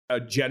a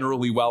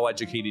generally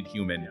well-educated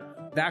human.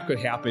 That could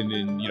happen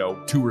in,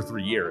 2 or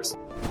 3 years.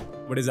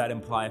 What does that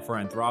imply for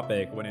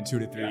Anthropic when in 2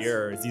 to 3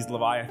 years, these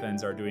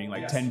Leviathans are doing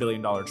like $10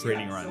 billion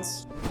trading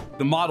runs?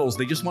 The models,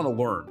 they just want to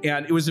learn.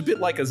 And it was a bit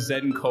like a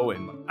Zen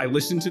koan. I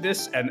listened to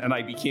this and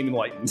I became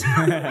enlightened.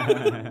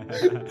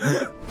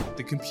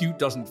 The compute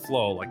doesn't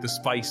flow, like the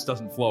spice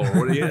doesn't flow.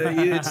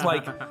 It's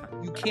like,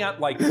 you can't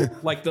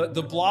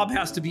the blob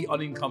has to be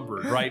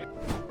unencumbered, right?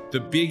 The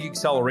big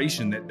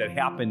acceleration that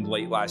happened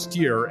late last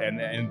year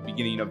and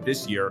beginning of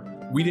this year,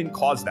 we didn't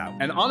cause that.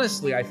 And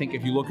honestly, I think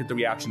if you look at the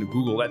reaction of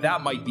Google,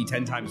 that might be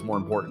 10 times more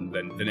important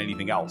than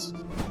anything else.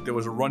 There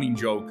was a running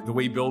joke. The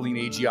way building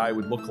AGI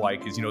would look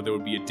like is, there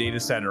would be a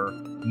data center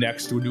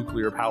next to a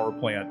nuclear power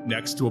plant,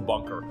 next to a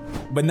bunker.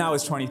 But now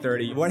it's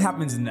 2030. What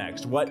happens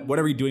next? What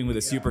are we doing with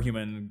a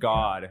superhuman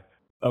god?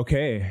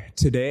 Okay,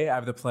 today I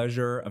have the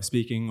pleasure of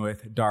speaking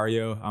with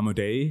Dario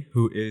Amodei,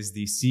 who is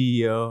the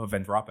CEO of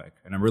Anthropic.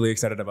 And I'm really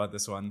excited about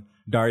this one.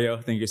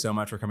 Dario, thank you so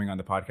much for coming on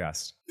the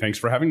podcast. Thanks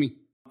for having me.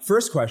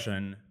 First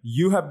question,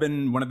 you have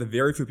been one of the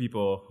very few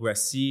people who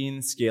has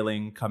seen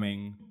scaling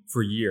coming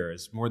for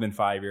years, more than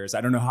 5 years.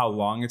 I don't know how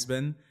long it's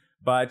been,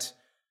 but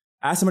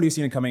as somebody who's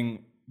seen it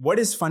coming, what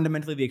is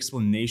fundamentally the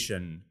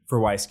explanation for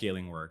why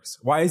scaling works?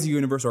 Why is the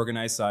universe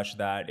organized such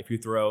that if you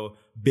throw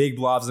big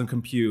blobs of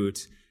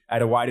compute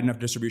at a wide enough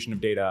distribution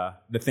of data,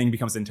 the thing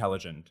becomes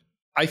intelligent?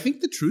 I think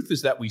the truth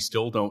is that we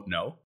still don't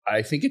know.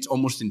 I think it's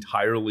almost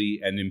entirely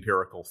an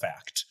empirical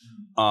fact.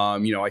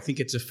 I think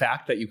it's a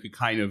fact that you could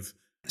kind of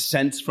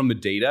sense from the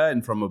data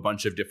and from a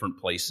bunch of different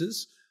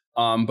places.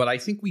 But I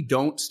think we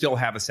don't still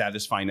have a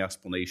satisfying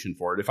explanation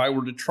for it. If I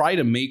were to try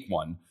to make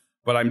one,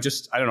 but I'm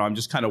just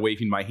kind of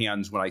waving my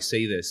hands when I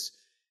say this,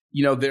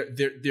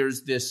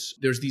 there's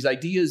these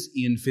ideas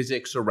in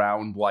physics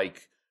around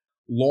like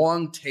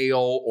long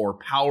tail or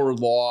power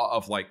law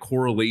of like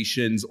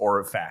correlations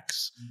or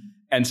effects.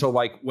 And so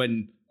like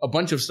when a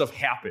bunch of stuff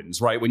happens,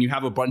 right? When you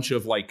have a bunch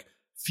of like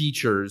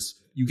features,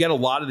 you get a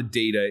lot of the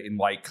data in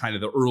like kind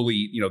of the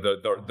early,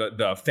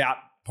 the fat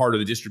part of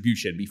the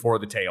distribution before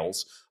the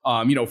tails.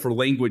 For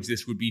language,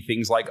 this would be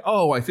things like,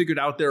 oh, I figured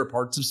out there are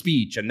parts of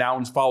speech and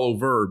nouns follow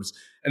verbs.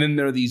 And then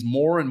there are these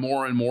more and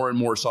more and more and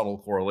more subtle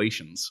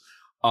correlations.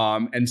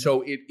 And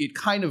so it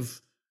kind of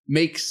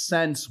makes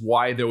sense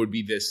why there would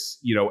be this,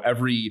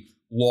 every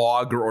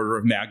log or order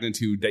of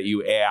magnitude that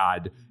you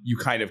add, you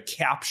kind of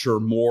capture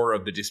more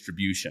of the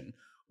distribution.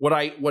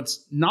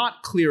 What's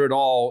not clear at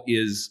all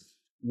is,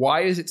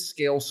 why does it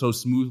scale so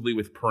smoothly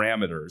with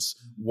parameters?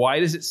 Why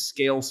does it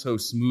scale so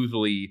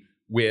smoothly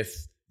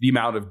with the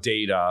amount of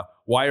data?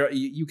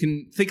 You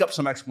can think up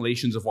some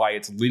explanations of why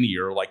it's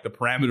linear, like the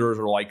parameters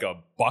are like a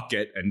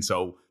bucket, and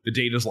so the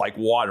data is like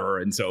water,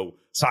 and so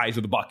size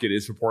of the bucket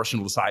is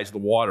proportional to the size of the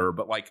water.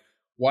 But like,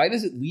 why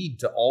does it lead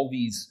to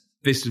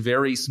this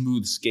very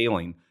smooth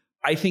scaling?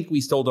 I think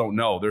we still don't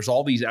know. There's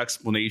all these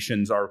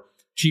explanations. Our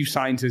chief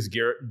scientist,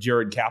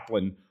 Jared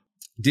Kaplan,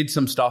 did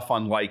some stuff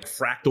on like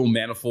fractal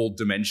manifold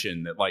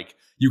dimension that like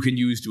you can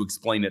use to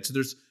explain it. So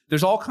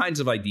there's all kinds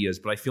of ideas,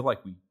 but I feel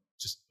like we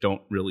just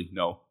don't really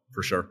know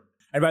for sure.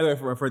 And by the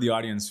way, for the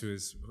audience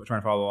who's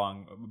trying to follow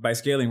along, by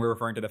scaling, we're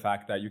referring to the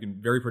fact that you can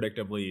very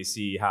predictably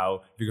see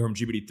how if you go from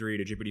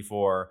GPT-3 to GPT-4,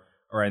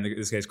 or in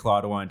this case,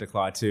 Claude 1 to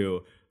Claude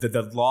 2, that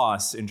the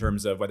loss in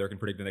terms of whether it can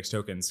predict the next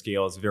token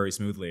scales very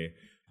smoothly.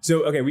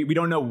 So, okay, we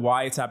don't know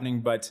why it's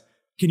happening, but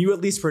can you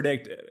at least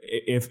predict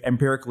if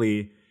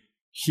empirically,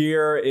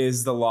 here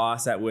is the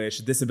loss at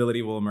which this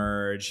ability will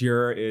emerge,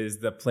 here is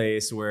the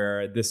place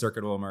where this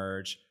circuit will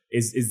emerge?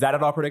 Is that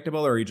at all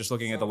predictable, or are you just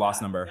looking at the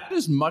loss number? That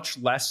is much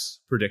less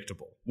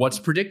predictable. What's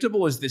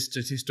predictable is this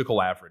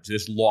statistical average,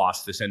 this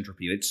loss, this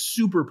entropy. It's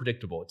super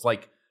predictable. It's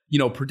like,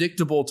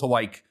 predictable to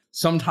like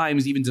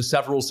sometimes even to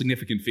several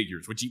significant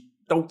figures, which you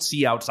don't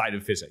see outside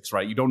of physics,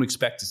 right? You don't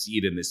expect to see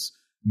it in this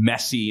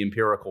messy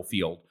empirical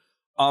field.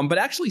 But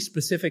actually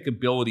specific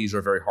abilities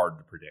are very hard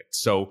to predict.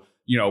 So,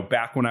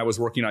 back when I was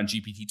working on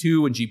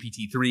GPT-2 and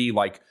GPT-3,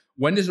 like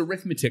when does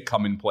arithmetic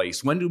come in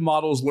place? When do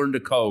models learn to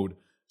code?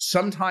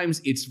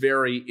 Sometimes it's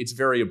very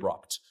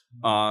abrupt.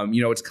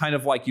 It's kind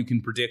of like you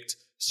can predict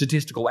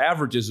statistical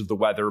averages of the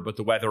weather, but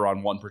the weather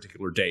on one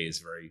particular day is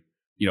very,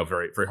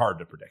 very hard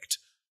to predict.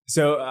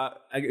 So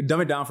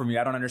dumb it down for me.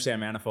 I don't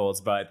understand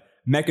manifolds, but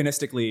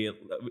mechanistically,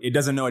 it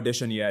doesn't know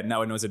addition yet.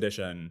 Now it knows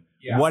addition.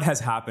 Yeah. What has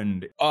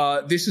happened?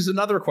 This is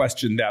another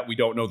question that we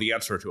don't know the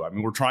answer to. I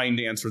mean, we're trying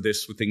to answer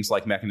this with things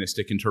like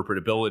mechanistic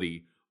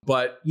interpretability.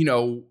 But,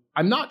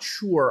 I'm not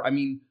sure. I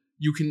mean,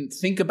 you can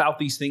think about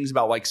these things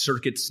about like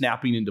circuits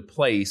snapping into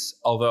place,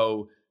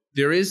 although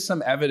there is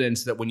some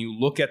evidence that when you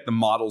look at the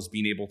models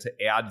being able to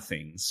add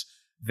things,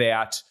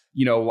 that,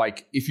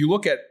 like if you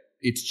look at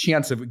its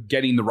chance of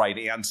getting the right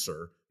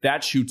answer,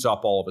 that shoots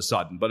up all of a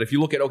sudden. But if you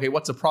look at, okay,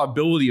 what's the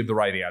probability of the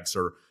right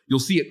answer? You'll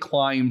see it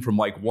climb from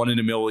like 1 in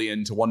a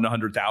million to 1 in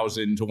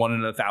 100,000 to 1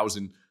 in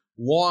 1,000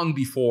 long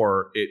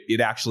before it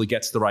actually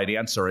gets the right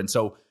answer. And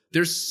so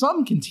there's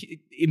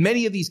in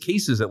many of these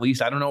cases, at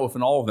least, I don't know if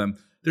in all of them,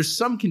 there's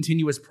some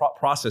continuous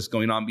process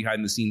going on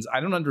behind the scenes. I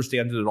don't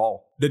understand it at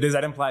all. Does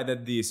that imply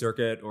that the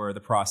circuit or the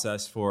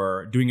process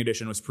for doing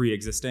addition was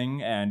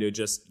pre-existing and it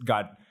just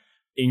got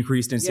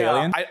increased in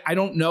salience? I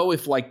don't know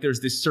if like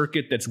there's this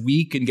circuit that's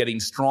weak and getting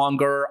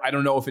stronger. I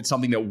don't know if it's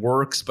something that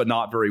works but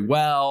not very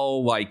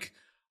well. Like,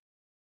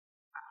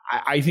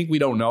 I think we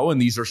don't know,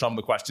 and these are some of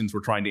the questions we're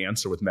trying to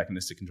answer with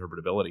mechanistic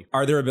interpretability.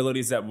 Are there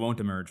abilities that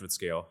won't emerge with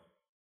scale?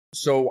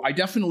 So I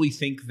definitely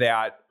think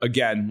that,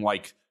 again,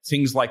 like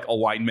things like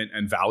alignment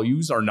and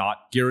values are not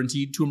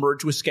guaranteed to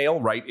emerge with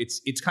scale, right?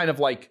 It's kind of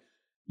like,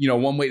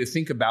 one way to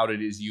think about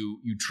it is you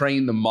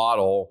train the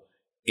model,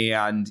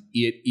 and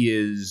it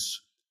is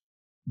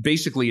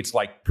basically, it's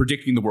like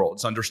predicting the world.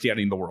 It's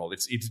understanding the world.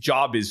 Its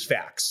job is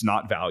facts,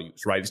 not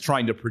values, right? It's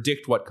trying to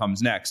predict what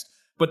comes next.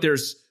 But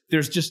there's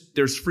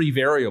free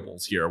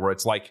variables here where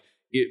it's like,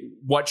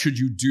 what should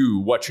you do?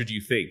 What should you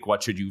think?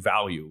 What should you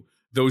value?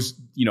 Those,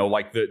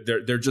 like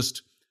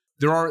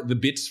there aren't the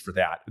bits for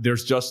that.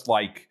 There's just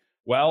like,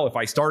 well, if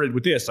I started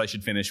with this, I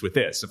should finish with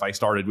this. If I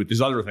started with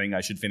this other thing,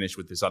 I should finish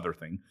with this other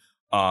thing.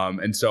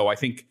 And so I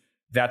think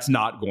that's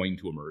not going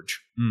to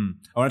emerge.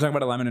 I want to talk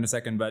about alignment in a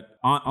second, but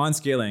on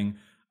scaling,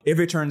 if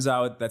it turns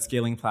out that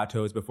scaling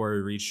plateaus before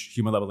we reach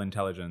human level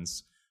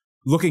intelligence,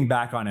 looking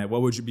back on it,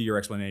 what would be your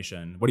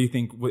explanation? What do you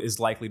think is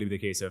likely to be the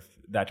case if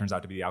that turns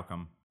out to be the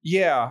outcome?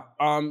 Yeah.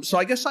 So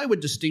I guess I would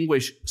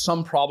distinguish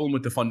some problem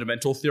with the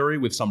fundamental theory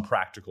with some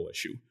practical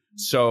issue.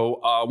 So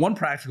one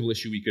practical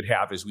issue we could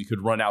have is we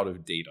could run out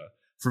of data.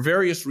 For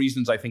various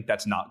reasons, I think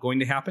that's not going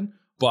to happen.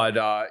 But,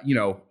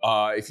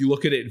 if you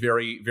look at it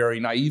very, very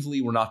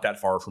naively, we're not that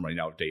far from running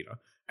out of data.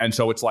 And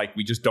so it's like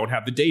we just don't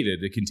have the data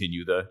to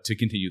continue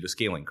the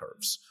scaling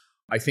curves.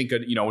 I think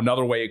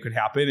another way it could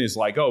happen is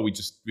like, we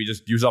just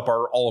use up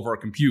all of our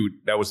compute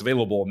that was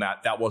available, and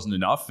that wasn't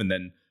enough, and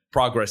then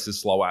progress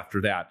is slow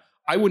after that.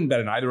 I wouldn't bet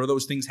on either of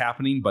those things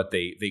happening, but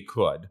they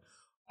could.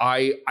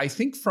 I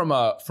think from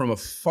a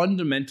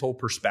fundamental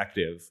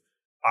perspective,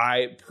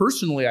 I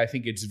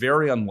think it's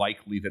very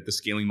unlikely that the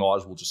scaling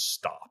laws will just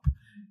stop.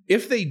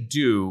 If they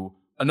do,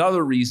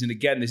 another reason,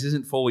 again, this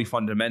isn't fully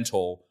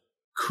fundamental,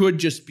 could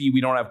just be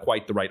we don't have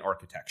quite the right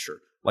architecture.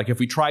 Like if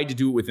we tried to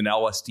do it with an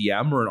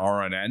LSTM or an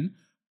RNN,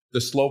 the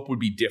slope would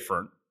be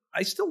different.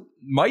 I still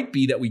might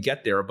be that we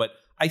get there, but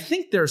I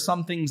think there are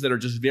some things that are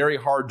just very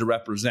hard to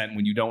represent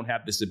when you don't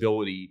have this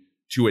ability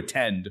to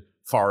attend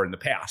far in the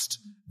past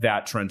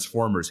that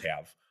transformers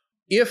have.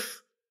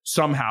 If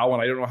somehow,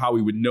 and I don't know how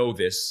we would know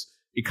this,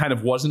 it kind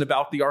of wasn't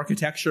about the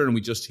architecture and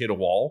we just hit a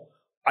wall,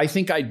 I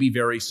think I'd be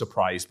very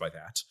surprised by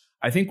that.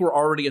 I think we're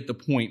already at the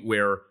point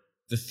where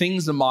the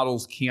things the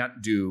models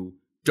can't do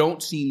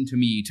don't seem to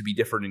me to be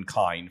different in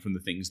kind from the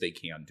things they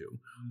can do.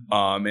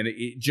 And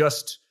it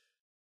just,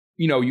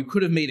 you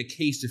could have made a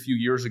case a few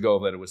years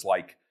ago that it was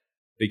like,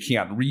 they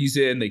can't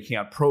reason, they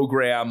can't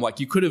program. Like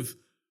you could have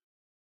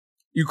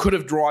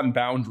drawn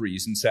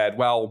boundaries and said,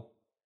 well,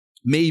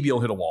 maybe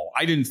you'll hit a wall.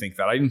 I didn't think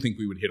that. I didn't think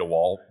we would hit a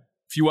wall.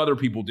 A few other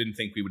people didn't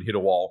think we would hit a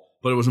wall,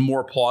 but it was a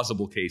more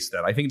plausible case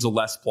then. I think it's a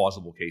less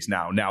plausible case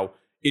now. Now,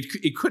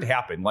 it could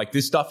happen. Like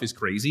this stuff is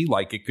crazy.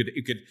 Like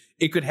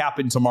it could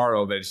happen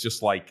tomorrow that it's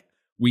just like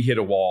we hit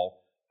a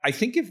wall. I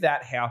think if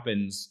that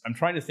happens, I'm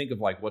trying to think of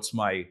like what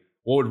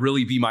would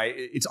really be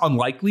it's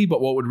unlikely,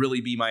 but what would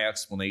really be my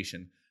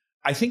explanation?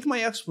 I think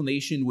my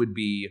explanation would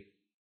be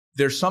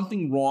there's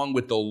something wrong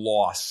with the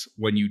loss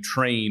when you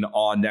train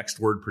on next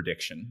word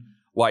prediction.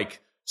 Like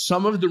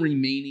some of the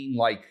remaining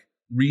like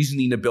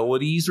reasoning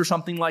abilities or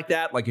something like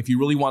that. Like if you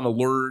really want to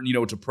learn,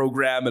 to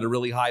program at a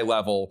really high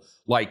level,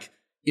 like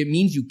it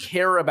means you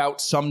care about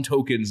some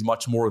tokens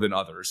much more than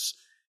others.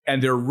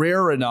 And they're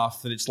rare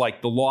enough that it's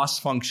like the loss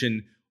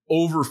function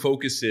over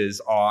focuses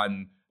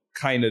on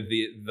kind of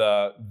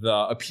the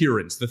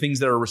appearance, the things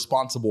that are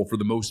responsible for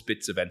the most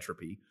bits of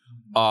entropy.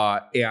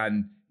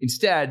 And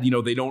instead,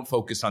 they don't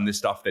focus on this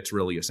stuff that's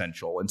really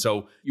essential. And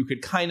so you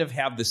could kind of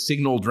have the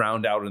signal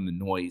drowned out in the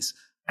noise.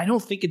 I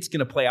don't think it's going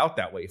to play out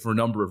that way for a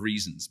number of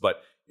reasons.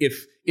 But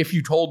if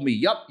you told me,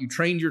 yep, you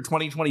trained your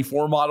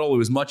 2024 model, it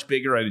was much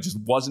bigger and it just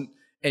wasn't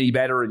any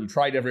better, and you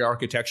tried every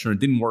architecture and it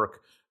didn't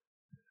work,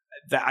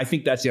 I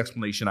think that's the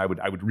explanation I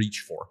would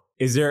reach for.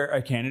 Is there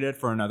a candidate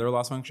for another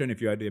loss function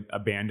if you had to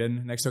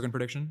abandon next token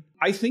prediction?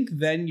 I think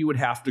then you would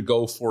have to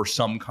go for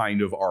some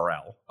kind of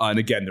RL. And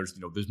again, there's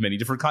many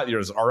different kinds.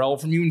 There's RL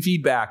from human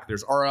feedback.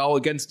 There's RL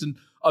against an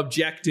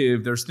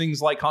objective. There's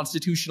things like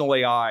constitutional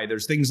AI.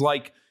 There's things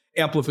like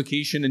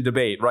amplification and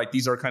debate, right?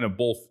 These are kind of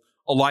both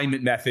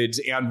alignment methods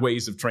and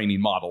ways of training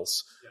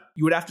models. Yeah.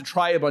 You would have to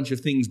try a bunch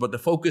of things, but the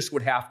focus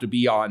would have to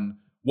be on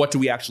what do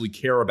we actually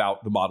care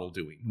about the model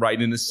doing,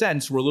 right? In a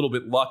sense, we're a little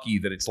bit lucky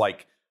that it's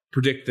like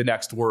predict the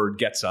next word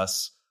gets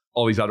us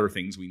all these other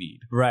things we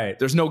need. Right.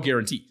 There's no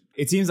guarantee.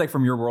 It seems like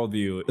from your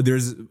worldview,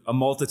 there's a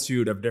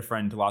multitude of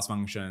different loss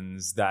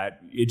functions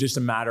that it's just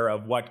a matter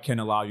of what can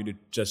allow you to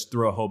just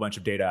throw a whole bunch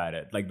of data at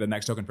it. Like the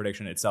next token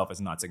prediction itself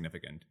is not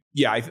significant.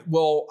 Yeah. I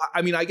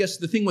guess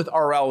the thing with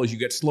RL is you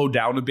get slowed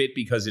down a bit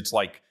because it's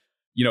like,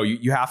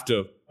 you have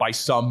to, by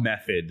some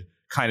method,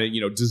 kind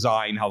of,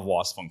 design how the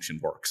loss function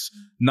works.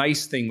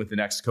 Nice thing with the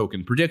next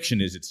token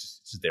prediction is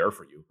it's just there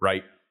for you,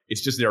 right?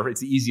 It's just there.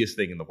 It's the easiest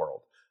thing in the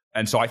world.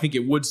 And so I think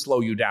it would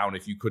slow you down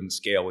if you couldn't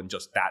scale in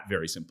just that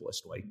very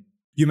simplest way.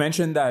 You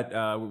mentioned that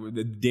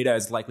the data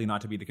is likely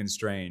not to be the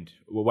constraint.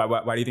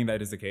 Why do you think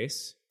that is the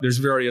case? There's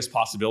various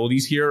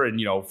possibilities here. And,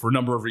 for a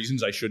number of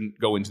reasons, I shouldn't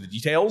go into the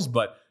details.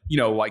 But,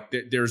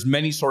 there's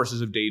many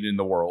sources of data in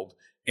the world.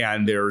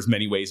 And there's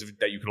many ways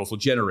that you can also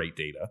generate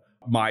data.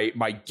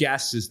 My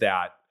guess is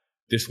that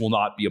this will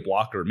not be a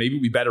blocker. Maybe it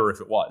would be better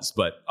if it was,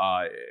 but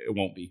it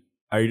won't be.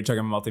 Are you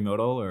talking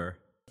multimodal or?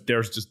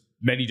 There's just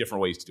many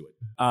different ways to do it.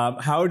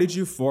 How did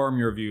you form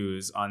your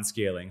views on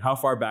scaling? How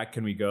far back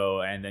can we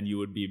go? And then you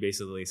would be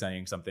basically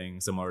saying something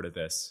similar to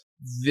this.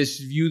 This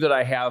view that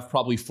I have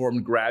probably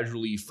formed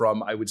gradually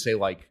from, I would say,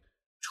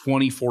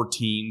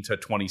 2014 to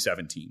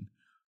 2017.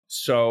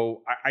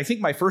 So I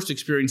think my first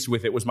experience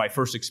with it was my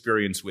first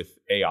experience with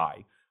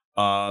AI.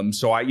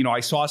 So I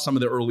saw some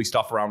of the early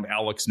stuff around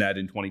AlexNet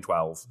in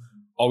 2012.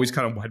 Always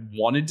kind of had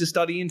wanted to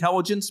study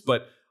intelligence,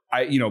 but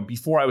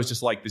before I was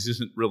just like, this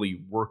isn't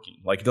really working.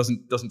 It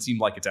doesn't seem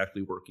like it's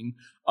actually working.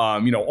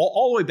 All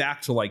the way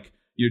back to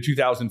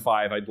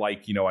 2005, I'd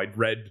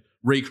read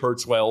Ray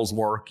Kurzweil's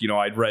work.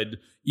 I'd read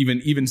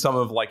even some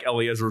of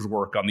Eliezer's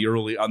work on the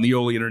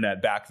early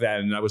internet back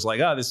then. And I was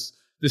like, this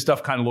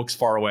stuff kind of looks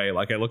far away.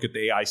 I look at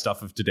the AI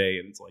stuff of today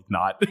and it's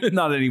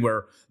not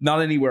anywhere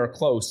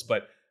close.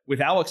 But with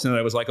AlexNet,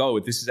 I was like,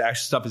 this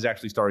stuff is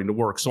actually starting to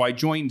work. So I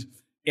joined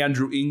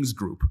Andrew Ng's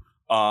group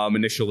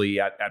initially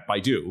at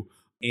Baidu.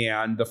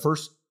 And the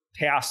first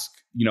task,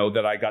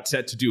 that I got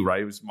set to do,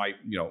 right, it was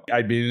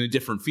I'd been in a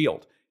different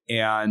field.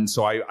 And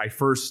so I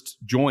first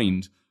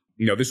joined,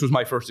 this was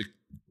my first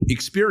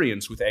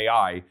experience with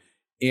AI.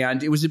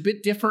 And it was a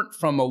bit different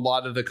from a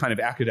lot of the kind of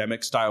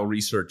academic style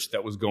research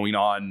that was going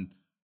on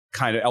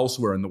kind of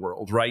elsewhere in the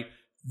world, right?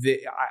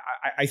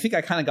 I think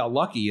I kind of got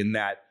lucky in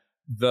that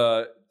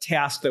the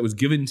task that was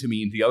given to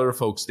me and the other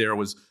folks there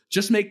was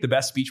just make the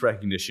best speech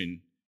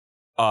recognition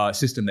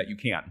system that you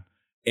can.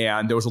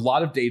 And there was a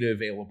lot of data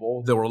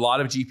available. There were a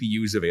lot of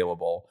GPUs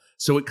available.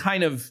 So it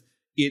kind of,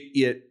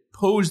 it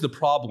posed the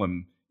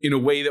problem in a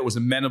way that was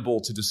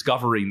amenable to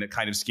discovering that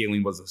kind of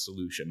scaling was a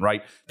solution,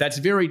 right? That's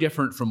very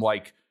different from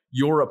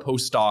you're a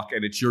postdoc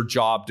and it's your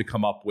job to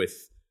come up with,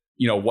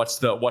 what's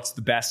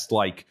the best,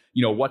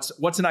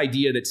 what's an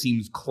idea that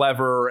seems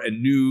clever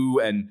and new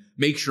and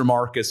makes your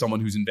mark as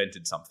someone who's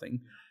invented something.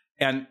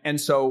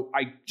 And so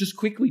I just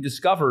quickly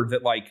discovered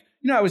that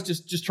I was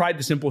just tried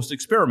the simplest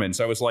experiments.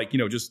 I was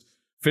just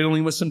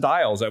fiddling with some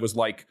dials. I was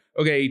like,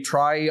 okay,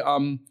 try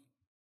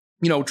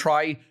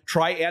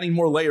adding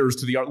more layers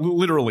to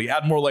literally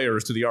add more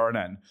layers to the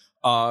RNN.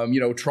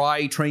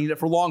 Try training it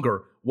for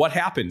longer. What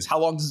happens? How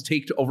long does it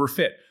take to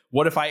overfit?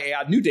 What if I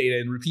add new data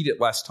and repeat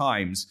it less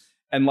times?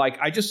 And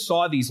I just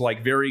saw these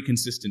very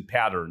consistent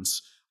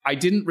patterns. I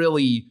didn't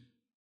really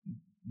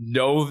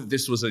know that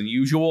this was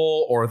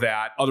unusual or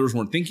that others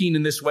weren't thinking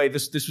in this way.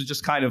 This was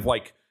just kind of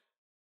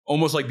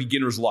almost like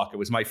beginner's luck. It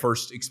was my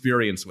first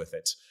experience with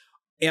it.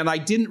 And I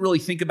didn't really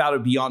think about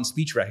it beyond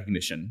speech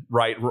recognition,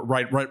 right.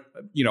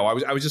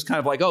 I was just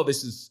kind of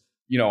this is,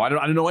 I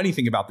don't know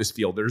anything about this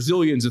field. There's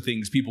zillions of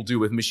things people do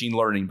with machine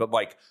learning, but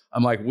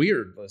I'm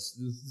weird. This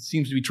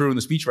seems to be true in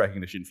the speech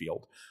recognition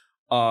field.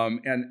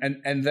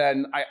 And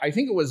then I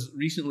think it was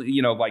recently,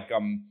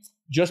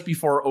 just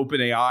before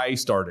OpenAI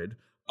started,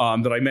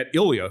 that I met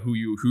Ilya, who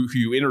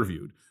you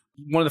interviewed.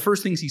 One of the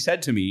first things he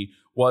said to me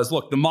was,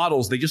 look, the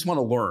models, they just want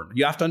to learn.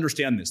 You have to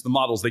understand this. The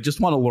models, they just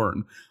want to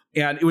learn.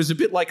 And it was a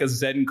bit like a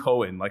Zen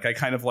koan. I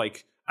kind of I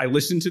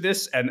listened to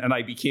this and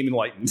I became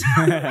enlightened.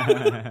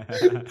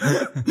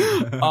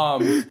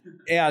 Over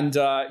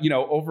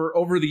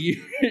the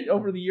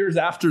years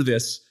after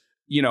this,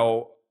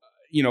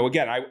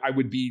 again, I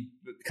would be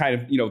kind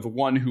of, the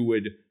one who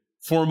would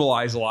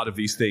formalize a lot of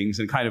these things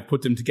and kind of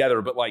put them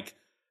together. But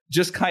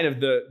just kind of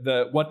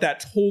the what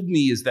that told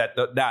me is that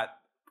that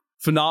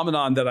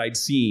phenomenon that I'd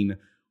seen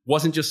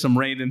wasn't just some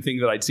random thing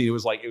that I'd seen. It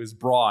was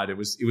broad. It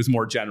was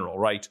more general,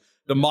 right?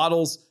 The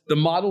models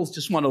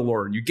just want to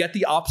learn. You get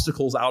the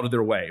obstacles out of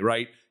their way,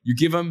 right? You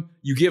give them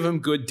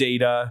good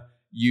data.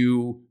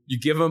 You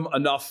give them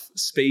enough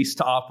space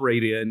to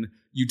operate in.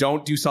 You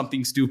don't do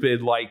something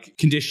stupid like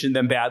condition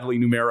them badly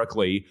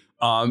numerically.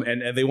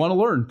 And they want to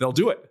learn. They'll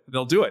do it.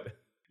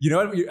 You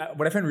know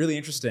what I find really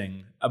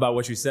interesting about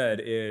what you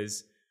said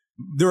is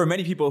there were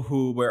many people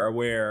who were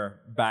aware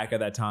back at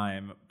that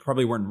time,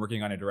 probably weren't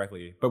working on it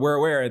directly, but were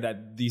aware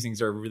that these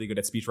things are really good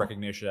at speech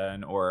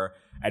recognition or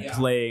at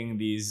playing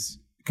these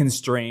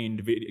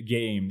constrained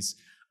games.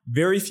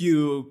 Very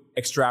few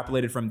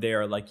extrapolated from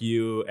there, like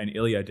you and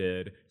Ilya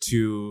did,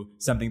 to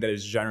something that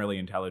is generally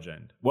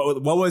intelligent.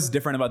 What was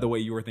different about the way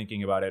you were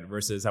thinking about it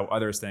versus how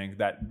others think,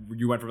 that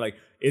you went from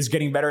is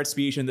getting better at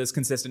speech in this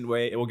consistent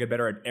way, it will get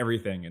better at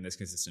everything in this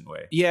consistent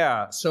way?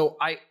 Yeah, so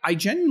I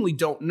genuinely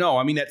don't know.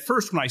 I mean, at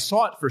first when I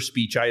saw it for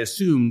speech, I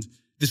assumed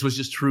this was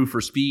just true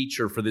for speech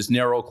or for this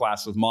narrow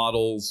class of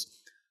models.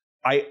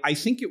 I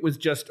think it was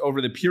just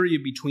over the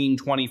period between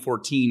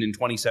 2014 and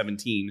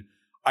 2017,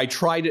 I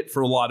tried it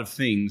for a lot of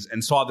things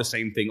and saw the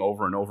same thing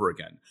over and over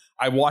again.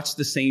 I watched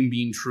the same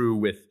being true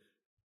with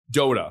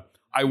Dota.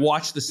 I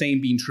watched the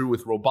same being true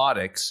with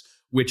robotics,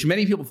 which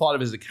many people thought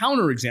of as a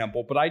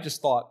counterexample, but I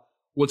just thought,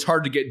 well, it's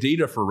hard to get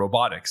data for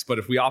robotics. But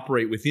if we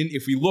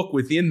look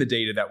within the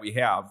data that we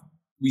have,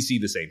 we see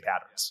the same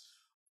patterns.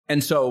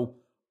 And so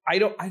I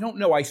don't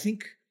know. I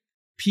think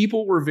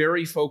people were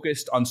very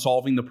focused on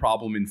solving the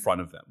problem in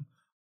front of them.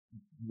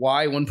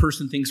 Why one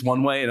person thinks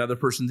one way, another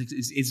person thinks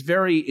it's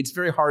very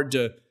hard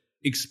to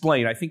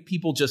explain. I think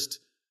people just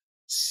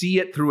see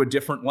it through a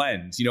different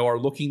lens, are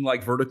looking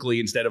like vertically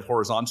instead of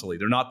horizontally.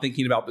 They're not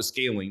thinking about the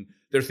scaling.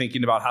 They're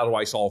thinking about how do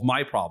I solve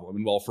my problem?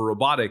 And well, for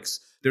robotics,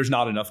 there's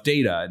not enough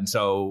data. And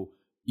so,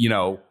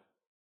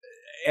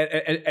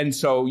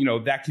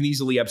 that can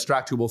easily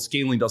abstract to, well,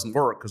 scaling doesn't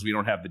work because we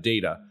don't have the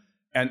data.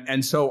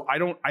 And so I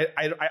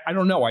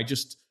don't know. I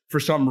just,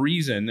 for some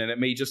reason, and it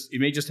may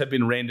just have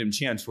been random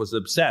chance, was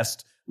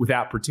obsessed with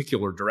that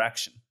particular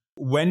direction.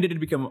 When did it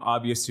become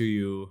obvious to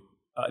you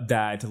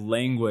that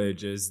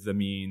language is the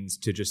means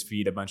to just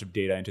feed a bunch of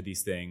data into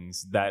these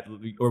things?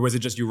 Or was it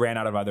just you ran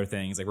out of other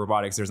things like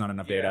robotics? There's not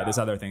enough data. This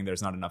other thing,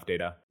 there's not enough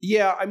data.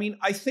 Yeah, I mean,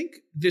 I think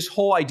this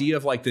whole idea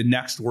of like the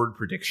next word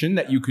prediction,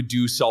 that you could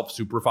do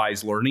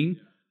self-supervised learning,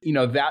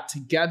 that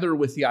together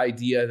with the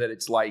idea that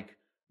it's like,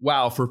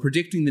 wow, for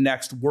predicting the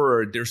next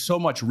word, there's so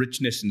much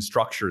richness and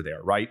structure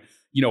there, right?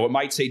 It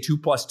might say 2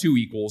 +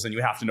 2 = and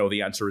you have to know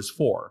the answer is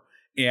 4.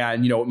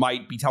 And, it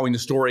might be telling the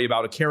story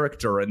about a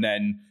character, and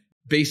then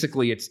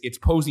basically it's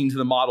posing to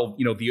the model,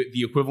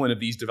 the equivalent of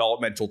these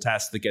developmental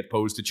tests that get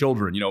posed to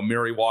children.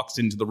 Mary walks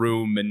into the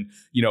room and,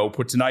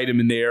 puts an item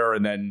in there,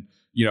 and then,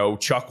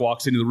 Chuck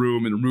walks into the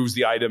room and removes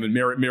the item, and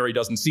Mary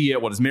doesn't see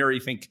it. What does Mary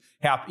think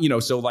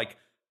happened?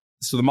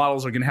 So the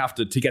models are going to have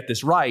to get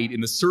this right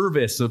in the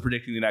service of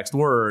predicting the next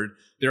word.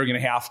 They're going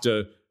to have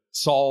to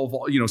solve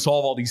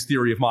all these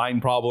theory of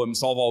mind problems,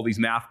 solve all these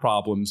math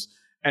problems.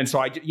 And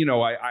so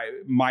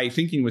my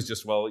thinking was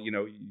just, well,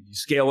 you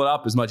scale it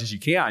up as much as you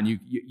can.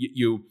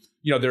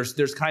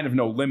 There's kind of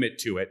no limit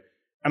to it.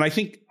 And I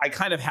think I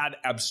kind of had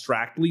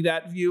abstractly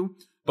that view.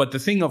 But the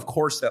thing, of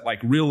course, that like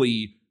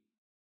really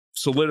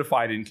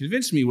solidified and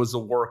convinced me was the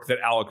work that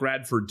Alec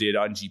Radford did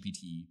on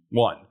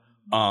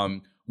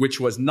GPT-1. Which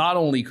was not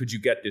only could you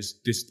get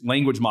this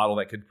language model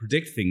that could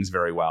predict things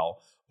very well,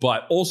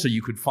 but also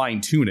you could fine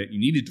tune it. You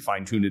needed to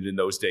fine tune it in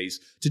those days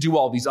to do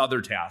all these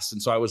other tasks.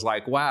 And so I was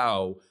like,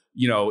 wow,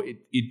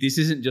 this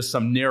isn't just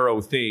some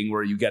narrow thing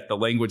where you get the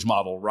language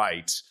model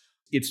right.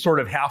 It's sort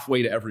of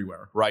halfway to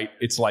everywhere, right?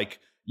 It's like,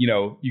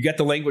 you get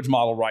the language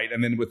model right,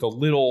 and then with a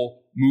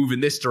little move in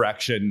this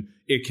direction,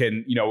 it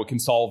can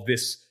solve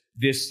this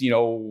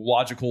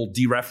logical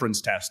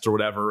dereference test or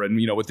whatever, and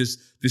with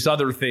this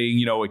other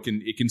thing,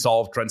 it can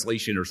solve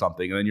translation or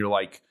something, and then you're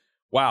like,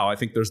 wow, I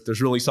think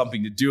there's really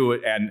something to do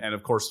it, and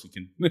of course we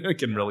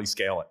can really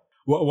scale it.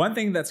 Well, one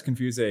thing that's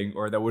confusing,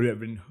 or that would have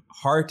been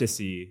hard to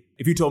see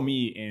if you told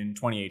me in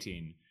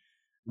 2018,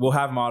 we'll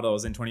have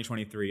models in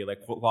 2023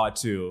 like Claude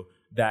 2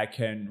 that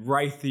can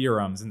write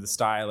theorems in the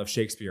style of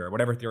Shakespeare,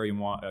 whatever theory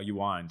you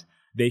want.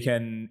 They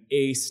can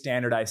ace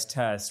standardized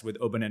tests with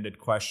open-ended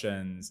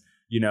questions.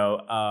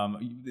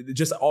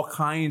 Just all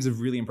kinds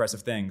of really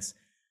impressive things.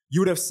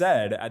 You would have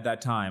said at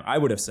that time, I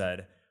would have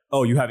said,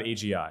 oh, you have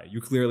AGI. You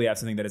clearly have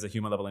something that is a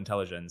human level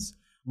intelligence.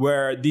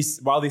 While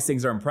these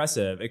things are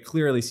impressive, it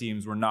clearly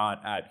seems we're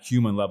not at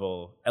human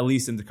level, at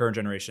least in the current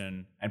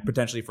generation and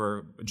potentially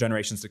for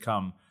generations to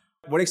come.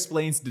 What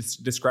explains this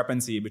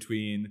discrepancy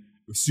between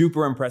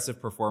super impressive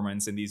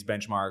performance in these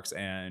benchmarks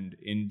and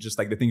in just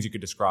like the things you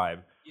could describe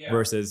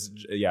versus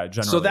generally?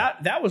 So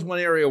that was one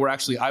area where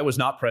actually I was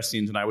not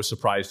prescient and I was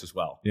surprised as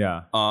well.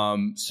 Yeah.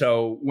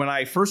 So when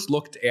I first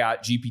looked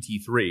at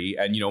GPT-3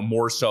 and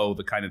more so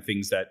the kind of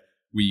things that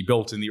we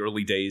built in the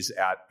early days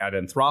at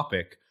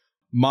Anthropic,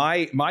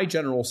 my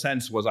general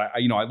sense was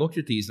I looked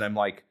at these and I'm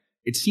like,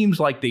 it seems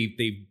like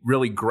they've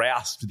really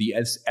grasped the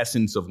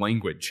essence of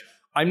language.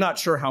 I'm not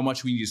sure how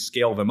much we need to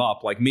scale them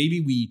up. Like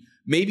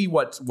maybe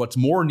what's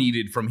more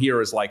needed from here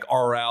is like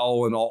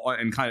RL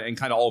and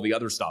kind of all the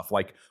other stuff.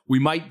 Like we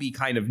might be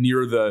kind of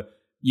near the,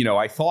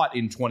 I thought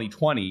in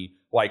 2020,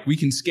 like we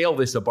can scale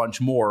this a bunch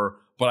more,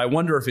 but I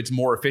wonder if it's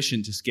more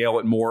efficient to scale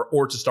it more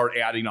or to start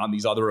adding on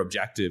these other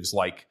objectives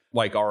like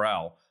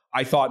RL.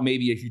 I thought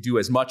maybe if you do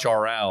as much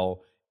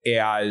RL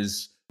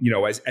as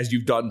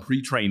you've done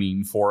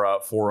pre-training for a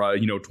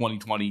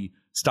 2020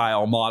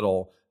 style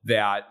model,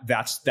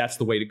 that's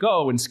the way to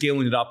go, and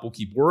scaling it up will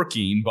keep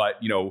working. But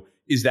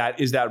is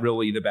that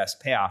really the best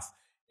path?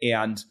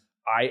 And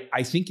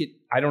I think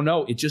I don't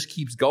know, it just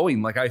keeps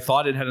going. Like I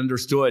thought it had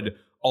understood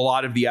a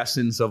lot of the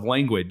essence of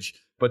language,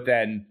 but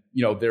then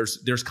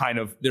there's kind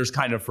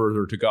of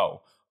further to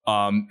go.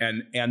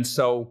 And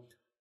so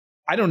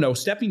I don't know,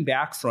 stepping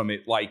back from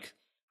it, like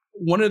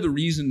one of the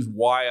reasons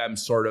why I'm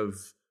sort of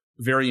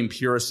very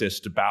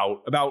empiricist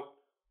about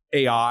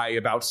AI,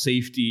 about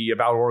safety,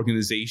 about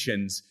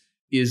organizations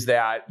is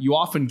that you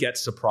often get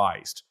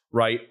surprised,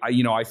 right?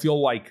 I feel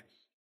like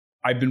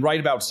I've been right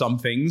about some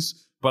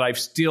things, but I've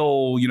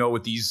still,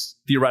 with these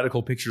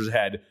theoretical pictures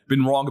ahead,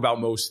 been wrong about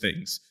most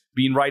things.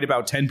 Being right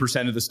about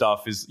 10% of the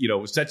stuff is,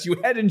 sets you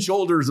head and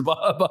shoulders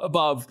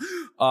above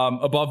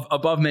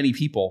many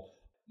people.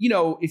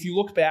 If you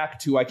look back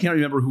to, I can't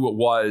remember who it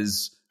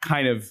was,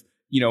 kind of,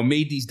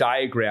 made these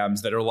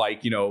diagrams that are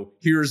like,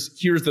 here's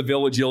the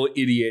village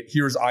idiot,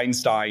 here's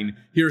Einstein,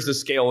 here's the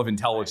scale of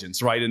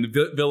intelligence, right? And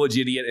the village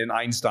idiot and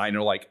Einstein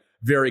are like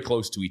very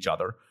close to each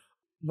other.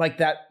 Like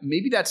that,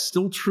 maybe that's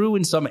still true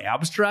in some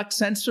abstract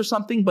sense or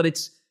something, but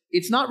it's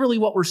not really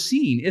what we're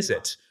seeing, is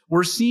it?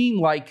 We're seeing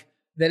like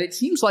that it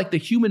seems like the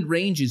human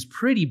range is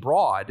pretty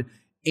broad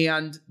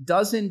and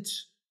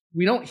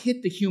we don't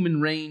hit the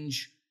human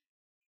range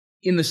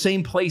in the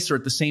same place or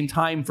at the same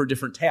time for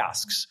different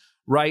tasks,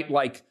 right?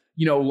 Like,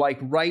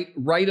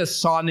 write a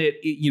sonnet,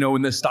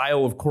 in the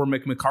style of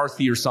Cormac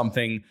McCarthy or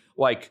something.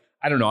 Like,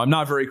 I don't know, I'm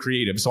not very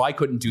creative, so I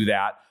couldn't do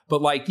that.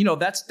 But like,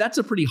 that's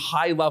a pretty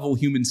high level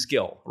human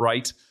skill,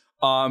 right?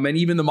 And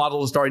even the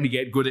model is starting to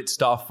get good at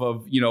stuff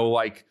of,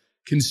 like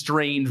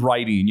constrained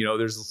writing.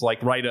 There's this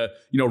like write a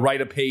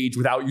page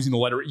without using the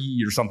letter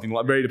E or something.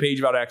 Write a page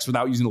about X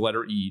without using the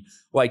letter E.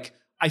 Like,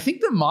 I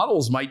think the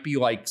models might be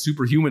like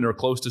superhuman or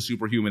close to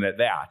superhuman at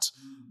that.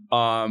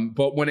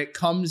 But when it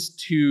comes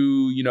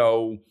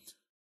to,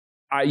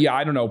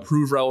 I don't know,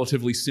 prove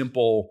relatively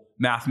simple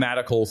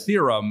mathematical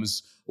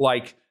theorems,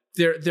 like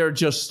they're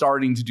just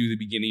starting to do the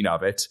beginning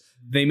of it.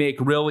 They make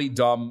really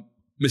dumb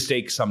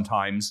mistakes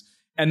sometimes,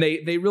 and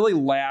they really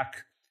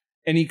lack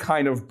any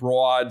kind of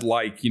broad,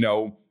 like,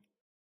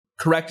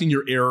 correcting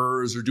your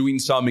errors or doing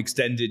some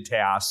extended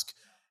task.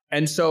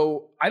 And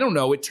so, I don't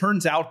know, it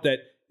turns out that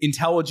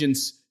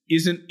intelligence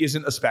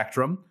isn't a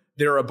spectrum.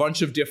 There are a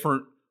bunch of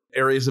different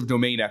areas of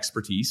domain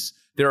expertise.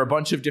 There are a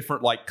bunch of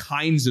different like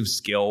kinds of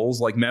skills,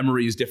 like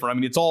memory is different. I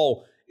mean, it's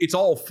all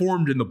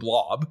formed in the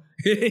blob.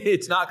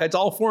 It's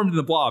all formed in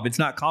the blob. It's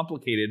not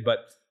complicated, but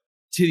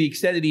to the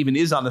extent it even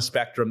is on the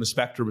spectrum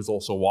is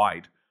also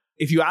wide.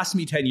 If you asked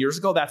me 10 years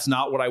ago, that's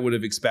not what I would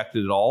have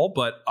expected at all.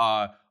 But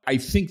I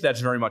think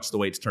that's very much the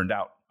way it's turned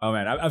out. Oh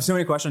man, I have so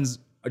many questions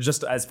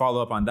just as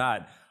follow up on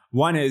that.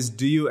 One is,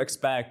 do you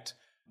expect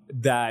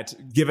that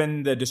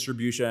given the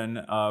distribution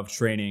of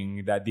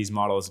training that these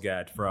models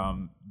get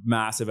from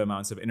massive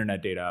amounts of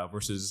internet data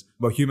versus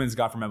what humans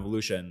got from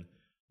evolution,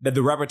 that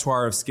the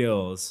repertoire of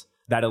skills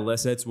that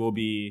elicits will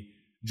be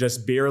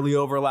just barely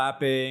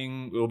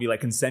overlapping? It will be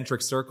like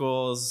concentric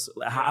circles.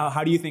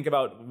 How do you think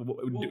about,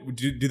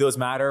 do those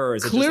matter? Or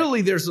is it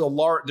clearly there's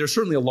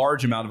certainly a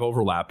large amount of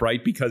overlap,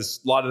 right? Because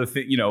a lot of the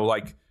things,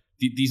 like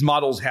these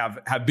models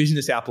have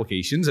business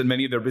applications, and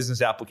many of their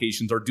business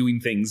applications are doing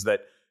things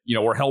that,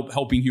 or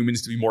helping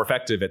humans to be more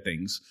effective at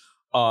things.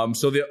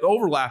 So the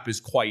overlap is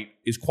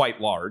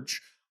quite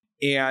large.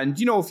 And,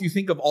 if you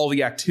think of all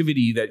the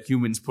activity that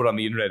humans put on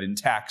the internet in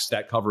text,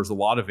 that covers a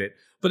lot of it,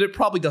 but it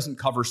probably doesn't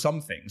cover some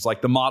things.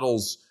 Like the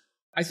models,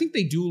 I think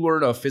they do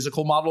learn a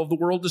physical model of the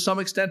world to some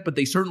extent, but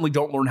they certainly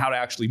don't learn how to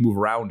actually move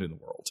around in the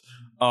world.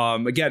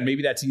 Again,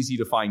 maybe that's easy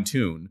to fine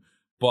tune,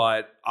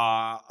 but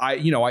I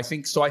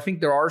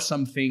think there are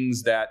some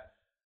things that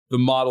the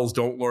models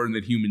don't learn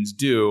that humans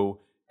do.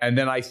 And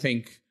then I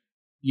think,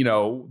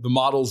 the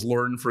models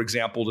learn, for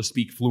example, to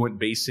speak fluent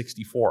base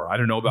 64. I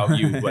don't know about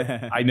you, but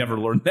I never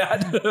learned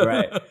that.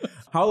 Right.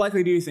 How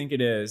likely do you think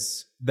it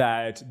is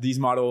that these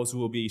models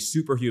will be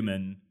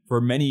superhuman for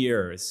many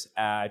years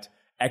at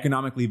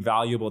economically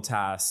valuable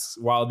tasks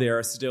while they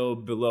are still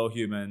below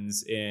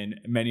humans in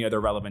many other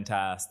relevant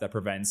tasks that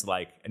prevents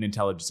like an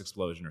intelligence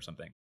explosion or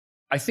something?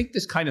 I think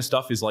this kind of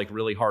stuff is like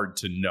really hard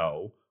to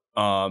know.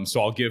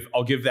 So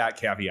I'll give that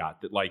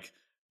caveat that like,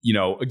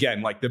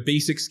 again, like the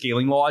basic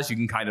scaling laws you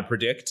can kind of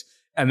predict.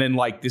 And then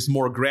like this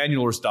more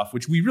granular stuff,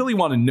 which we really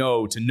want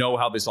to know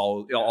how this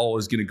all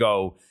is going to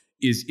go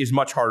is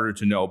much harder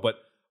to know. But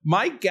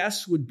my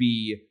guess would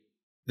be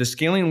the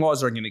scaling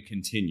laws are going to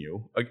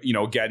continue,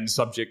 again,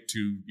 subject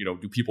to,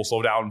 do people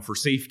slow down for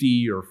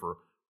safety or for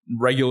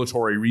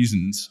regulatory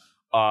reasons?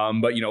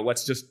 But,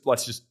 let's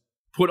just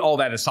put all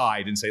that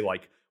aside and say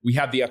like, we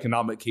have the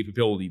economic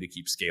capability to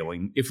keep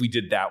scaling. If we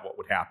did that, what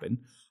would happen?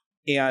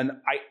 And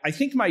I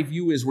think my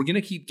view is we're going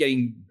to keep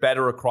getting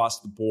better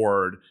across the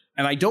board.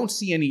 And I don't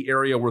see any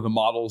area where the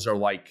models are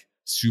like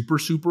super,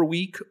 super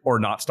weak or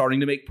not starting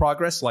to make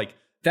progress. Like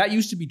that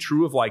used to be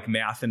true of like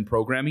math and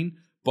programming.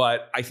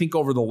 But I think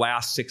over the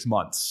last 6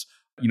 months,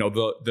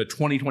 the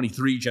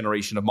 2023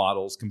 generation of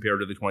models compared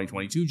to the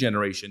 2022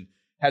 generation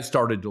has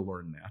started to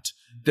learn that.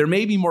 There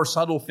may be more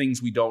subtle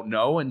things we don't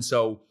know. And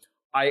so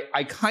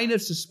I kind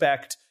of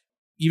suspect,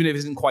 even if it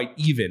isn't quite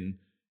even,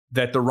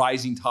 that the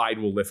rising tide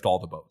will lift all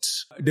the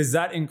boats. Does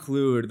that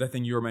include the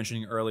thing you were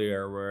mentioning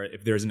earlier, where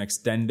if there's an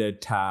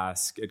extended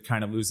task, it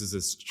kind of loses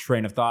its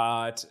train of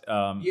thought,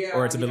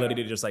 or its ability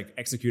to just like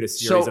execute a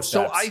series of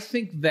steps? So I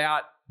think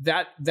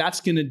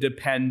that's going to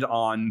depend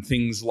on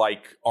things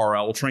like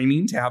RL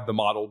training to have the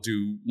model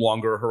do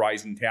longer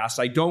horizon tasks.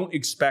 I don't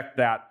expect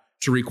that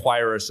to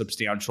require a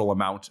substantial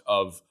amount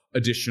of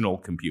additional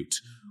compute.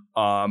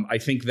 I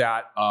think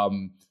that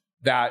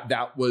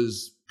that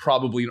was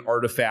probably an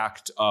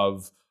artifact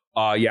of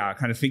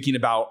kind of thinking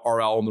about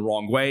RL in the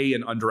wrong way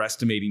and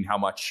underestimating how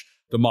much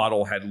the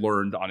model had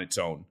learned on its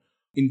own.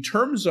 In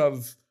terms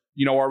of,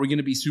 are we going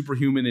to be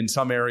superhuman in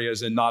some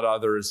areas and not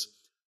others?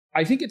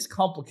 I think it's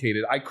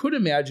complicated. I could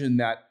imagine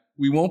that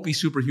we won't be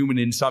superhuman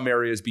in some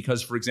areas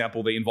because, for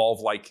example, they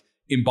involve like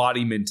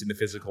embodiment in the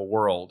physical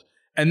world.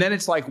 And then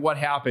it's like, what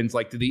happens?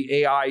 Like, do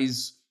the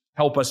AIs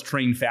help us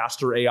train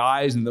faster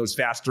AIs, and those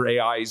faster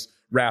AIs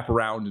wrap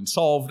around and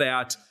solve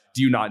that?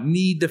 Do you not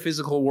need the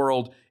physical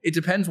world? It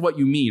depends what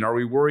you mean. Are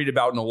we worried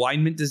about an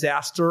alignment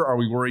disaster? Are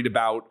we worried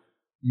about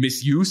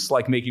misuse,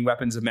 like making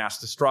weapons of mass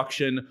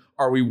destruction?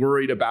 Are we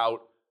worried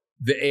about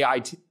the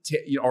AI,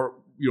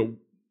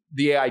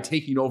 the AI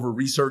taking over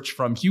research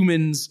from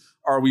humans?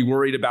 Are we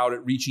worried about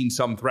it reaching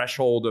some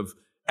threshold of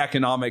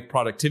economic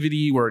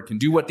productivity where it can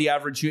do what the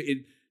average?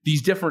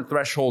 These different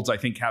thresholds, I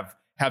think,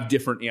 have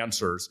different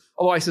answers.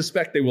 Although I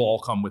suspect they will all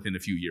come within a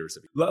few years.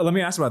 Let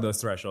me ask about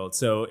those thresholds.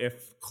 So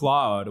if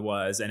Claude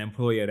was an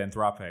employee at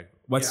Anthropic,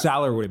 what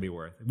salary would it be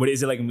worth?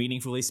 Is it like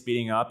meaningfully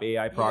speeding up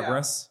AI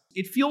progress?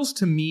 It feels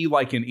to me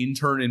like an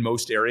intern in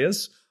most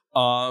areas,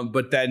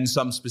 but then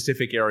some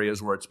specific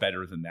areas where it's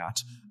better than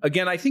that.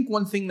 Again, I think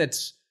one thing that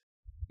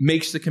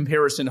makes the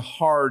comparison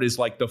hard is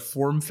like the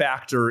form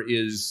factor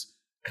is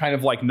kind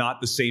of like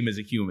not the same as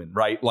a human,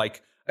 right?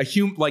 Like a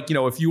human,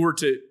 if you were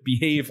to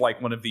behave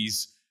like one of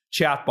these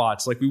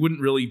chatbots, like we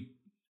wouldn't really,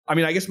 I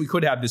mean, I guess we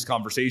could have this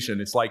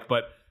conversation. It's like,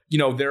 but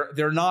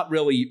they're not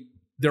really,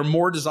 they're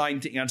more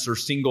designed to answer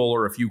single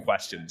or a few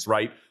questions,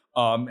 right?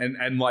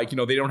 And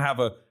they don't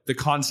have the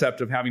concept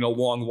of having a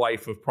long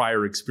life of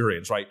prior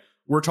experience, right?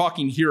 We're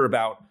talking here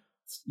about,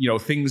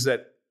 things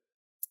that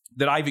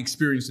I've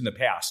experienced in the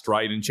past,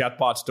 right? And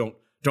chatbots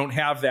don't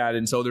have that.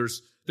 And so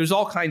there's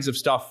all kinds of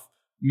stuff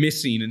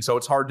missing. And so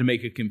it's hard to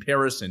make a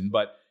comparison,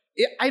 but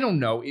I don't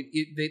know.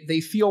 They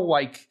feel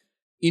like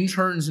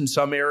interns in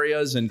some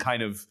areas, and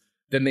kind of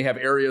then they have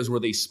areas where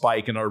they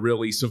spike and are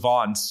really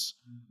savants,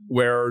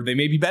 where they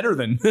may be better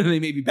than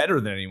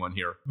anyone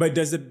here. But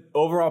does the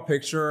overall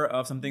picture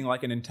of something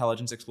like an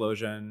intelligence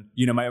explosion,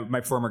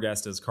 my former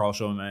guest is Carl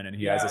Schulman, and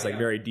he has this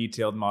very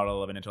detailed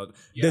model of an intelligence.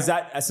 Yeah. Does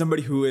that, as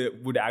somebody who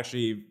would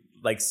actually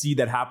see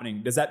that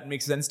happening, does that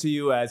make sense to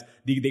you? As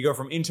they go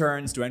from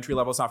interns to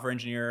entry-level software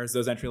engineers,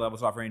 those entry-level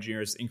software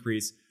engineers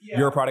increase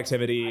your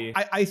productivity?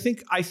 I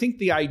think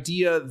the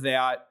idea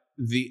that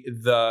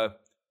the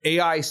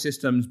AI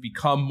systems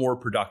become more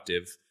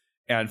productive,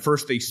 and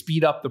first they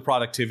speed up the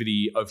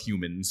productivity of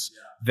humans,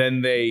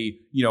 then they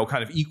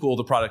kind of equal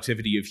the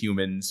productivity of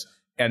humans,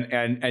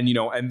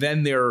 and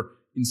then they're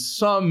in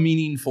some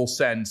meaningful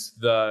sense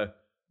the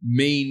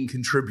main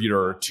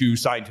contributor to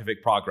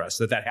scientific progress.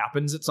 That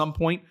happens at some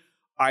point.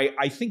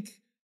 I think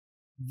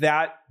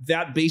that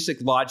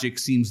basic logic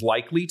seems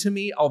likely to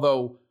me,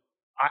 although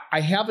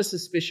I have a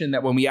suspicion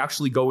that when we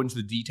actually go into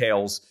the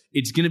details,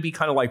 it's going to be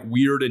kind of like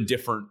weird and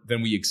different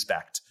than we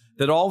expect.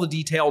 That all the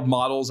detailed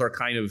models are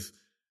kind of,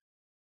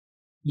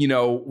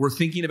 we're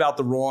thinking about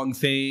the wrong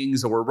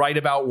things, or we're right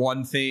about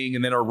one thing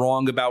and then are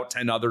wrong about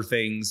 10 other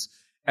things.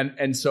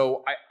 And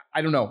so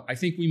I don't know. I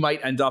think we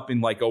might end up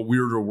in like a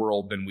weirder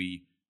world than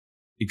we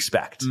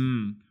expect.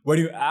 When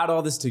you add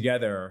all this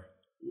together,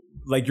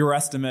 like your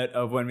estimate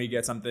of when we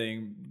get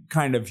something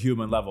kind of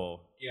human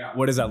level,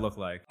 what does that look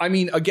like? I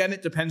mean, again,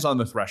 it depends on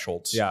the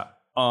thresholds. Yeah.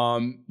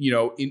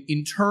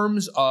 In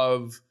terms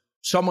of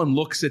someone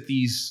looks at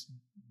the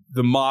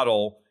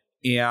model,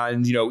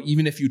 and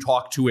even if you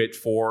talk to it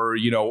for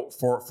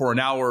an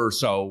hour or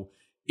so,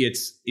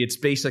 it's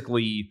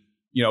basically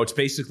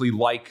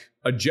like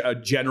a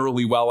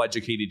generally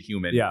well-educated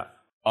human. Yeah.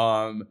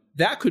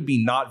 That could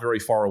be not very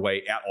far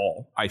away at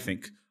all, I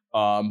think.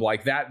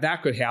 Like that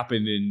could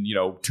happen in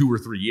 2 or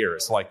 3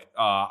 years. Like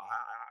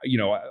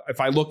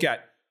if I look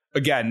at,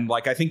 again,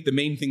 like I think the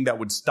main thing that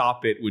would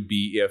stop it would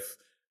be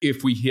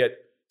if we hit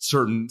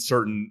certain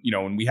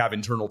and we have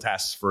internal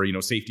tests for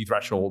safety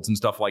thresholds and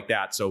stuff like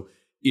that. So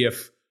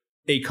if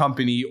a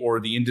company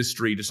or the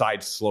industry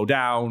decides to slow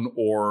down,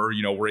 or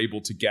we're able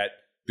to get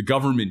the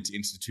government to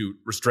institute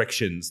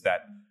restrictions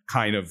that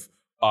kind of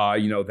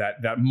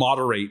that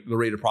moderate the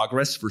rate of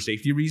progress for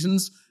safety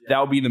reasons, that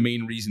would be the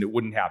main reason it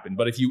wouldn't happen.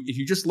 But if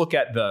you just look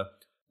at the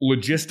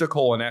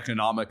logistical and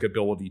economic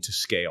ability to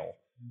scale,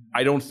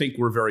 I don't think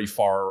we're very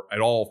far at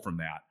all from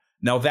that.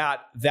 Now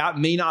that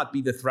may not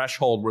be the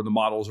threshold where the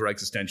models are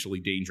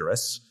existentially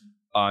dangerous.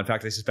 In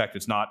fact, I suspect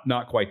it's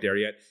not quite there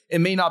yet.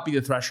 It may not be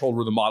the threshold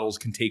where the models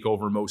can take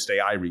over most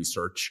AI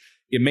research.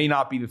 It may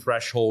not be the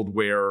threshold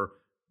where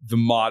the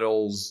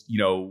models,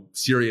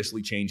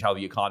 seriously change how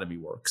the economy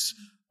works.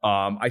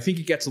 I think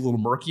it gets a little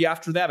murky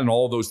after that, and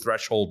all of those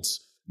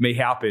thresholds may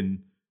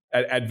happen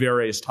at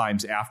various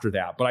times after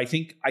that. But I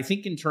think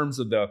in terms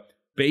of the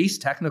base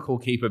technical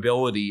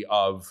capability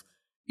of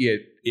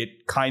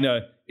it kind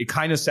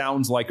of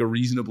sounds like a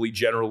reasonably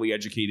generally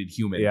educated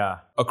human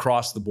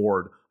across the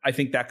board. I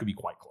think that could be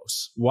quite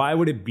close. Why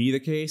would it be the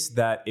case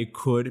that it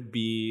could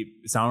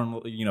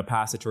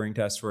pass a Turing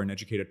test for an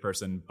educated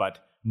person, but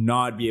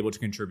not be able to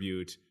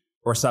contribute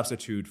or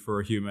substitute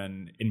for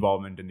human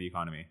involvement in the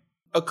economy?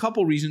 A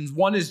couple reasons.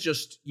 One is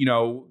just,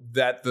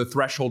 that the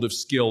threshold of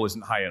skill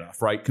isn't high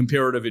enough, right?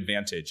 Comparative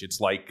advantage. It's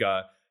like,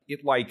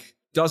 it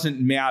doesn't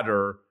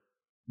matter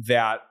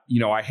that,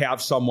 I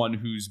have someone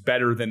who's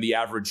better than the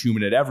average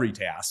human at every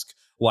task.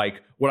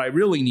 Like, what I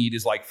really need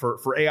is like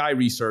for AI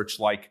research,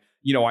 like,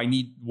 I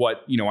need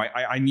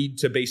I need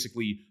to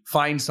basically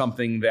find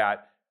something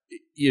that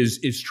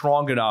is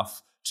strong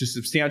enough to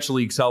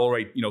substantially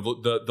accelerate,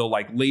 the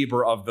like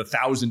labor of the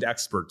 1,000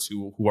 experts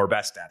who are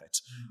best at it.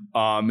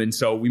 And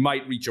so we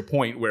might reach a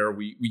point where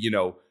we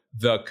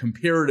the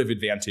comparative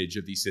advantage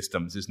of these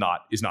systems is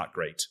not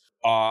great.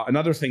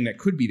 Another thing that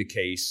could be the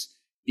case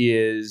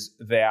is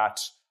that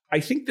I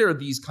think there are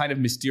these kind of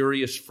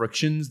mysterious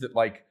frictions that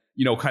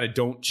kind of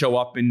don't show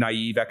up in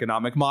naive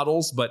economic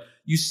models, but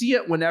you see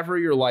it whenever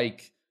you're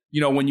like,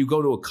 when you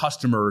go to a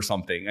customer or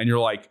something and you're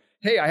like,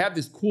 hey, I have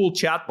this cool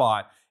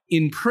chatbot.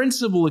 In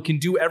principle, it can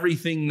do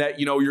everything that,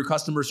 your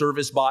customer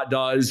service bot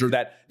does or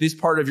that this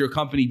part of your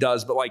company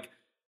does. But like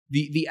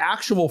the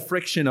actual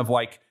friction of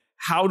like,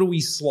 how do we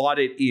slot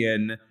it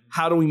in?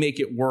 How do we make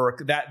it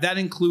work? That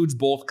includes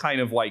both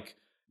kind of like,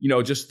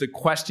 just the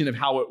question of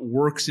how it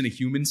works in a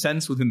human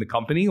sense within the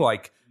company,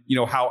 like,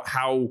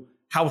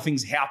 how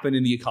things happen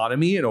in the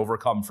economy and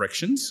overcome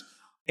frictions.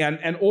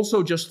 And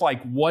also just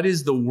like, what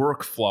is the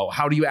workflow?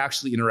 How do you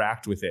actually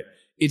interact with it?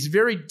 It's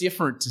very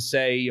different to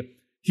say,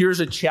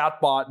 here's a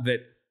chatbot that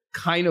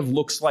kind of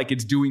looks like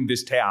it's doing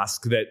this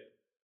task that,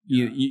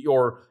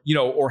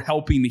 or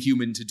helping the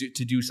human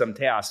to do some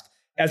task,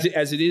 as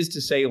it is to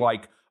say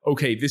like,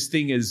 okay, this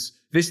thing is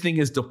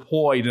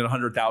deployed and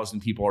 100,000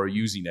 people are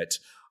using it.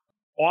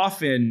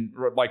 Often,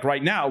 like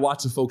right now,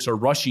 lots of folks are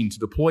rushing to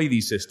deploy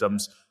these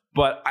systems,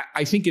 but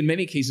I think in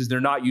many cases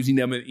they're not using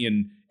them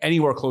in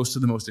anywhere close to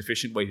the most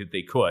efficient way that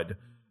they could.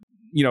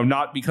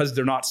 Not because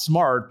they're not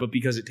smart, but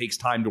because it takes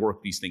time to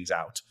work these things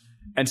out.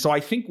 And so I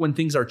think when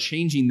things are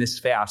changing this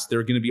fast, there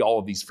are going to be all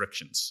of these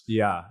frictions.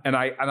 Yeah. And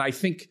I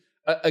think,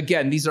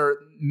 again, these are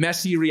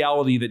messy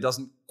reality that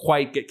doesn't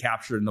quite get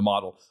captured in the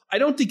model. I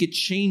don't think it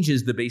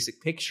changes the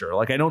basic picture.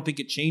 Like, I don't think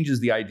it changes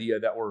the idea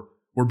that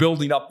we're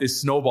building up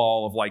this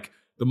snowball of like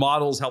the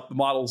models help the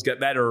models get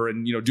better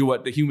and, do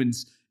what the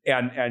humans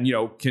and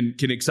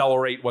can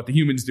accelerate what the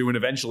humans do. And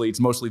eventually it's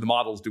mostly the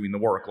models doing the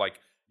work. Like,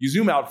 you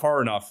zoom out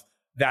far enough,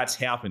 that's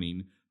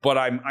happening. But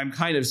I'm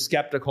kind of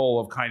skeptical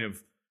of kind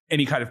of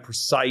any kind of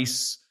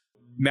precise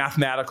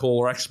mathematical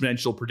or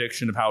exponential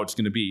prediction of how it's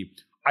going to be.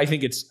 I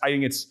think it's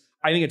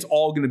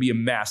all going to be a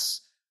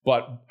mess.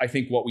 But I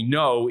think what we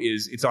know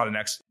is it's on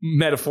an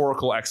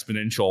metaphorical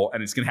exponential,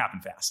 and it's going to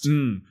happen fast.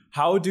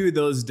 How do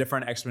those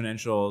different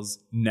exponentials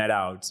net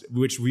out,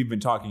 which we've been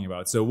talking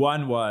about? So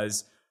one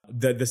was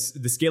the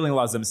scaling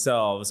laws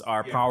themselves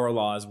are power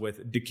laws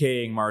with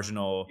decaying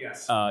marginal,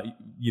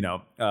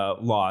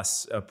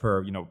 loss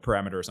per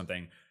parameter or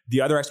something. The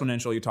other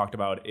exponential you talked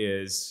about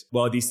is,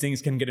 well, these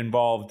things can get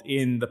involved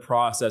in the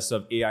process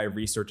of AI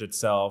research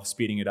itself,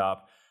 speeding it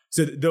up.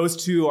 So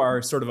those two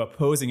are sort of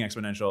opposing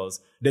exponentials.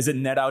 Does it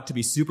net out to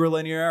be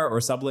superlinear or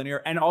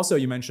sublinear? And also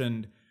you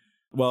mentioned,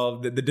 well,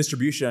 the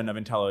distribution of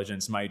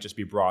intelligence might just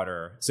be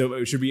broader.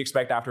 So should we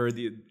expect after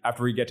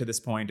we get to this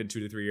point in 2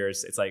 to 3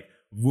 years, it's like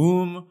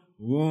womb,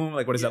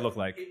 like what does that look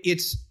like?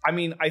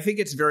 I think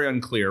it's very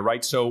unclear,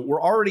 right? So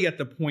we're already at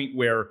the point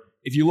where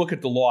if you look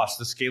at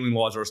the scaling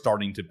laws are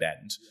starting to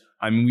bend.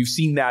 I mean, we've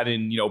seen that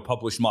in,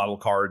 published model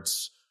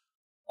cards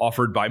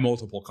offered by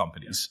multiple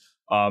companies.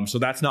 So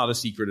that's not a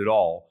secret at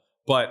all.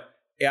 But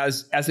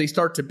as they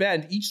start to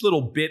bend, each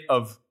little bit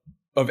of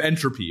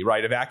entropy,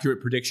 right, of accurate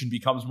prediction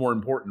becomes more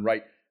important,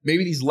 right?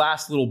 Maybe these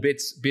last little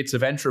bits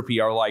of entropy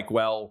are like,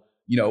 well,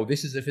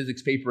 this is a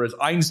physics paper as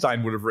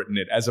Einstein would have written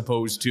it, as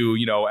opposed to,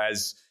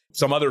 as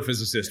some other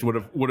physicist would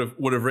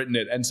have written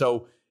it. And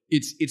so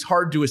it's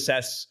hard to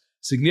assess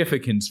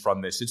significance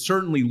from this. It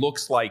certainly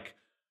looks like,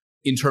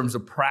 in terms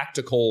of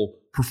practical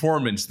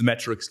performance, the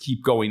metrics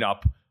keep going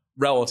up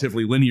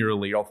relatively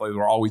linearly, although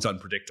they're always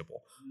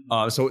unpredictable.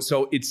 So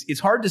it's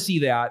hard to see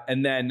that.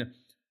 And then,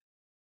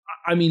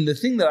 I mean, the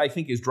thing that I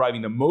think is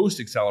driving the most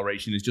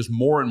acceleration is just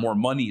more and more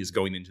money is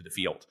going into the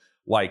field.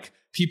 Like,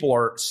 people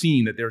are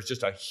seeing that there's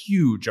just a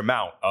huge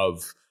amount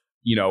of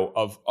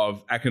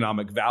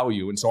economic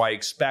value. And so I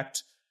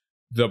expect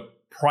the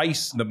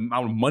price, the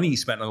amount of money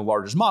spent on the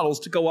largest models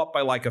to go up by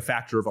like a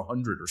factor of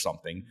 100 or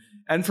something.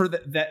 And for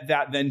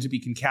that then to be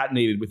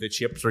concatenated with the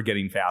chips are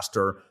getting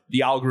faster, the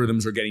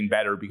algorithms are getting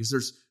better, because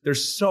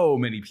there's so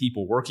many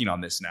people working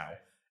on this now.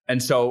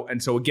 And so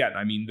again,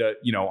 I mean,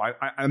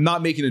 I'm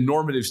not making a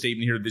normative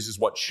statement here. This is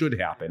what should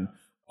happen.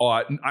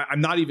 I'm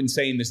not even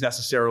saying this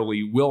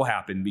necessarily will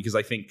happen, because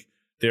I think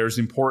there's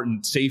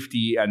important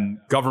safety and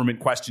government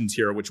questions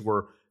here, which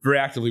we're very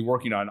actively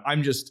working on.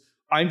 I'm just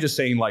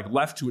saying, like,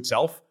 left to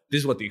itself, this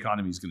is what the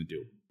economy is going to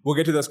do. We'll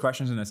get to those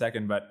questions in a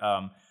second, but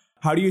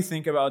how do you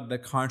think about the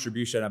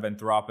contribution of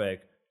Anthropic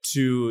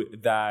to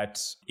that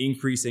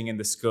increasing in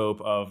the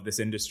scope of this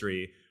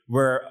industry?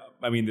 Where,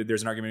 I mean,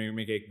 there's an argument to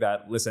make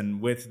that,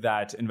 listen, with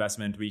that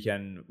investment, we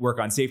can work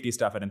on safety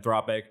stuff at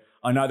Anthropic.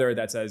 another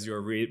that says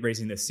you're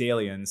raising the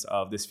salience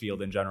of this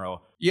field in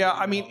general. Yeah,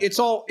 I mean, it's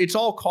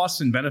all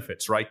costs and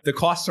benefits, right? The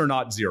costs are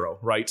not zero,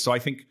 right? So I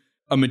think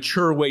a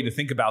mature way to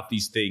think about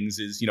these things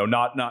is,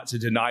 not to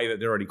deny that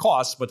there are any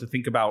costs, but to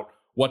think about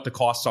what the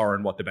costs are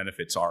and what the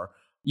benefits are.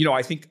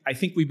 I think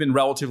we've been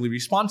relatively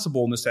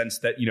responsible in the sense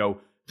that,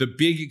 the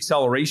big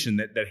acceleration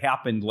that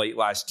happened late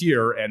last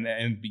year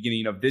and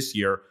beginning of this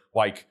year,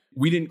 like,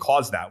 we didn't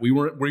cause that. We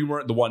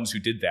weren't the ones who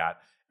did that.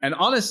 And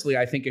honestly,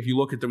 I think if you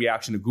look at the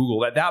reaction of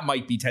Google, that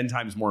might be 10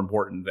 times more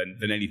important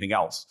than anything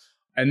else.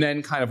 And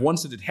then kind of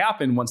once it had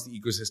happened, once the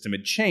ecosystem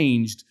had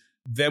changed,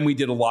 then we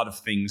did a lot of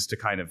things to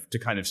kind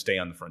of stay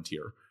on the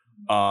frontier.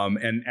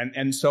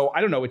 And so I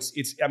don't know.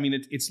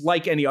 It's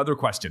like any other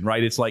question,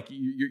 right? It's like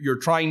you're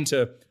trying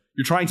to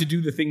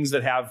do the things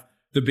that have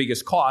the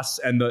biggest costs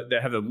and that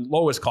have the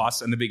lowest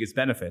costs and the biggest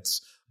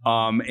benefits.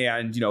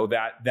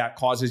 That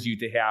causes you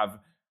to have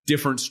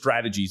different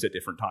strategies at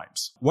different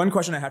times. One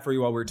question I had for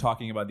you while we were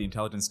talking about the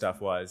intelligence stuff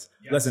was,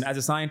 Listen, as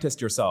a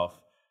scientist yourself,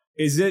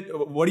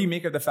 what do you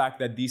make of the fact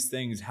that these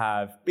things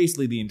have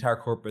basically the entire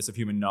corpus of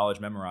human knowledge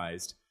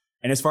memorized?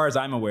 And as far as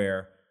I'm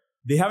aware,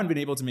 they haven't been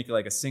able to make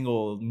like a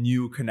single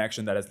new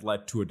connection that has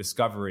led to a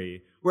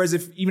discovery. Whereas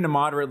if even a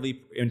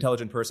moderately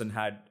intelligent person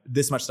had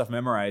this much stuff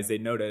memorized,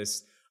 they'd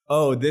notice,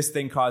 oh, this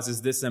thing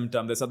causes this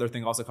symptom. This other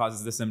thing also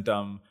causes this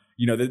symptom.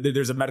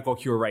 There's a medical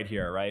cure right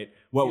here, right?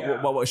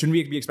 What shouldn't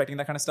we be expecting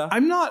that kind of stuff?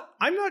 I'm not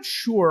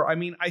sure. I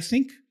mean, I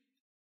think,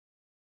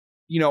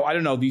 I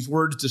don't know, these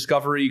words,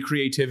 discovery,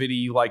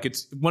 creativity, like,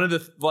 it's one of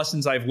the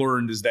lessons I've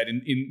learned is that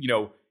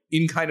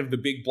in kind of the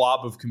big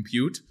blob of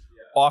compute,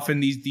 often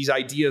these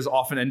ideas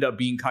often end up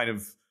being kind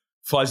of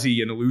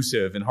fuzzy and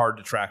elusive and hard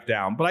to track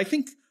down. But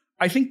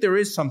I think there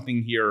is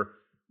something here,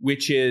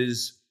 which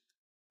is,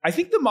 I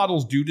think the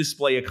models do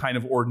display a kind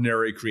of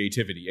ordinary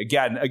creativity.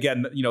 Again,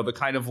 the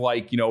kind of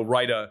like,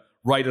 write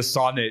a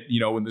sonnet,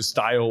 in the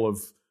style of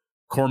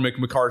Cormac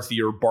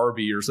McCarthy or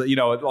Barbie or so,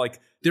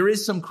 like, there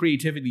is some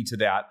creativity to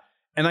that.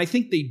 And I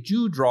think they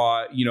do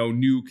draw,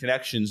 new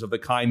connections of the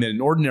kind that an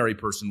ordinary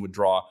person would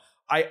draw.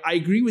 I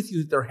agree with you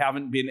that there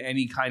haven't been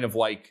any kind of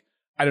like,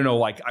 I don't know,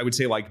 like, I would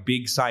say like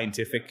big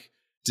scientific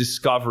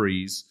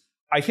discoveries.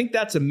 I think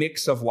that's a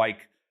mix of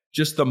like,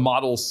 just the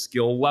model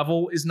skill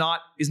level is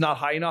not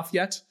high enough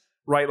yet,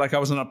 right? Like, I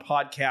was on a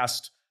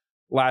podcast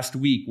last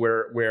week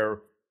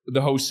where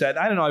the host said,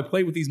 I don't know, I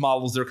played with these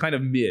models, they're kind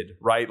of mid,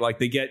 right? Like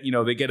they get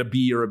a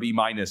B or a B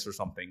minus or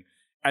something.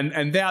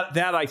 And that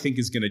I think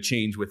is going to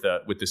change with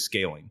the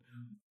scaling.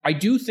 I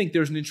do think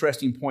there's an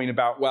interesting point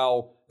about,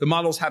 well, the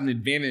models have an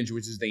advantage,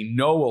 which is they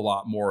know a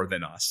lot more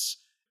than us.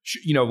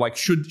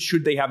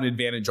 Should they have an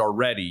advantage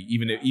already,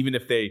 even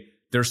if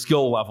their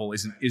skill level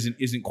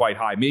isn't quite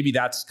high? Maybe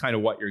that's kind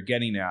of what you're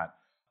getting at.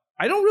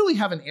 I don't really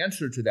have an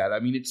answer to that. I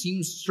mean, it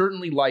seems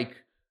certainly like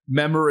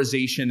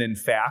memorization and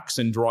facts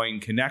and drawing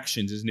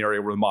connections is an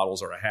area where the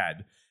models are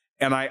ahead.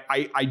 And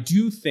I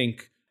do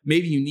think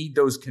maybe you need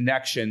those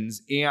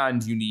connections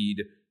and you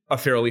need a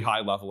fairly high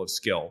level of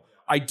skill.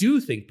 I do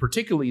think,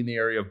 particularly in the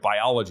area of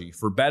biology,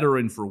 for better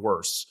and for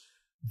worse,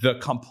 the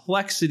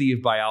complexity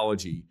of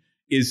biology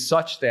is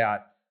such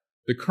that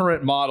the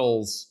current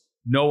models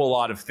know a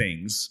lot of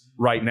things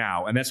right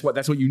now. And that's what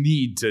you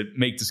need to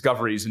make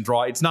discoveries and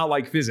draw. It's not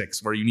like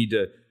physics where you need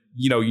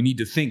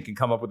to think and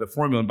come up with a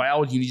formula. In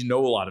biology, you need to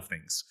know a lot of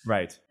things.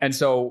 Right. And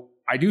so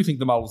I do think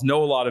the models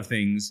know a lot of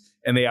things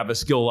and they have a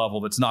skill level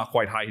that's not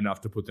quite high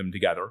enough to put them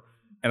together.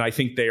 And I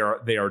think they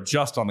are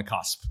just on the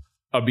cusp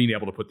of being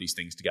able to put these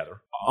things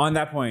together. On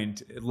that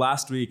point,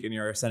 last week in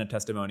your Senate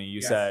testimony,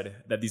 you said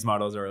that these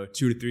models are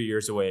 2 to 3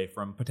 years away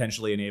from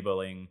potentially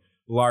enabling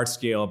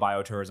large-scale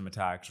biotourism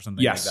attacks or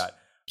something like that.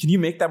 Can you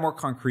make that more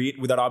concrete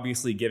without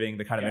obviously giving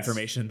the kind of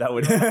information that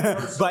would...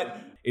 But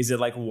is it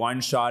like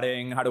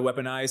one-shotting how to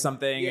weaponize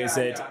something?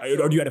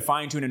 Or do you have to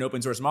fine-tune an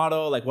open source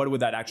model? Like, what would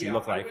that actually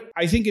look like?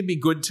 I think it'd be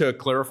good to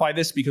clarify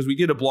this because we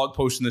did a blog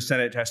post in the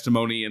Senate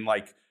testimony and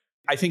like,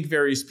 I think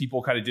various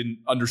people kind of didn't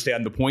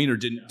understand the point or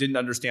didn't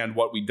understand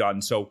what we'd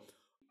done. So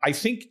I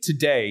think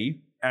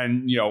today,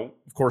 and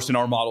of course in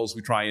our models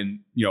we try and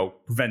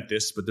prevent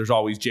this, but there's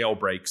always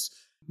jailbreaks.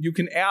 You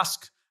can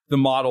ask the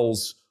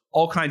models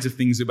all kinds of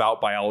things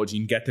about biology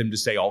and get them to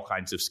say all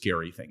kinds of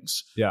scary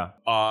things. Yeah.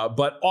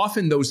 But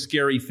often those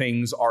scary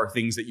things are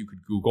things that you could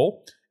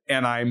Google,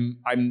 and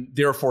I'm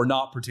therefore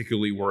not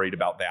particularly worried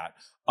about that.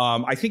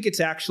 I think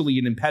it's actually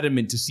an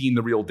impediment to seeing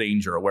the real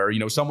danger where,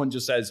 someone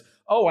just says,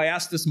 oh, I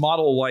asked this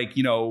model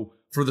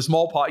for the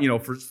smallpox,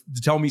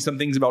 to tell me some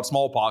things about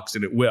smallpox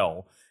and it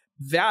will.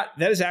 That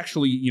is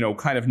actually,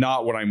 kind of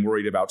not what I'm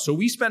worried about. So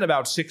we spent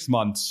about 6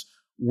 months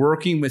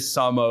working with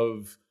some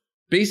of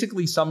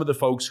the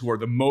folks who are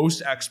the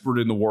most expert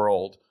in the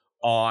world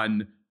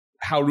on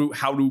how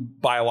do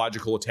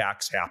biological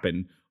attacks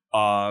happen.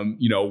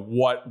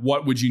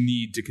 What would you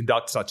need to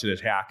conduct such an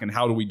attack and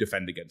how do we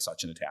defend against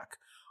such an attack?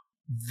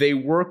 They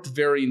worked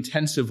very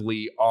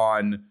intensively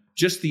on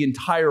just the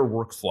entire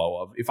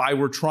workflow of if I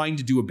were trying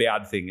to do a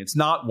bad thing. It's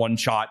not one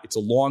shot. It's a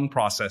long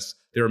process.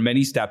 There are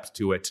many steps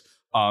to it.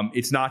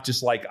 It's not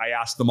just like I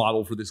asked the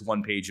model for this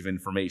one page of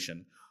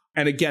information.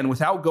 And again,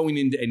 without going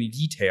into any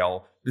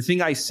detail, the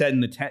thing I said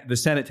in the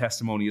Senate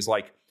testimony is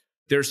like,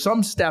 there's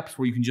some steps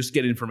where you can just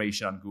get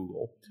information on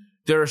Google.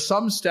 There are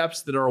some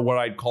steps that are what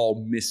I'd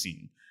call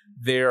missing.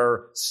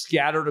 They're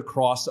scattered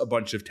across a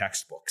bunch of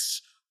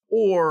textbooks,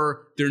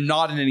 or they're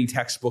not in any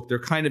textbook. They're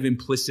kind of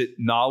implicit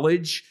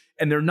knowledge,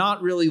 and they're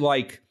not really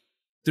like,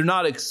 they're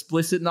not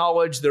explicit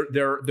knowledge.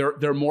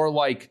 They're more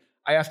like,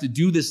 I have to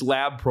do this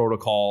lab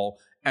protocol,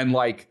 and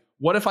like,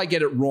 what if I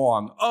get it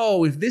wrong?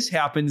 Oh, if this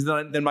happens,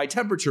 then my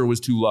temperature was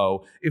too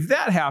low. If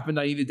that happened,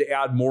 I needed to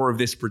add more of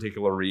this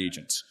particular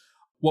reagent.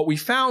 What we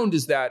found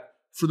is that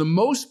for the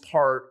most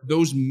part,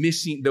 those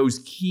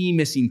key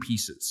missing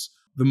pieces,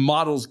 the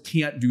models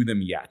can't do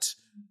them yet.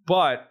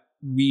 But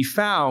we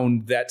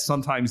found that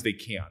sometimes they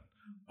can.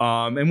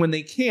 And when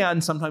they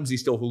can, sometimes they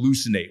still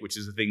hallucinate, which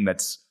is the thing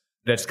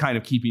that's kind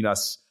of keeping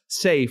us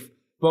safe.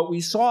 But we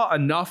saw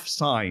enough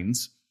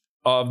signs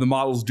of the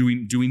models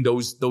doing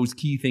those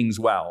key things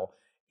well.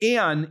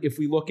 And if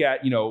we look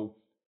at,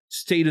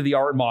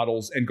 state-of-the-art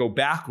models and go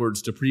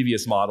backwards to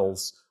previous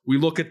models, we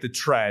look at the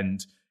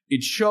trend.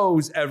 It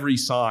shows every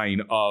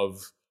sign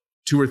of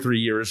 2 or 3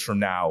 years from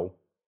now,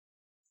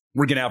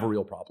 we're going to have a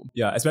real problem.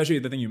 Yeah, especially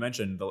the thing you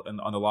mentioned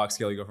on the log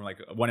scale, you go from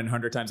like 1 in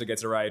 100 times it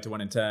gets it right to 1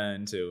 in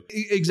 10 to...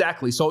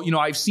 Exactly. So,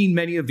 I've seen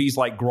many of these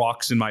like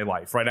groks in my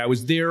life, right? I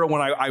was there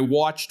when I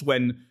watched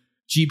when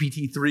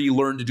GPT-3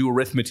 learned to do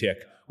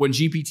arithmetic, when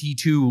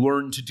GPT-2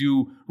 learned to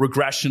do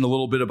regression a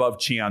little bit above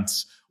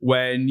chance,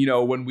 when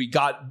we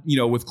got,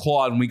 with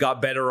Claude, when we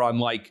got better on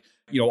like,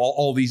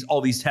 all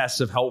these tests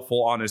of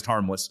helpful, honest,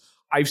 harmless.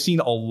 I've seen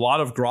a lot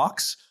of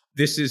groks.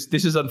 This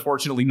is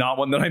unfortunately not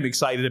one that I'm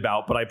excited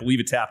about, but I believe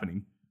it's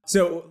happening.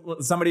 So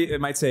somebody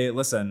might say,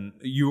 listen,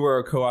 you were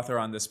a co-author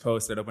on this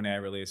post that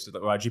OpenAI released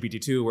about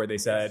GPT-2 where they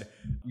said,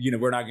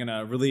 we're not going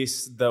to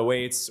release the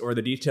weights or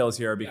the details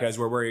here because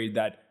we're worried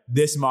that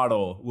this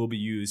model will be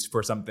used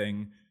for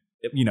something,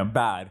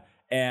 bad.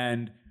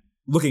 And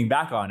looking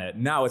back on it,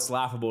 now it's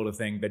laughable to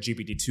think that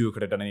GPT-2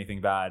 could have done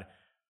anything bad.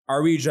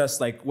 Are we just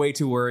like way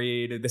too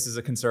worried? This is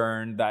a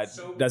concern that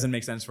doesn't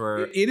make sense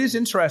for... It is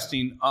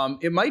interesting.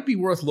 It might be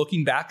worth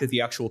looking back at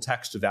the actual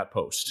text of that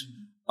post.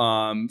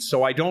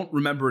 So I don't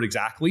remember it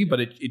exactly,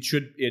 but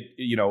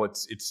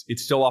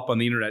it's still up on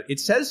the internet. It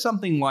says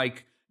something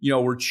like,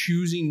 we're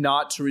choosing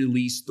not to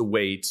release the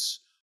weights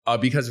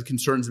because of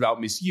concerns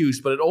about misuse.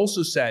 But it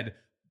also said,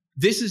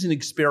 this is an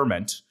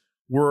experiment.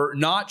 We're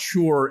not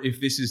sure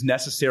if this is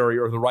necessary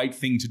or the right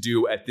thing to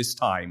do at this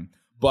time,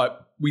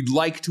 but we'd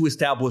like to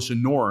establish a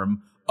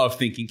norm of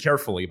thinking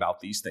carefully about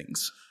these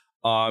things.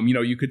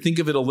 You could think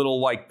of it a little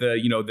like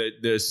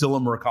the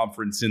Sillimer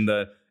conference in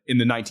the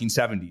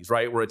 1970s,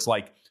 right? Where it's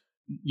like,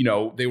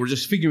 they were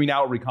just figuring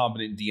out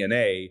recombinant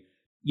DNA.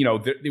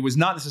 It was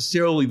not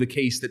necessarily the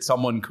case that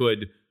someone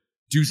could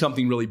do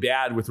something really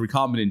bad with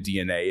recombinant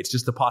DNA. It's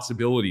just the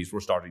possibilities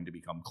were starting to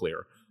become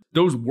clear.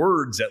 Those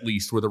words, at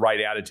least, were the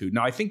right attitude.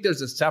 Now, I think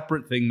there's a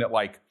separate thing that,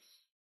 like,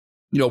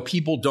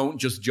 people don't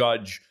just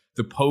judge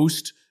the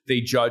post,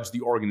 they judge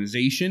the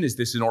organization. Is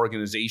this an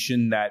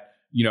organization that,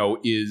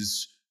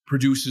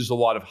 produces a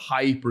lot of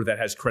hype or that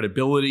has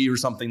credibility or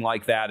something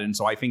like that? And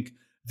so I think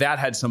that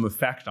had some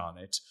effect on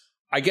it.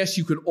 I guess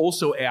you could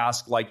also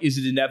ask, like, is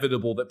it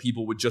inevitable that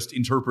people would just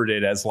interpret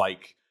it as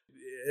like,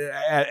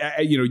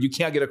 you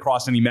can't get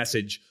across any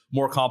message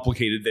more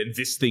complicated than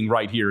this thing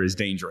right here is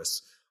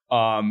dangerous.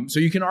 So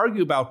you can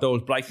argue about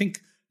those, but I think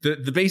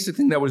the basic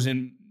thing that was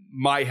in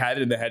my head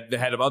and the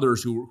head of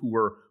others who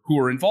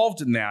were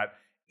involved in that,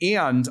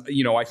 and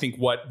I think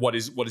what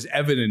is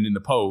evident in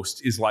the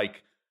post is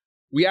like,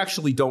 we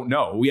actually don't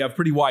know. We have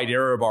pretty wide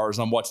error bars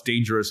on what's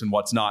dangerous and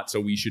what's not. So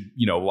we should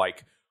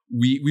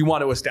we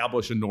want to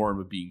establish a norm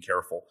of being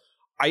careful.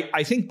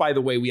 I think, by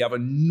the way, we have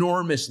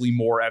enormously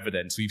more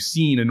evidence. We've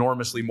seen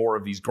enormously more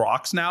of these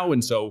groks now,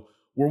 and so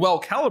we're well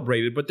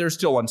calibrated, but there's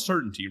still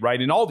uncertainty,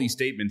 right? In all these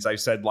statements, I've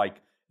said,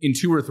 like, in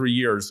 2 or 3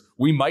 years,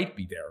 we might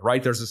be there,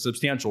 right? There's a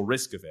substantial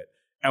risk of it,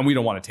 and we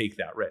don't want to take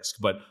that risk.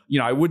 But,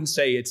 I wouldn't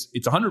say it's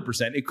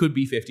 100%. It could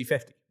be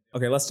 50-50.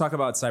 Okay, let's talk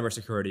about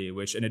cybersecurity,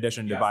 which, in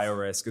addition to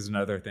biorisk, is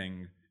another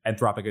thing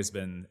Anthropic has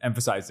been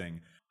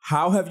emphasizing.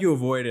 How have you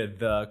avoided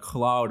the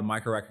cloud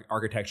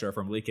microarchitecture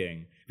from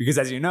leaking? Because,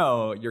 as you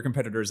know, your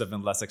competitors have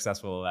been less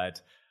successful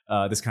at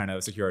this kind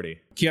of security.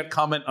 Can't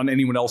comment on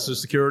anyone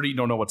else's security.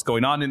 Don't know what's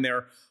going on in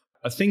there.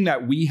 A thing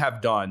that we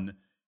have done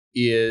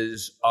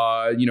is,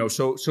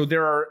 so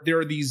there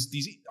are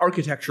these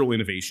architectural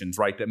innovations,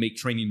 right, that make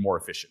training more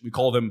efficient. We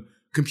call them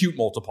compute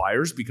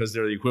multipliers because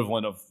they're the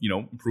equivalent of,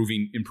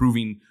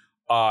 improving.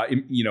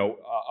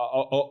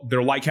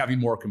 They're like having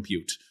more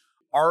compute.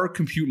 Our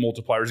compute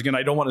multipliers, again,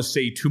 I don't want to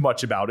say too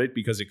much about it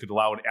because it could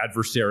allow an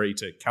adversary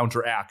to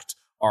counteract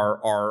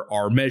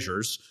our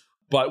measures,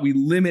 but we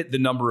limit the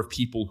number of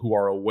people who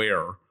are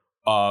aware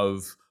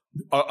of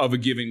a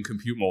given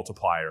compute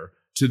multiplier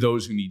to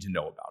those who need to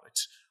know about it.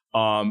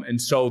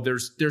 And so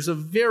there's a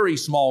very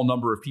small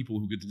number of people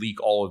who could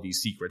leak all of these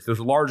secrets. There's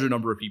a larger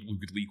number of people who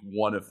could leak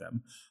one of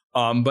them.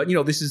 But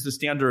this is the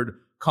standard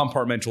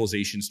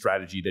compartmentalization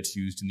strategy that's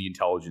used in the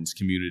intelligence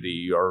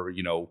community, or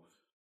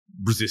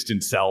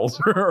resistant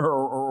cells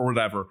or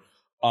whatever.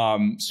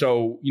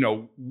 So,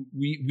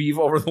 we've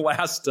over the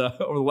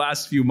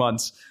last few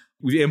months,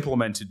 we've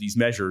implemented these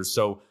measures.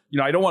 So,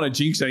 I don't want to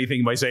jinx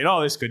anything by saying,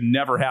 oh, this could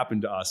never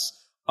happen to us.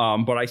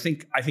 But I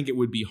think it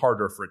would be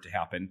harder for it to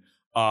happen.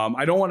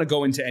 I don't want to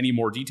go into any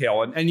more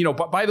detail. And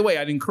but by the way,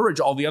 I'd encourage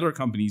all the other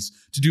companies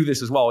to do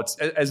this as well. It's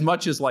as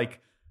much as like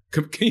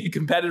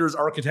competitors'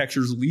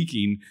 architectures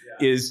leaking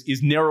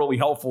is narrowly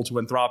helpful to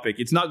Anthropic.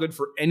 It's not good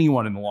for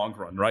anyone in the long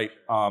run, right?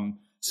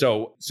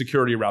 So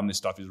security around this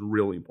stuff is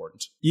really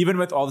important. Even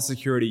with all the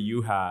security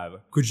you have,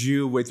 could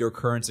you, with your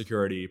current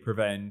security,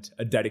 prevent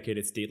a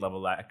dedicated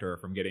state-level actor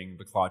from getting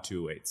the Claude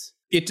 2 weights?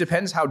 It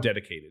depends how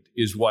dedicated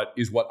is what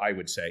I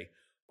would say.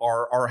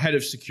 Our head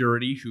of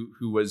security,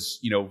 who was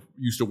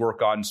used to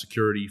work on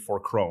security for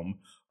Chrome,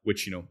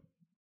 which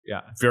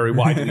very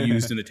widely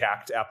used in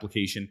attacked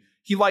application.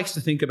 He likes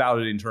to think about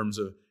it in terms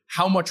of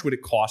how much would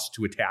it cost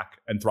to attack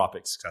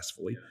Anthropic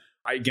successfully.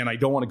 I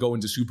don't want to go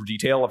into super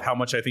detail of how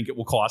much I think it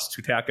will cost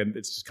to attack, and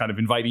it's just kind of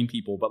inviting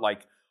people. But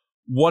like,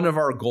 one of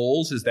our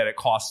goals is that it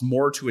costs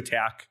more to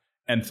attack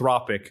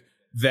Anthropic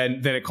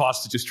than it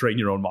costs to just train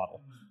your own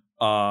model.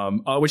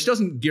 Which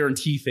doesn't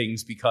guarantee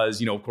things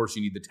because, of course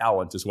you need the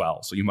talent as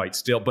well. So you might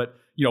still, but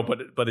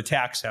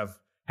attacks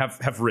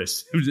have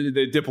risks,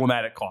 the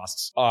diplomatic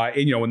costs,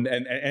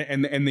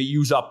 and they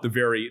use up the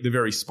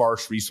very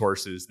sparse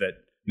resources that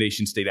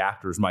nation state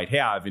actors might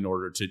have in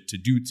order to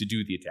do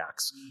the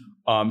attacks.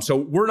 So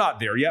we're not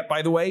there yet,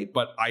 by the way,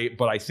 but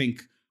I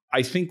think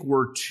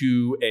we're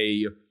to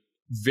a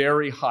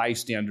very high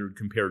standard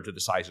compared to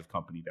the size of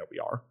company that we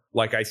are.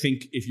 Like, I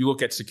think if you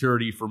look at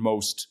security for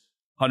most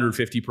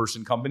 150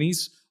 person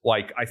companies,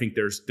 like, I think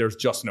there's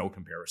just no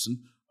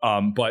comparison.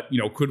 But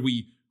could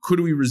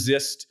we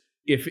resist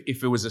if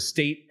it was a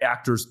state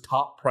actor's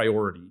top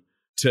priority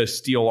to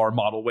steal our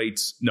model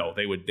weights? No,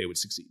 they would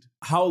succeed.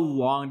 How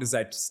long does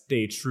that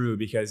stay true?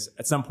 Because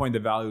at some point the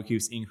value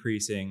keeps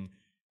increasing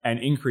and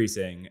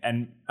increasing.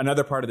 And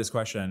another part of this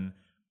question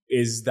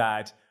is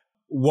that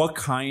what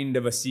kind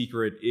of a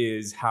secret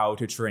is how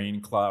to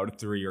train Cloud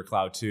 3 or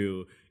Cloud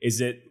 2?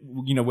 Is it,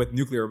 with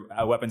nuclear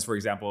weapons, for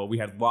example, we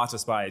had lots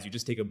of spies. You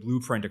just take a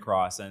blueprint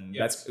across and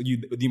that's the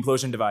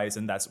implosion device,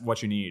 and that's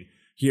what you need.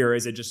 Here,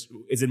 is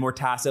it more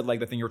tacit, like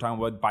the thing you were talking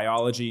about,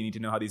 biology? You need to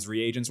know how these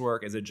reagents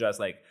work. Is it just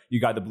like you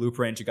got the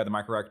blueprint, you got the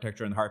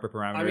microarchitecture and the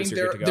hyperparameters,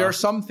 you're good to go? There are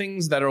some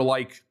things that are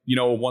like,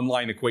 a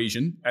one-line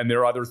equation, and there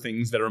are other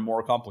things that are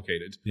more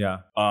complicated. Yeah.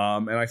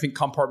 And I think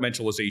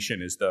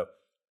compartmentalization is the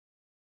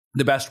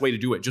best way to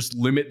do it. Just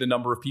limit the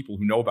number of people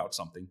who know about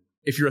something.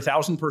 If you're a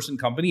 1,000-person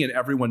company and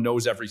everyone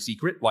knows every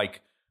secret,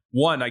 like,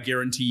 one, I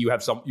guarantee you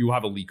have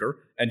a leaker,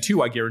 and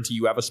two, I guarantee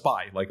you have a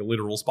spy, like a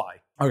literal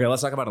spy. Okay,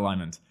 let's talk about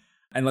alignment.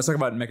 And let's talk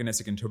about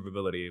mechanistic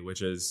interpretability,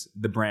 which is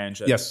the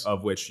branch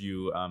of which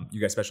you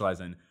guys specialize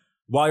in.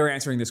 While you're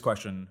answering this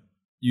question,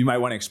 you might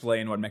want to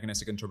explain what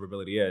mechanistic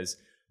interpretability is.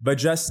 But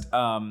just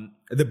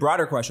the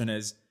broader question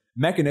is,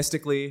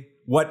 mechanistically,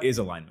 what is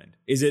alignment?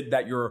 Is it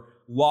that you're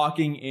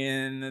locking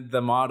in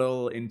the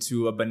model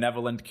into a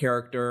benevolent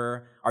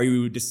character? Are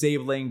you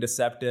disabling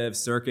deceptive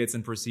circuits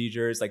and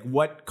procedures? Like,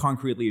 what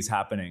concretely is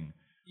happening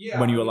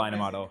when you align a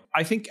model?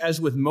 I think,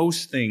 as with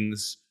most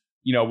things,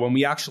 when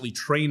we actually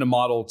train a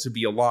model to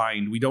be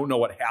aligned, we don't know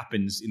what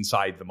happens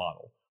inside the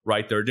model,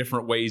 right? There are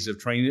different ways of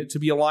training it to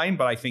be aligned,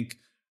 but I think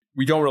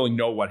we don't really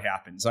know what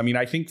happens. I mean,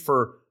 I think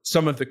for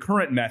some of the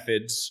current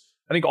methods,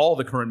 I think all of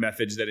the current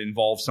methods that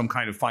involve some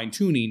kind of fine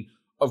tuning,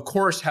 of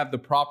course, have the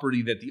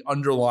property that the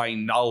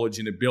underlying knowledge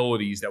and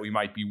abilities that we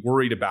might be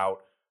worried about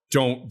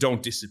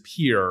don't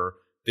disappear.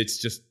 It's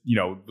just,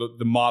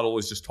 the model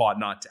is just taught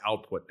not to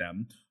output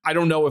them. I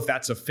don't know if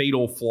that's a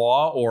fatal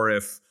flaw or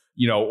if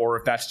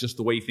that's just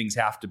the way things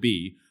have to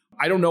be.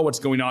 I don't know what's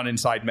going on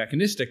inside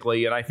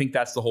mechanistically, and I think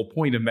that's the whole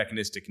point of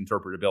mechanistic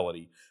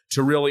interpretability,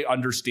 to really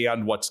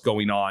understand what's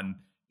going on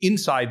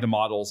inside the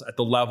models at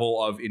the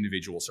level of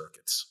individual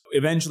circuits.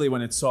 Eventually,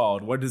 when it's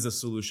solved, what does the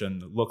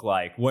solution look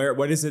like?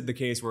 What is it the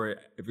case where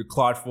if you're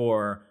Claude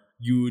 4,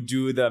 you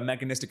do the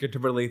mechanistic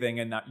interpretability thing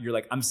and you're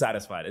like, I'm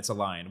satisfied, it's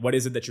aligned. What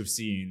is it that you've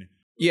seen?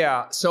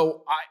 Yeah,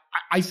 so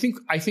I think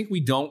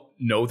we don't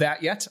know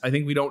that yet. I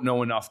think we don't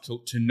know enough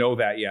to know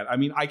that yet. I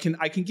mean, I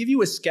can give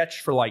you a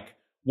sketch for like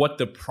what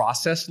the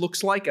process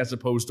looks like as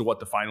opposed to what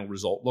the final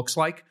result looks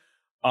like.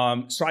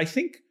 So I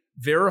think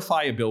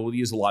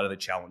verifiability is a lot of the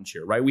challenge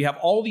here, right? We have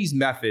all these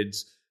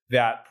methods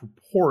that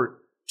purport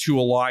to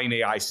align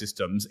AI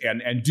systems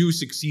and do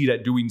succeed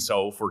at doing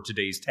so for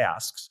today's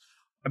tasks.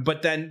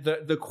 But then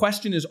the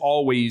question is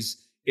always,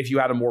 if you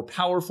had a more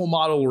powerful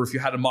model or if you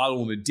had a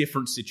model in a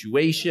different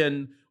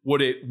situation,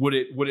 would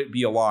it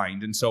be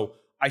aligned? And so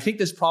I think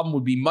this problem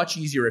would be much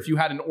easier if you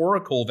had an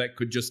oracle that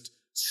could just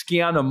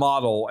scan a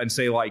model and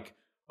say like,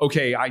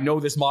 okay, I know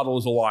this model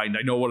is aligned.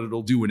 I know what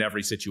it'll do in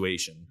every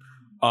situation.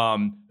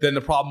 Then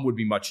the problem would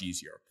be much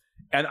easier.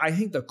 And I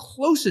think the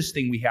closest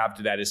thing we have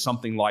to that is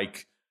something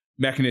like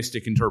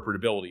mechanistic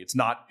interpretability. It's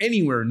not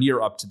anywhere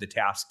near up to the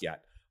task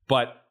yet.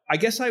 But I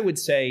guess I would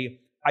say,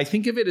 I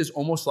think of it as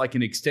almost like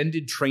an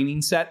extended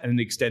training set and an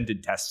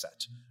extended test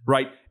set,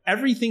 right?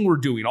 everything we're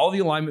doing, all the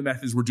alignment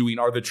methods we're doing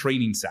are the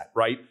training set,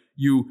 right?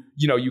 You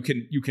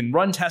can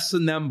run tests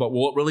in them, but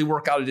will it really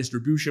work out a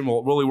distribution? Will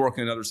it really work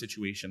in another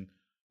situation?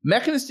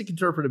 Mechanistic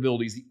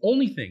interpretability is the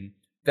only thing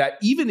that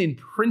even in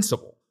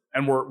principle,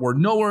 and we're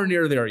nowhere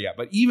near there yet,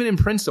 but even in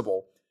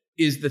principle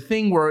is the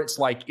thing where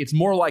it's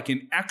more like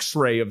an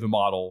X-ray of the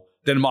model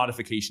than a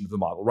modification of the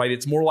model, right?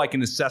 It's more like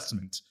an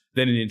assessment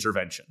than an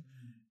intervention.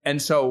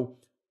 And so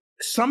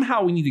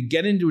somehow we need to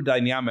get into a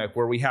dynamic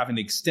where we have an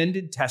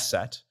extended test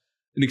set,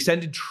 an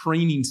extended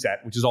training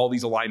set, which is all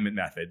these alignment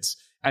methods,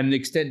 and an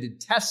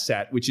extended test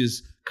set, which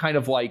is kind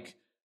of like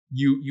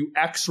you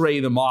X-ray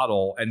the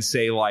model and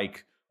say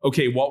like,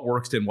 okay, what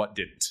worked and what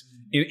didn't,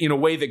 in a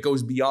way that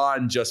goes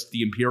beyond just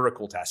the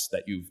empirical tests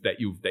that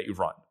you've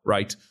run,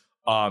 right?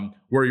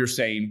 Where you're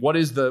saying what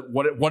is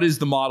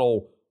the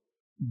model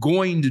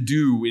going to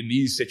do in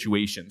these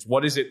situations?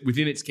 What is it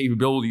within its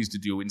capabilities to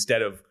do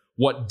instead of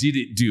what did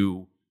it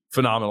do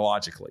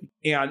phenomenologically?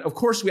 And of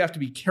course, we have to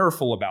be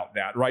careful about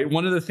that, right?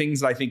 One of the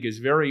things that I think is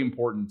very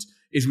important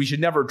is we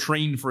should never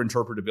train for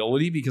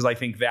interpretability, because I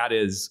think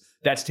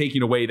that's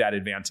taking away that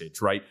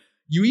advantage, right?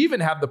 You even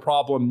have the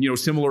problem,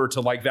 similar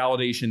to like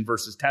validation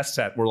versus test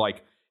set, where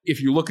like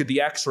if you look at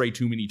the X-ray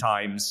too many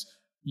times,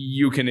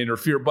 you can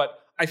interfere. But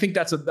I think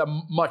that's a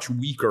much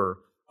weaker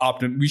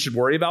we should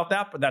worry about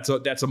that, but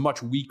that's a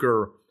much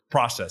weaker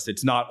process.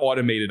 It's not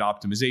automated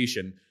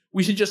optimization.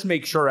 We should just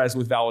make sure, as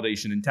with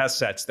validation and test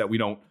sets, that we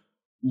don't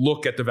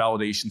look at the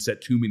validation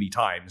set too many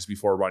times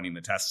before running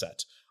the test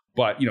set.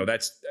 But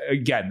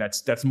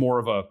that's more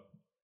of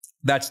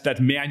that's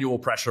manual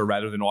pressure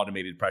rather than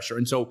automated pressure.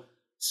 And so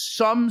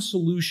some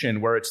solution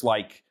where it's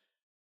like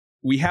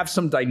we have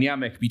some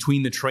dynamic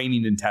between the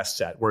training and test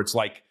set, where it's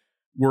like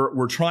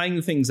we're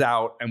trying things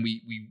out and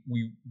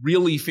we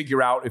really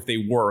figure out if they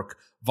work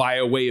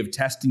via a way of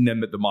testing them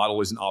that the model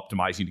isn't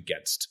optimizing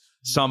against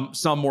some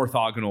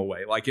orthogonal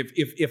way. Like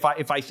if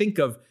I think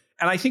of,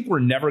 and I think we're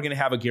never going to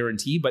have a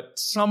guarantee, but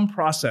some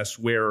process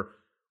where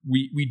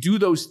we do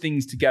those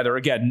things together,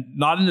 again,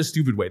 not in a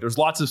stupid way. There's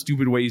lots of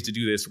stupid ways to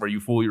do this where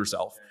you fool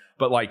yourself,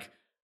 but like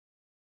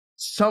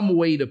some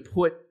way to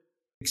put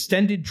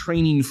extended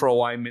training for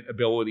alignment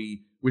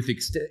ability with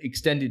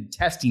extended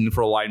testing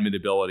for alignment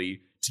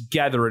ability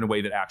together in a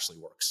way that actually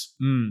works.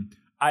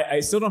 I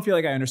still don't feel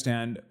like I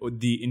understand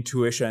the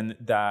intuition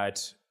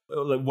that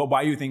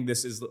why you think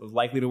this is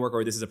likely to work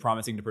or this is a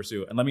promising to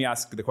pursue. And let me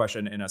ask the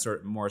question in a sort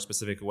of more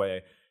specific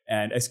way,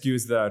 and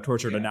excuse the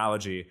tortured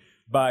analogy.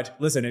 But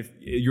listen, if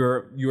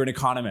you're an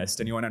economist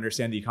and you want to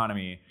understand the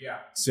economy,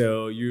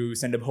 so you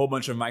send a whole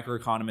bunch of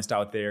microeconomists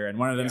out there, and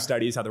one of them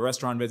studies how the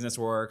restaurant business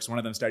works, one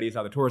of them studies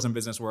how the tourism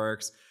business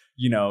works,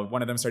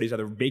 one of them studies how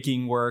the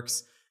baking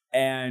works,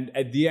 and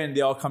at the end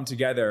they all come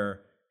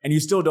together, and you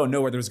still don't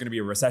know whether there's going to be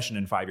a recession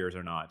in 5 years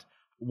or not.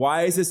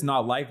 Why is this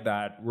not like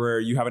that, where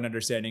you have an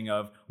understanding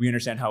of, we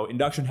understand how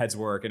induction heads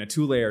work in a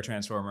 2-layer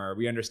transformer,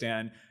 we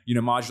understand,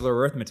 modular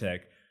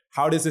arithmetic.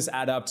 How does this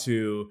add up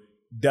to,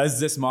 does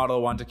this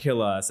model want to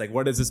kill us? Like,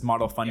 what does this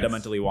model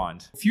fundamentally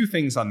want? A few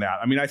things on that.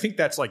 I mean, I think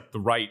that's like the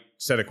right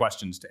set of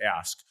questions to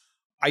ask.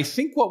 I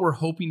think what we're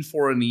hoping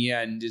for in the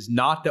end is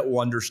not that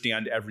we'll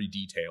understand every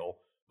detail,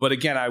 but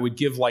again, I would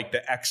give like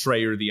the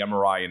X-ray or the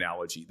MRI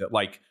analogy, that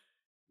like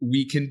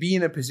we can be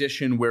in a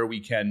position where we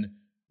can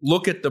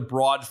look at the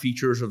broad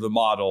features of the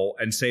model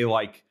and say,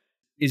 like,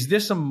 is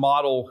this a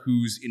model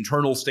whose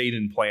internal state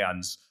and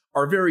plans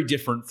are very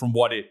different from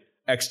what it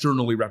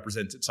externally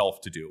represents itself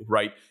to do,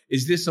 right?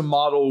 Is this a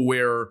model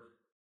where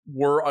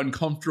we're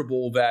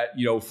uncomfortable that,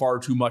 far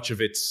too much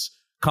of its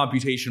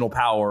computational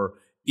power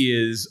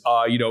is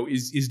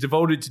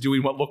devoted to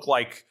doing what look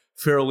like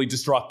fairly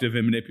destructive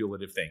and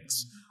manipulative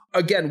things?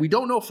 Again, we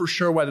don't know for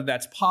sure whether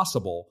that's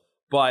possible,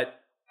 but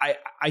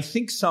I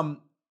think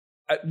some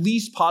at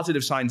least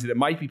positive signs that it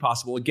might be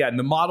possible. Again,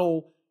 the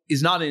model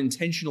is not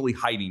intentionally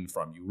hiding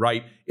from you,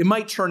 right? It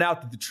might turn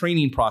out that the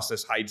training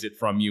process hides it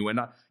from you. And,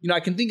 I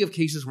can think of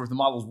cases where the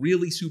model is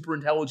really super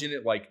intelligent.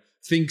 It like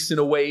thinks in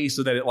a way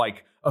so that it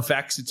like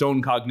affects its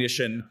own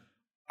cognition.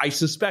 I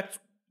suspect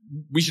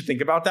we should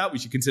think about that. We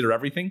should consider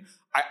everything.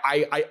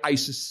 I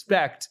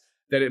suspect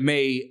that it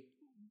may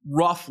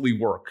roughly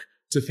work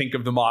to think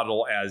of the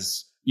model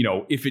as,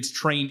 if it's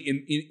trained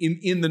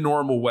in the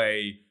normal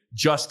way,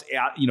 just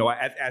at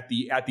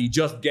the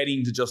just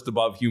getting to just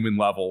above human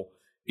level,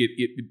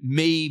 it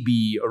may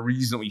be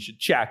we should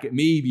check. It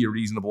may be a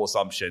reasonable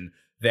assumption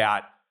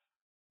that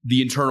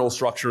the internal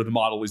structure of the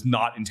model is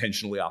not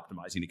intentionally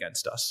optimizing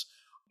against us.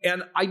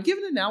 And I give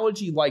an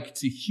analogy like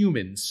to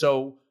humans.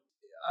 So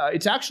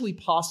it's actually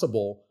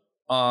possible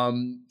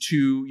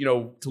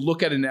to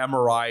look at an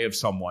MRI of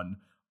someone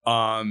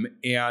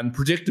and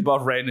predict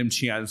above random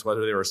chance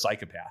whether they're a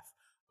psychopath.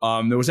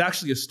 There was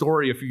actually a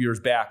story a few years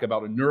back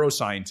about a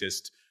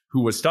neuroscientist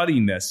who was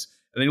studying this,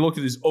 and they looked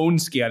at his own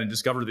scan and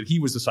discovered that he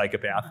was a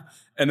psychopath.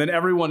 And then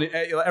everyone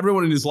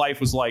in his life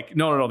was like,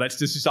 no, that's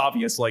just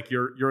obvious. Like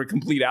you're a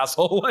complete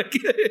asshole. Like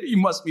you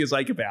must be a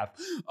psychopath.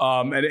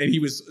 And he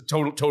was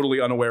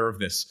totally unaware of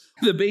this.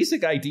 The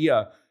basic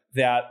idea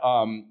that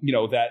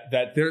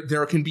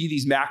there can be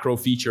these macro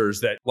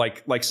features that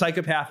like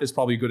psychopath is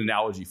probably a good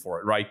analogy for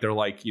it, right? They're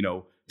like,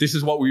 this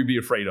is what we'd be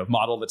afraid of.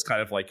 Model that's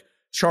kind of like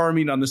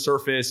charming on the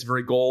surface,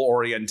 very goal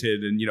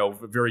oriented, and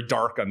very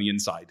dark on the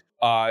inside.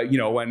 On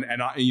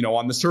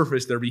the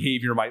surface, their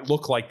behavior might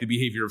look like the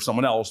behavior of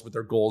someone else, but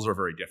their goals are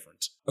very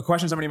different. A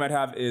question somebody might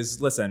have is,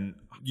 listen,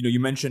 you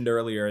mentioned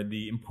earlier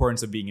the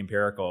importance of being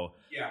empirical.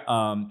 Yeah.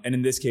 And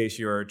in this case,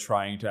 you're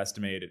trying to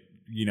estimate,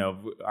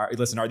 are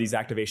these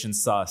activations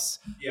sus?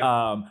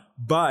 Yeah.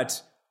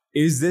 But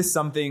is this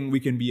something we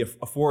can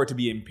afford to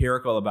be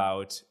empirical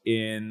about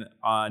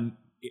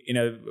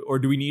or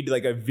do we need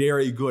like a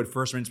very good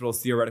first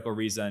principles theoretical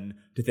reason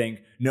to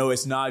think, no,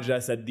 it's not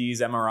just that these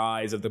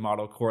MRIs of the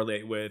model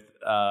correlate with,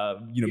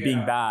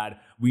 being bad.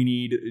 We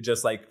need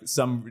just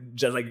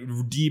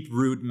deep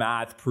root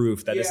math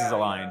proof that this is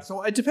aligned. Yeah.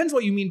 So it depends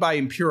what you mean by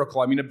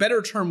empirical. I mean, a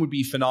better term would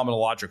be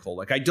phenomenological.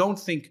 Like, I don't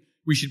think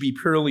we should be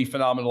purely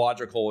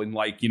phenomenological in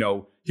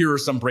here are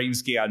some brain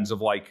scans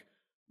of like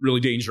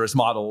really dangerous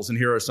models and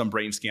here are some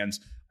brain scans.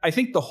 I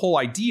think the whole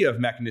idea of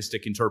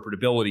mechanistic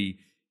interpretability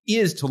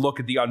is to look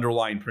at the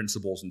underlying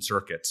principles and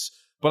circuits.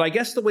 But I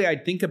guess the way I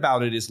think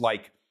about it is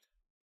like,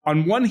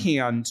 on one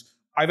hand,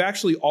 I've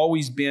actually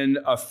always been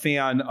a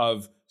fan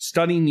of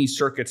studying these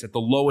circuits at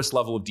the lowest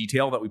level of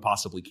detail that we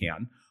possibly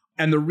can.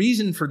 And the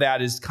reason for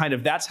that is kind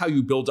of that's how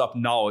you build up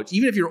knowledge.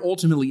 Even if you're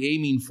ultimately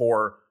aiming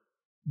for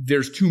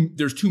there's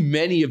too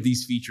many of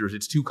these features,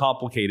 it's too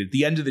complicated. At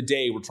the end of the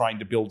day, we're trying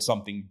to build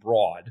something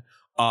broad,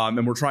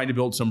 and we're trying to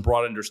build some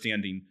broad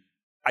understanding.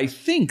 I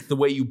think the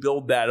way you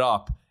build that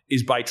up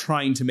is by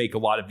trying to make a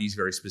lot of these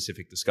very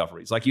specific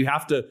discoveries. Like you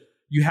have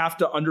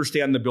to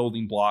understand the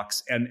building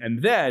blocks,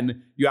 and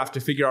then you have to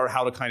figure out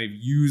how to kind of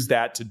use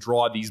that to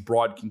draw these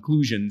broad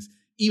conclusions,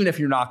 even if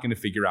you're not going to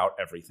figure out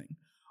everything.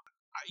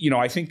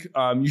 I think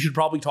you should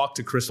probably talk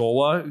to Chris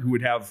Olah, who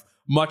would have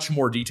much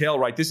more detail,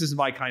 right? This is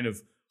my kind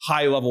of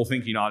high level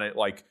thinking on it.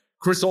 Like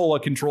Chris Olah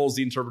controls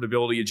the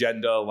interpretability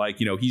agenda. Like,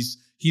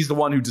 he's the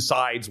one who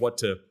decides what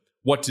to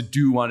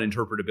do on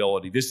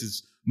interpretability. This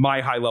is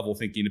my high level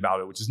thinking about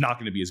it, which is not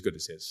going to be as good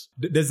as his.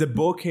 Does the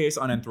bull case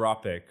on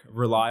Anthropic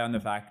rely on the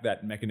fact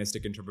that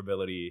mechanistic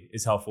interpretability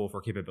is helpful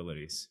for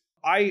capabilities?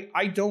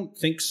 I don't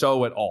think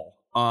so at all.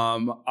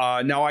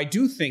 Now I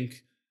do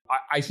think,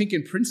 I think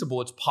in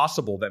principle, it's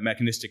possible that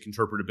mechanistic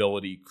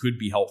interpretability could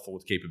be helpful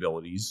with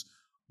capabilities.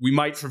 We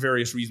might, for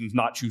various reasons,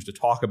 not choose to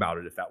talk about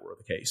it if that were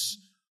the case.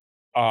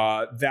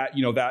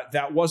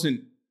 That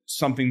wasn't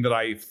something that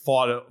I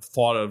thought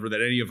of or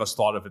that any of us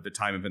thought of at the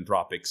time of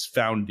Anthropic's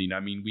founding.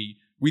 I mean,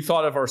 we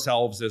thought of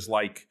ourselves as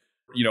like,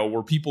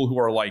 we're people who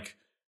are like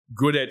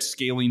good at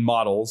scaling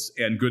models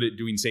and good at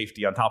doing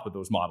safety on top of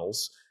those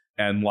models.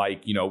 And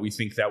like, we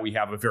think that we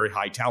have a very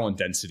high talent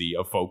density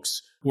of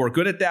folks who are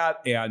good at that.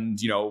 And,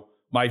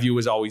 my view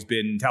has always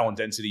been talent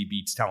density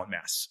beats talent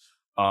mass.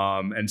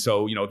 And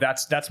so,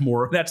 that's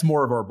more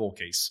of our bull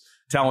case.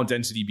 Talent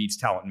density beats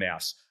talent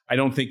mass. I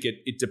don't think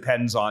it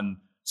depends on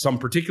some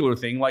particular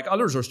thing. Like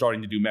others are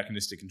starting to do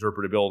mechanistic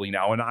interpretability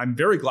now, and I'm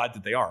very glad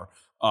that they are.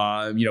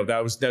 That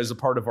was a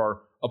part of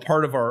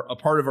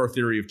our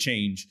theory of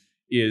change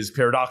is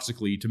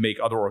paradoxically to make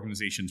other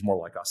organizations more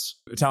like us.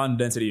 Talent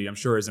density, I'm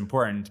sure, is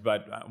important,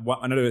 but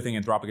another thing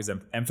Anthropic has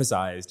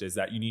emphasized is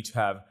that you need to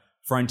have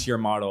frontier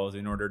models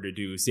in order to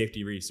do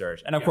safety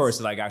research, and of course,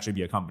 like actually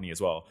be a company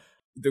as well.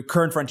 The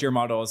current frontier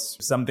models,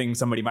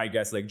 somebody might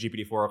guess like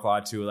GPT-4 or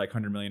Claude 2, like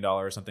 $100 million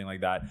or something like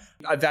that.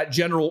 That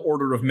general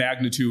order of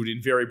magnitude in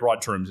very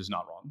broad terms is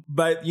not wrong.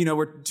 But,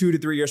 we're 2 to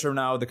 3 years from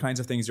now, the kinds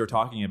of things you're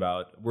talking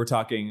about, we're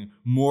talking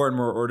more and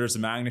more orders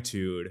of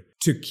magnitude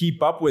to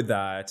keep up with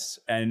that.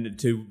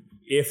 And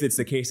if it's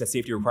the case that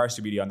safety requires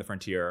to be on the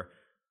frontier,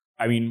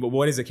 I mean,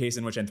 what is a case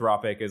in which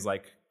Anthropic is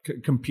like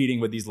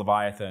competing with these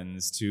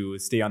leviathans to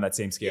stay on that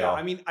same scale? Yeah,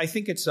 I mean, I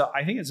think it's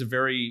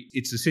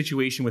a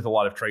situation with a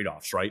lot of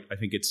trade-offs, right? I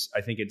think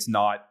it's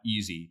not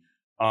easy.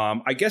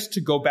 I guess to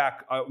go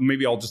back,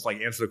 maybe I'll just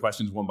like answer the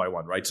questions one by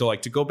one, right? So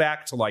like to go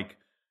back to like,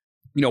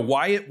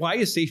 why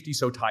is safety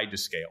so tied to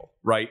scale,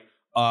 right?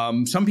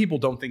 Some people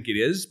don't think it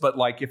is, but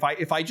like if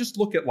I just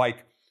look at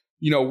like,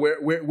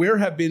 where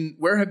have been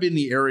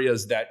the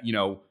areas that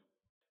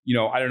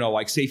I don't know,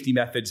 like safety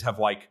methods have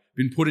like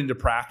been put into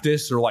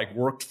practice or like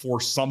worked for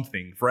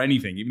something, for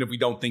anything, even if we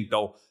don't think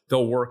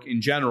they'll work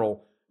in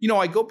general.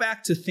 I go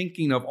back to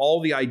thinking of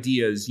all the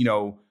ideas,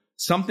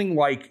 something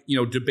like,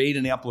 debate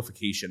and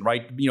amplification,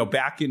 right?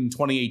 Back in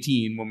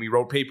 2018, when we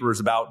wrote papers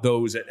about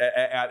those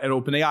at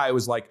OpenAI, it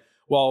was like,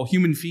 well,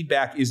 human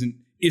feedback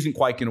isn't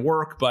quite going to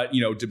work, but,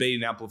 debate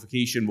and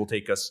amplification will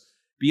take us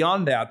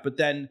beyond that. But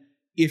then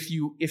if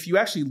you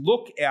actually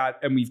look at,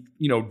 and we've,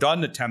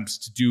 done attempts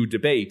to do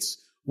debates,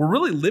 we're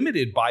really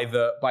limited by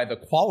the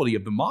quality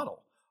of the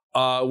model,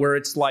 where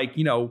it's like,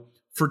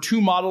 for two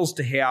models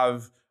to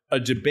have a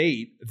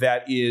debate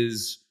that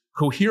is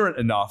coherent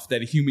enough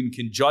that a human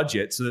can judge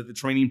it so that the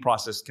training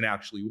process can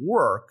actually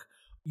work,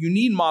 you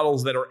need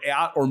models that are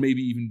at or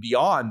maybe even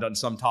beyond on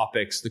some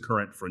topics the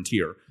current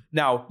frontier.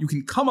 Now, you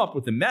can come up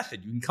with the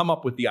method, you can come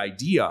up with the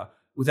idea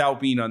without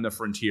being on the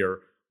frontier.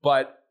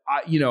 But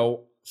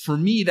for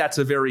me, that's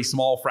a very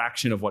small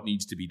fraction of what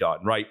needs to be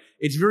done, right?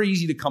 It's very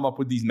easy to come up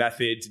with these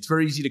methods. It's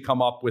very easy to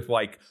come up with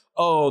like,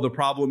 oh, the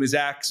problem is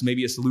X,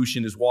 maybe a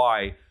solution is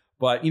Y.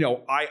 But,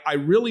 I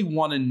really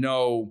want to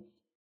know,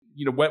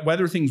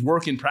 whether things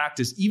work in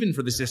practice, even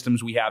for the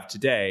systems we have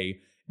today.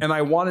 And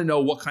I want to know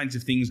what kinds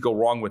of things go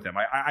wrong with them.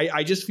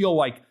 I just feel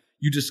like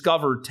you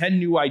discover 10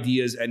 new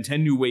ideas and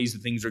 10 new ways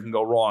that things can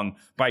go wrong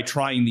by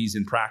trying these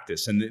in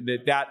practice. And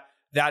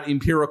that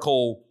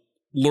empirical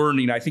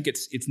learning, I think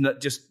it's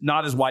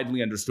not as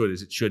widely understood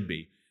as it should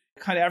be.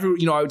 Kind of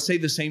I would say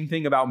the same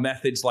thing about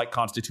methods like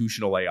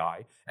constitutional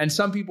AI. And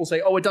some people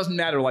say, oh, it doesn't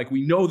matter. Like,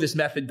 we know this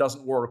method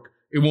doesn't work.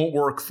 It won't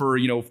work for,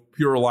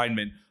 pure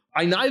alignment.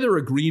 I neither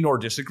agree nor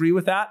disagree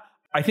with that.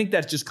 I think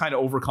that's just kind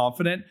of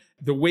overconfident.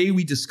 The way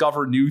we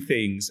discover new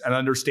things and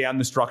understand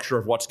the structure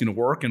of what's going to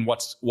work and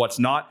what's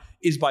not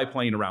is by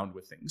playing around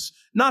with things.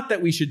 Not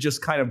that we should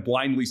just kind of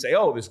blindly say,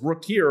 oh, this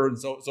worked here and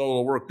so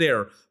it'll work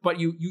there. But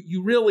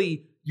you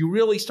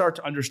really start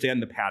to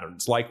understand the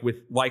patterns, like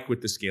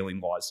with the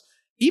scaling laws.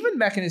 Even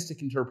mechanistic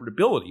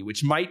interpretability,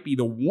 which might be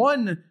the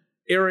one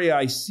area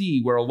I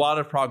see where a lot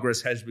of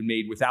progress has been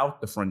made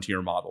without the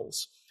frontier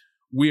models.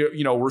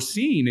 We're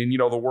seeing in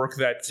the work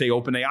that, say,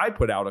 OpenAI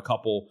put out a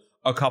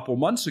couple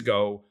months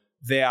ago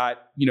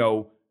that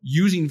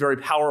using very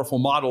powerful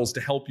models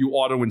to help you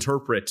auto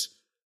interpret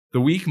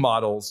the weak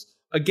models.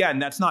 Again,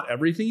 that's not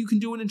everything you can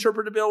do in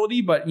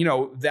interpretability, but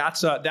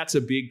that's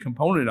a big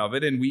component of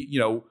it, and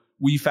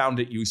we found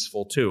it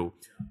useful too.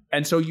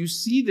 And so you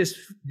see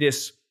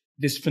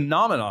this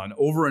phenomenon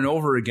over and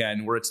over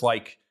again, where it's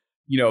like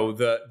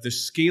the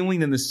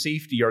scaling and the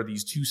safety are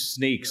these two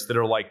snakes that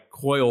are like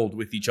coiled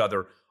with each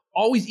other.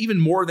 Always, even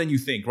more than you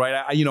think,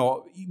 right?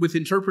 With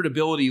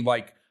interpretability,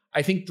 like,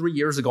 I think 3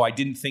 years ago, I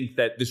didn't think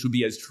that this would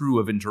be as true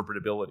of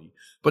interpretability,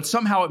 but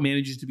somehow it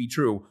manages to be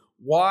true.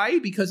 Why?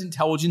 Because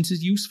intelligence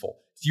is useful.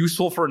 It's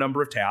useful for a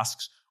number of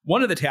tasks.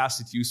 One of the tasks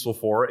it's useful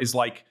for is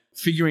like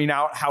figuring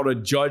out how to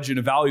judge and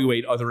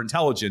evaluate other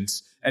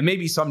intelligence, and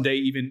maybe someday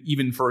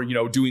even for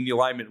doing the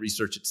alignment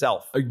research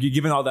itself.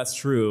 Given all that's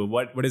true,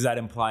 what does that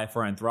imply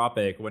for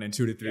Anthropic when in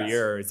 2 to 3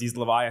 years these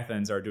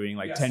leviathans are doing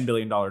like $10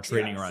 billion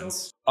training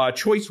runs?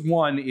 Choice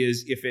one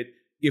is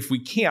if we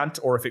can't,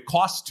 or if it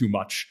costs too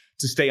much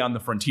to stay on the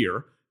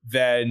frontier,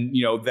 then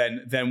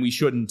we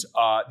shouldn't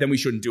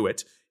do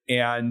it.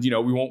 And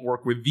we won't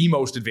work with the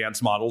most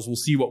advanced models. We'll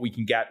see what we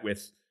can get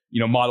with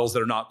models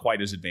that are not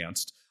quite as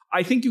advanced.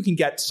 I think you can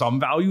get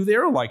some value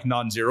there, like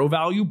non-zero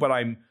value, but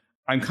I'm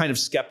kind of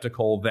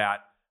skeptical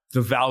that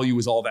the value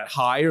is all that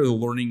high, or the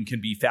learning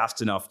can be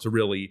fast enough to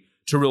really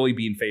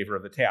be in favor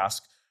of the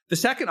task. The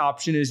second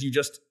option is you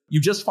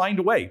just find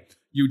a way.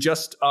 You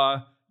just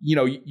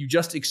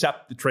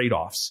accept the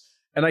trade-offs.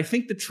 And I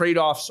think the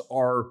trade-offs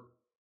are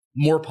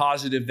more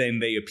positive than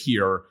they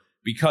appear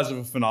because of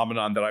a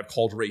phenomenon that I've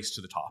called race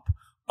to the top.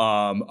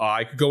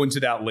 I could go into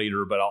that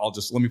later, but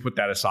let me put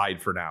that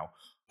aside for now.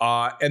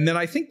 And then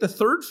I think the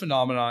third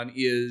phenomenon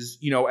is,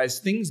 as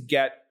things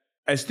get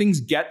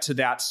to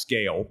that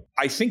scale,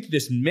 I think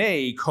this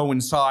may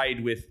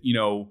coincide with,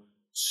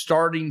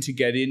 starting to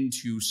get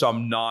into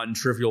some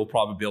non-trivial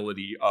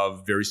probability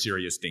of very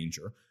serious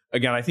danger.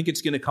 Again, I think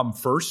it's going to come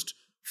first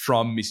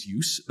from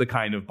misuse, the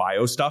kind of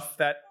bio stuff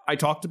that I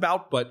talked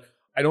about, but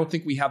I don't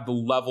think we have the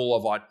level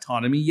of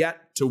autonomy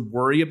yet to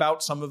worry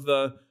about some of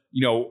the,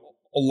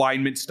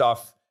 alignment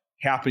stuff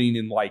happening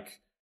in like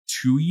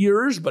 2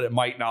 years, but it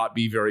might not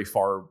be very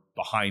far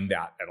behind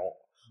that at all.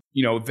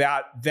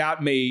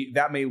 That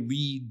may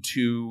lead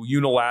to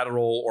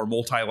unilateral or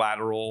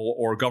multilateral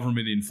or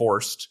government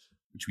enforced,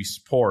 which we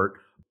support,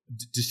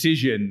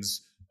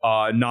 decisions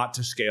not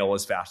to scale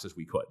as fast as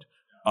we could.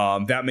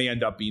 That may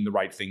end up being the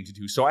right thing to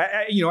do. So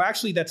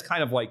actually that's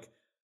kind of like,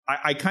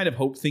 I kind of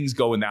hope things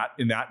go in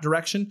that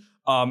direction.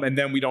 And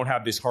then we don't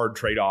have this hard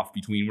trade-off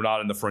between we're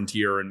not in the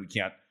frontier and we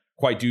can't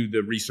quite do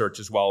the research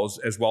as well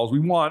as we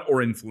want,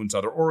 or influence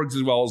other orgs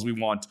as well as we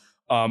want,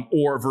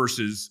 or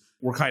versus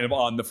we're kind of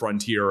on the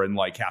frontier and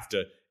like have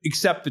to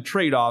accept the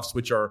trade-offs,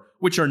 which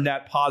are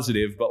net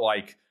positive, but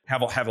like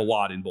have a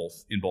lot in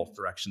both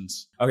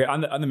directions. Okay, on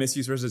the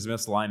misuse versus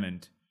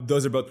misalignment,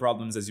 those are both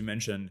problems as you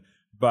mentioned.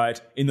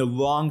 But in the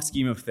long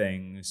scheme of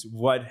things,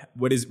 what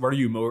are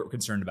you more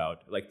concerned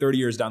about? Like 30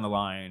 years down the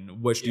line,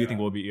 which do you think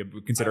will be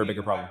considered a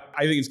bigger problem?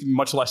 I think it's going to be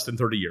much less than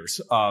 30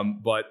 years.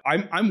 But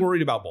I'm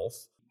worried about both.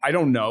 I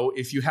don't know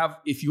if you have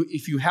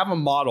a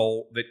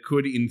model that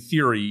could, in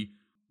theory,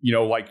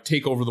 like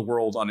take over the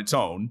world on its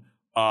own.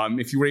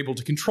 If you were able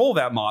to control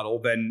that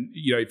model, then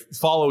it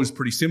follows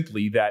pretty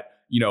simply that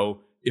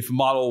if a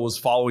model was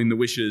following the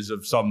wishes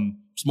of some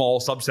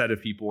small subset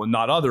of people and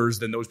not others,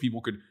 then those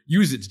people could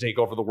use it to take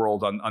over the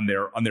world on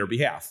their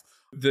behalf.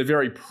 The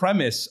very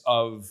premise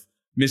of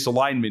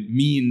misalignment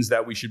means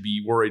that we should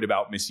be worried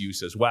about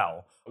misuse as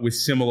well, with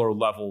similar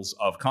levels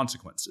of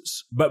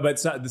consequences. But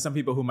some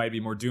people who might be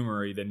more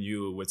doomery than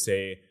you would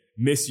say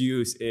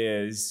misuse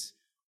is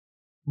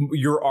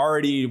you're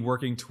already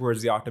working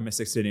towards the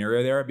optimistic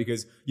scenario there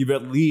because you've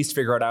at least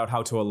figured out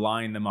how to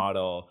align the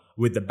model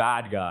with the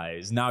bad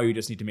guys. Now you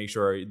just need to make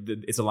sure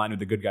that it's aligned with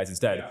the good guys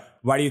instead. Yeah.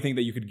 Why do you think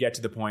that you could get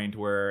to the point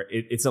where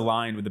it's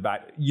aligned with the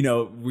bad?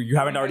 You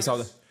haven't already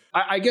solved it.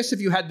 I guess if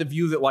you had the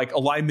view that like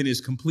alignment is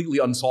completely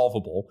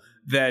unsolvable,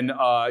 then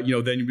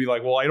then you'd be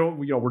like, well, I don't,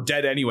 we're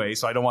dead anyway,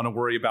 so I don't want to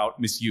worry about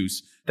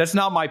misuse. That's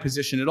not my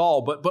position at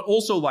all. But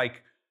also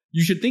like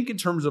you should think in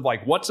terms of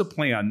like what's a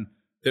plan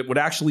that would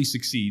actually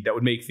succeed, that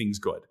would make things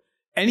good.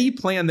 Any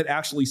plan that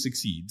actually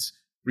succeeds,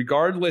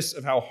 regardless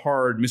of how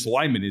hard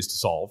misalignment is to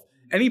solve,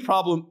 any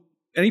plan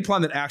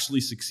that actually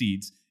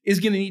succeeds is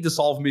going to need to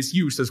solve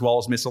misuse as well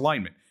as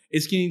misalignment.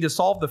 It's going to need to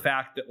solve the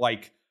fact that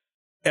like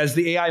as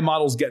the AI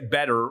models get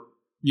better,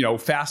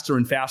 faster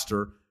and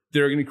faster,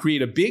 they're going to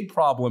create a big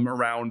problem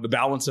around the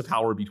balance of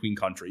power between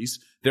countries.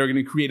 They're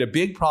going to create a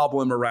big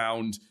problem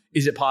around,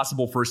 is it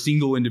possible for a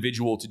single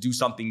individual to do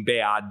something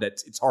bad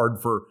that it's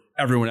hard for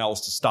everyone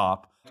else to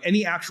stop?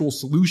 Any actual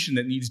solution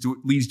that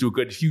leads to a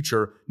good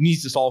future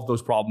needs to solve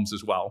those problems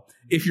as well.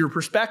 If your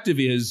perspective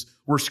is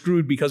we're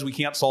screwed because we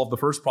can't solve the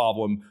first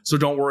problem, so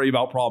don't worry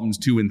about problems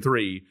 2 and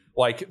 3,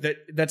 like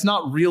that's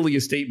not really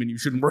a statement. You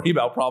shouldn't worry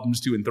about problems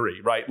 2 and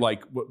 3, right?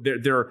 Like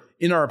they're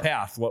in our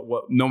path,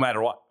 no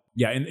matter what.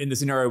 Yeah, in the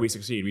scenario we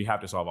succeed, we have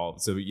to solve all of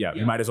it. So yeah,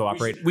 we might as well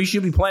operate. We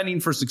should be planning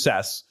for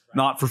success,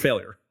 not for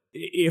failure.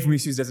 If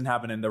misuse doesn't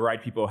happen and the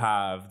right people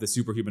have the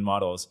superhuman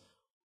models,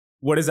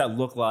 what does that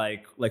look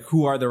like? Like,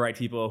 who are the right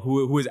people?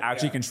 Who is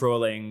actually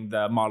controlling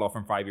the model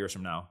from 5 years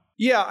from now?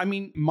 Yeah, I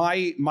mean,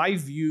 my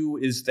view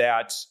is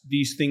that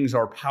these things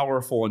are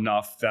powerful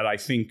enough that I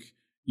think,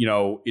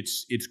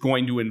 it's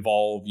going to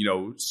involve,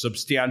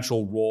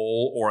 substantial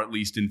role or at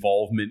least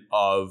involvement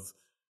of,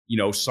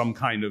 some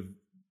kind of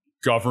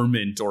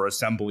government or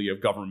assembly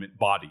of government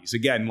bodies.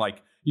 Again,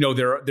 like,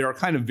 there are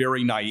kind of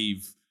very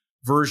naive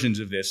versions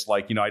of this.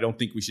 Like, I don't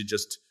think we should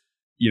just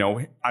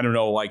I don't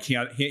know, like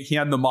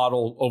hand the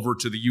model over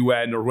to the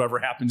UN or whoever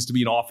happens to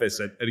be in office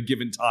at a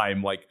given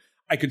time. Like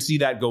I could see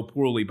that go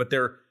poorly, but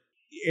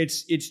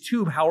it's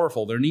too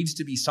powerful. There needs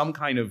to be some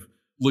kind of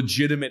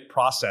legitimate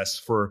process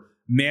for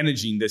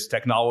managing this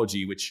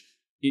technology, which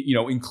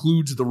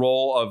includes the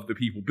role of the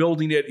people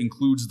building it,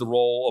 includes the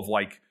role of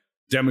like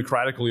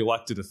democratically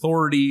elected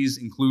authorities,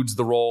 includes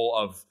the role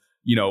of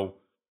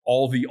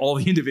all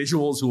the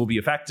individuals who will be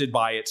affected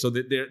by it, so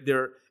that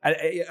they're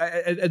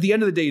at the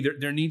end of the day,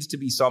 there needs to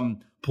be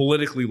some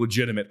politically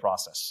legitimate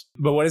process.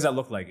 But what does that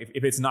look like?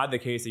 If it's not the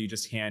case that you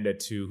just hand it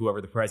to whoever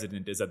the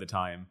president is at the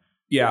time,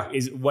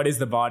 what does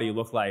the body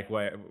look like?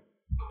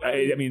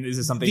 I mean, is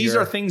this something? These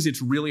are things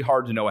it's really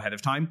hard to know ahead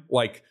of time.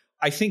 Like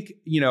I think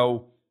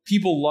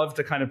people love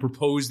to kind of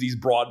propose these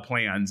broad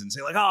plans and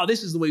say like, oh,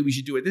 this is the way we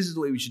should do it. This is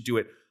the way we should do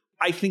it.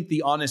 I think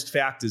the honest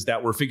fact is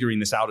that we're figuring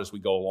this out as we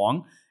go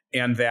along.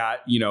 And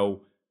that,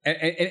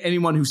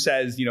 anyone who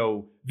says,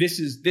 this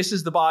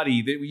is the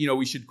body that,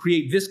 we should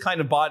create this kind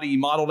of body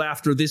modeled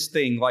after this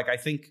thing. Like, I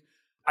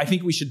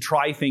think we should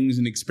try things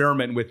and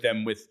experiment with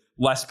them with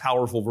less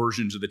powerful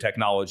versions of the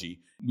technology.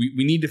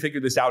 We need to figure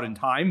this out in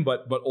time,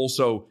 but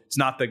also it's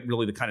not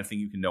really the kind of thing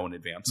you can know in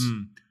advance.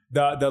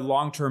 The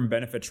long-term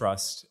benefit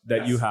trust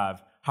that you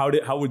have,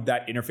 how would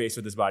that interface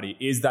with this body?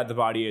 Is that the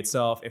body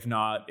itself? If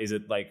not, is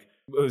it like...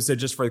 So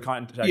just for the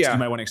context, you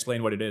might want to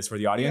explain what it is for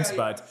the audience,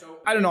 but so,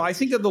 I don't know. I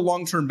think that the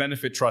long-term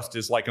benefit trust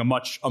is like a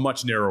much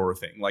narrower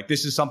thing. Like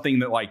this is something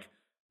that like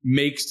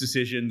makes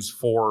decisions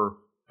for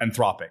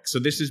Anthropic. So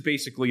this is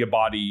basically a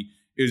body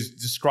is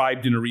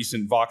described in a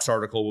recent Vox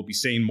article. We'll be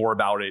saying more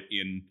about it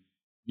in,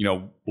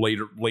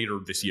 later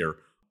this year.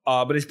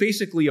 But it's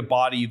basically a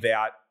body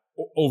that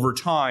over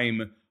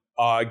time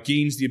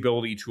gains the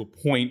ability to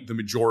appoint the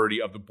majority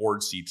of the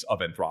board seats of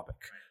Anthropic.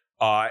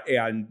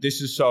 And this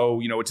is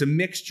so, it's a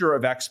mixture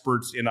of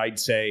experts in, I'd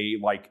say,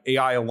 like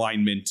AI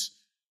alignment,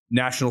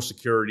 national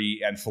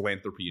security, and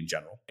philanthropy in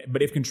general.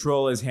 But if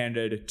control is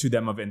handed to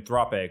them of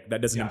Anthropic,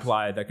 that doesn't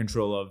imply that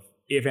control of,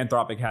 if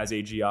Anthropic has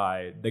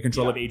AGI, the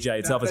control of AGI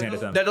itself is handed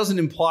to them. That doesn't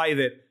imply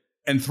that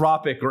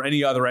Anthropic or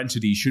any other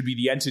entity should be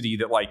the entity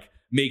that like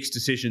makes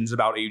decisions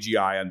about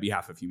AGI on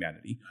behalf of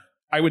humanity.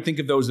 I would think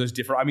of those as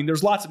different. I mean,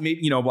 there's lots of,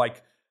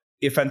 like,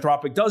 if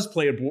Anthropic does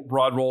play a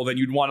broad role, then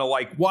you'd want to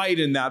like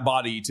widen that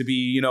body to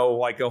be,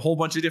 like a whole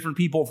bunch of different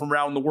people from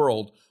around the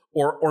world.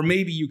 Or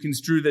maybe you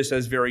construe this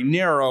as very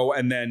narrow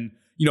and then,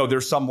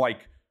 there's some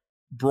like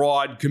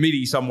broad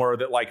committee somewhere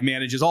that like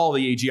manages all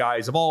the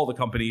AGIs of all the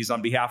companies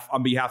on behalf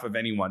of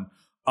anyone.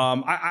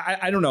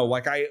 I don't know.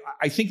 Like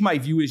I think my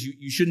view is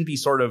you shouldn't be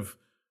sort of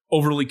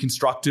overly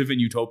constructive and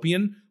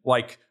utopian.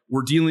 Like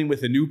we're dealing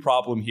with a new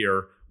problem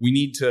here. We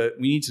need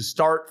to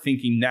start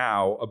thinking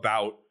now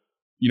about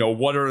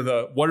what are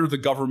the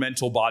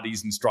governmental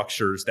bodies and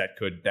structures that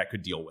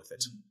could deal with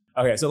it.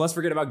 Okay, so let's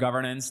forget about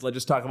governance. Let's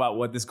just talk about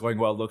what this going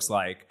well looks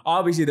like.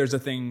 Obviously, there's the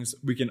things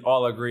we can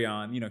all agree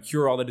on.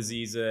 Cure all the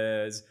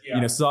diseases.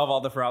 Solve all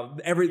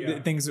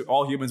the things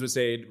all humans would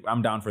say.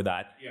 I'm down for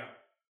that. Yeah.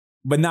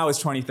 But now it's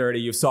 2030.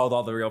 You've solved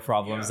all the real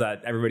problems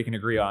that everybody can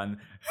agree on.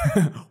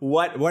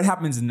 What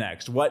happens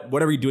next? What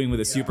are we doing with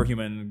a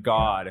superhuman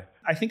God?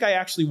 I think I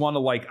actually want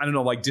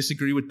to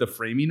disagree with the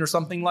framing or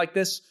something like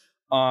this.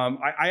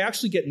 I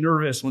actually get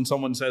nervous when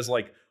someone says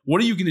what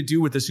are you going to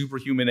do with the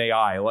superhuman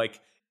AI?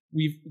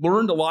 We've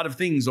learned a lot of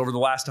things over the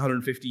last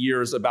 150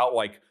 years about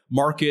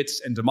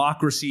markets and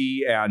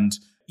democracy, and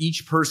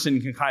each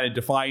person can kind of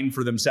define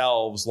for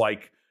themselves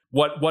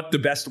what the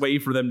best way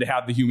for them to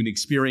have the human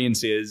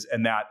experience is,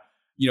 and that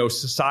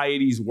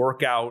societies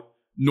work out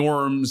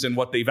norms and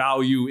what they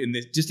value in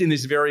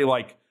this very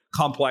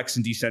complex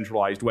and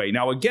decentralized way.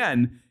 Now,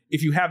 again,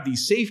 if you have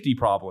these safety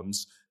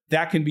problems,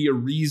 that can be a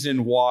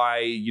reason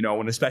why,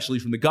 and especially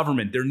from the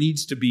government, there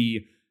needs to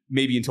be,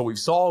 maybe until we've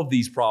solved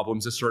these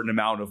problems, a certain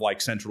amount of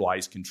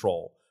centralized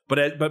control.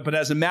 But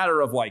as a matter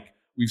of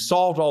we've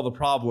solved all the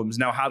problems,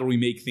 now how do we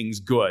make things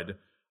good?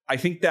 I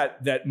think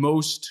that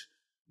most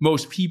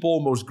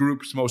people, most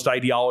groups, most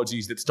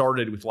ideologies that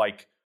started with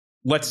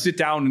let's sit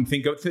down and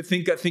think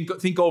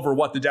over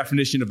what the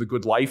definition of the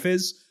good life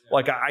is.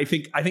 I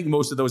think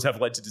most of those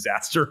have led to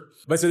disaster.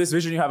 But so this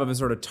vision you have of a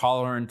sort of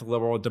tolerant,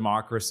 liberal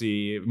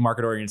democracy,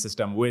 market-oriented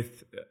system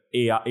with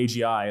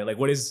AGI,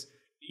 what is,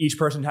 each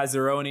person has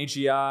their own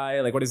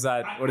AGI? What does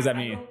that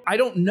mean? I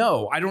don't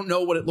know. I don't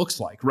know what it looks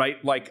like, right?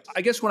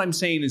 I guess what I'm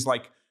saying is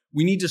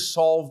we need to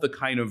solve the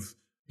kind of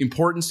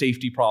important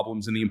safety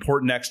problems and the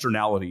important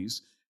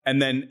externalities.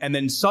 And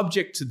then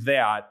subject to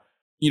that,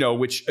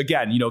 which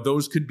again,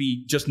 those could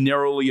be just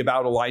narrowly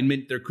about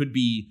alignment. There could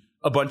be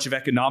a bunch of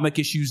economic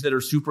issues that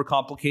are super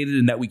complicated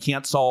and that we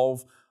can't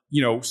solve.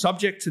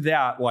 Subject to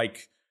that,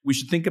 we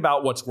should think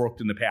about what's worked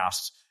in the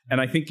past.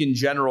 And I think in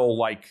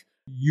general,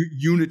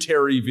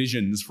 unitary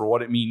visions for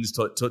what it means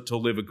to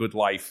live a good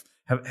life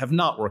have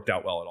not worked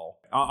out well at all.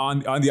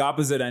 On the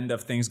opposite end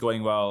of things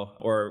going well,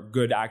 or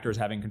good actors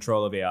having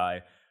control of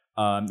AI,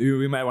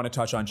 we might want to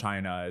touch on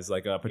China as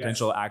a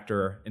potential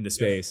actor in the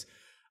space.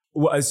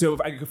 Yes. So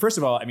first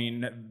of all, I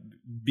mean,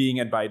 being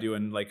at Baidu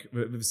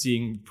and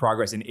seeing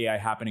progress in AI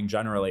happening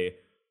generally,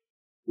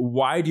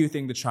 why do you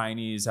think the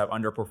Chinese have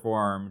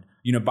underperformed?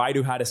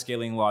 Baidu had a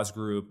scaling laws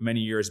group many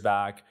years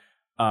back,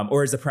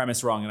 or is the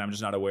premise wrong and I'm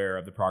just not aware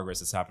of the progress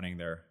that's happening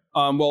there?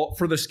 Well,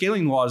 for the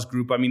scaling laws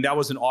group, I mean, that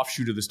was an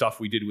offshoot of the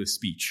stuff we did with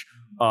speech.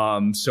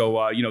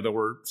 There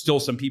were still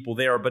some people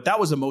there, but that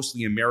was a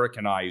mostly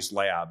Americanized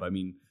lab. I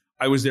mean,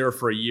 I was there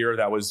for a year.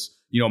 That was,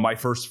 my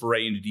first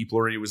foray into deep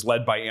learning. It was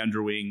led by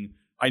Andrew Ng.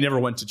 I never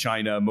went to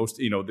China.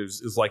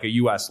 There's a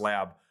US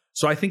lab.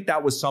 So I think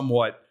that was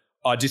somewhat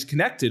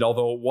disconnected,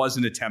 although it was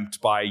an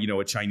attempt by,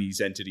 a Chinese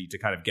entity to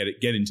kind of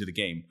get into the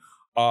game.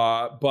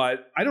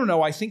 But I don't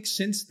know. I think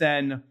since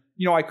then,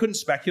 I couldn't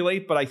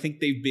speculate, but I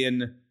think they've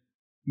been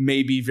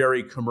maybe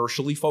very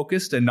commercially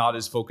focused and not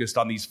as focused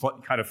on these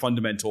kind of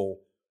fundamental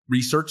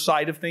research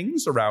side of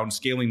things around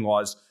scaling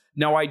laws.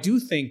 Now, I do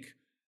think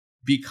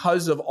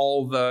because of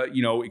all the,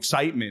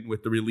 excitement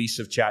with the release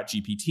of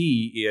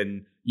ChatGPT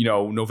in,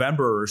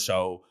 November or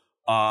so,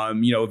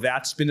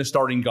 that's been a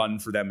starting gun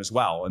for them as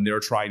well. And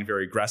they're trying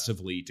very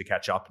aggressively to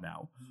catch up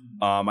now.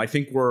 I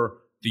think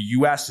the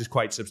US is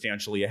quite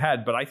substantially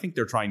ahead, but I think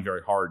they're trying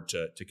very hard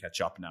to catch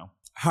up now.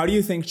 How do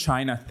you think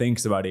China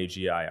thinks about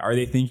AGI? Are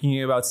they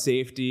thinking about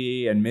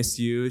safety and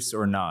misuse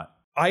or not?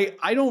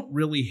 I don't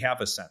really have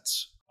a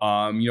sense.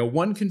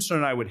 One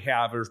concern I would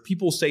have is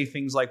people say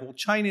things like, well,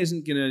 China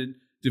isn't going to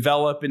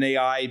develop an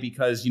AI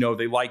because,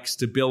 they like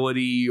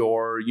stability,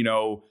 or,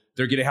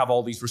 they're going to have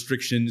all these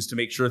restrictions to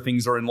make sure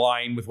things are in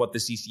line with what the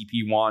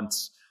CCP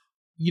wants.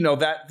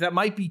 That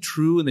might be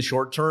true in the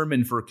short term.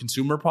 And for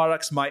consumer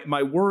products,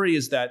 my worry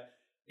is that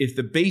if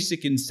the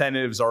basic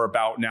incentives are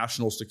about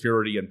national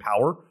security and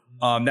power,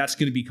 that's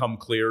going to become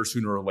clear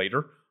sooner or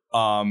later.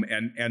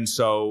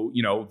 So,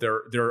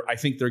 I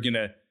think they're going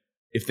to,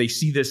 if they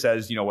see this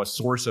as, a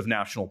source of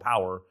national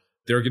power,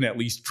 they're going to at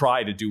least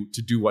try to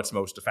do what's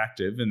most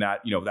effective. And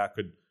that, that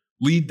could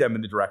lead them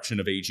in the direction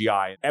of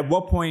AGI. At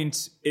what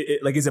point,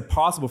 is it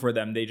possible for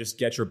them, they just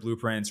get your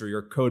blueprints or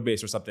your code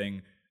base or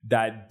something,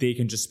 that they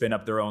can just spin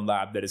up their own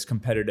lab that is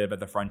competitive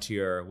at the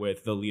frontier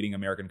with the leading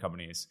American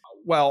companies?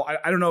 Well,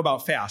 I don't know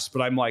about fast,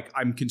 but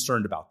I'm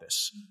concerned about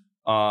this.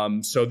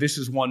 So this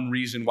is one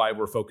reason why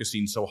we're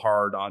focusing so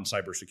hard on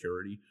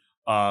cybersecurity.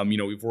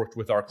 We've worked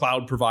with our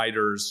cloud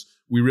providers.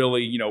 We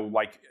really,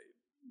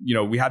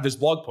 we had this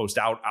blog post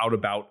out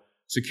about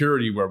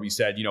security where we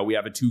said, we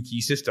have a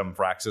 2-key system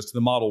for access to the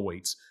model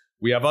weights.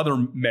 We have other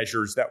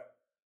measures that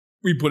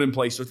we put in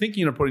place or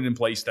thinking of putting in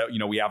place that,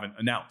 we haven't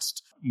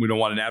announced. We don't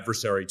want an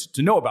adversary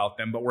to know about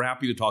them, but we're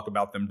happy to talk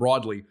about them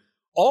broadly.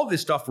 All of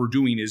this stuff we're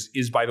doing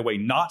is, by the way,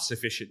 not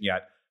sufficient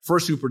yet for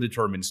a super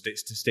determined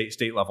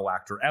state level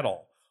actor at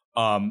all.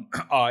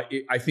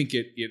 I think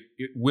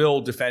it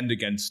will defend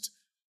against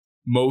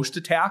most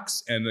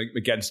attacks and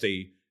against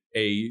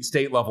a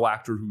state level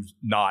actor who's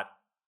not,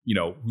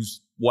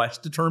 who's less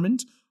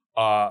determined.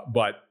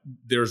 But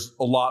there's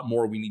a lot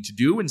more we need to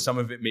do, and some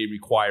of it may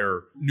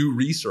require new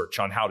research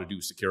on how to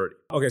do security.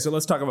 Okay, so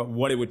let's talk about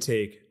what it would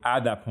take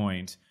at that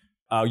point.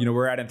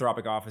 We're at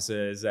Anthropic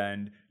offices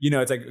and,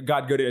 it's like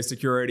got good at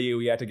security.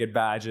 We had to get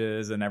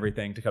badges and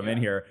everything to come in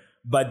here.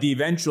 But the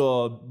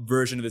eventual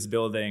version of this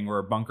building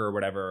or bunker or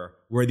whatever,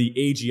 where the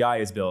AGI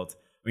is built,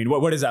 I mean,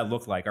 what does that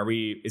look like?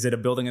 Is it a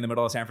building in the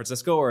middle of San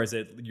Francisco, or is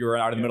it you're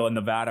out in the middle of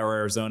Nevada or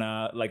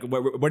Arizona? Like,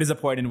 what is the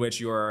point in which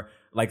you're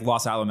like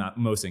Los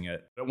Alamosing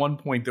it? At one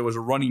point, there was a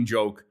running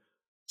joke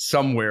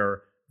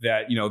somewhere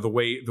that, the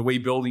way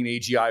building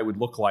AGI would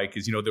look like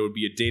is, there would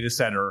be a data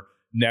center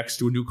next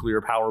to a nuclear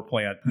power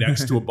plant,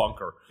 next to a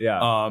bunker. Yeah.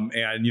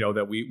 And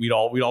that we'd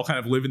all kind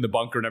of live in the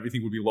bunker and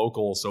everything would be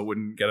local, so it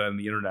wouldn't get on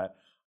the internet.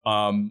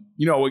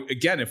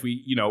 Again, if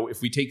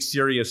we take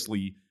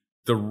seriously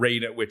the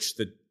rate at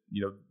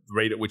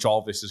which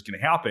all this is going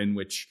to happen,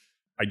 which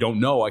I don't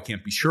know, I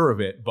can't be sure of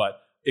it,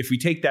 but if we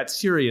take that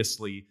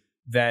seriously,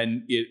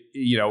 then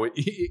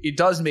it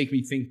does make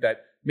me think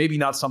that maybe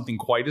not something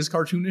quite as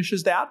cartoonish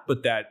as that,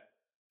 but that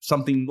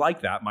something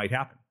like that might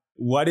happen.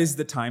 What is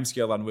the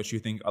timescale on which you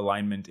think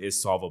alignment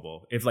is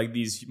solvable? If like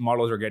these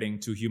models are getting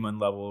to human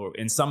level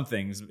in some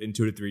things in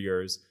 2 to 3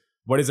 years,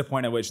 what is the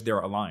point at which they're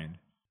aligned?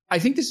 I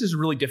think this is a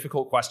really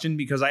difficult question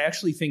because I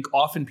actually think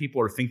often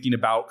people are thinking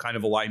about kind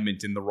of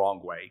alignment in the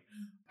wrong way.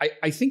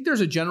 I think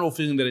there's a general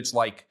feeling that it's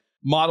like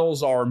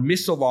models are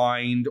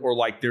misaligned or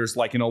like there's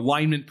like an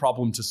alignment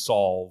problem to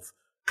solve,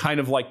 kind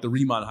of like the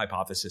Riemann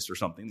hypothesis or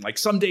something. Like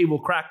someday we'll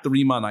crack the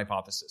Riemann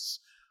hypothesis.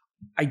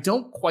 I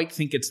don't quite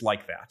think it's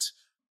like that.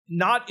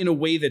 Not in a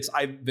way that's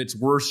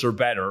worse or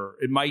better.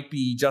 It might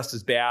be just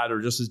as bad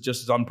or just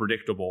as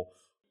unpredictable.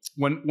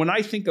 When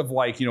I think of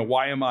like,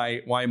 why am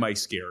I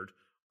scared?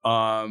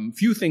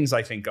 Few things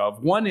I think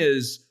of. One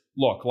is,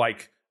 look,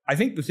 like I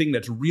think the thing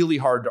that's really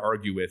hard to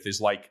argue with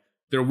is like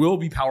there will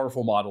be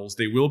powerful models.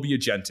 They will be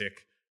agentic.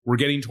 We're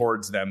getting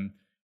towards them.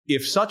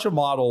 If such a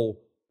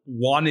model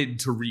wanted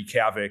to wreak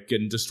havoc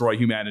and destroy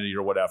humanity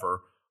or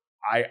whatever,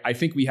 I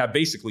think we have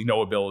basically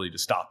no ability to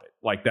stop it.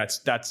 Like that's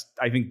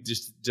I think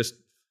just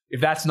if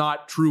that's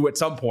not true at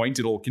some point,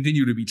 it'll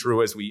continue to be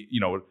true as we,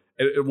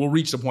 it will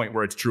reach the point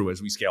where it's true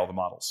as we scale the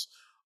models.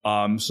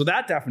 So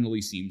that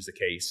definitely seems the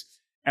case.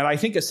 And I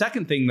think a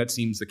second thing that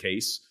seems the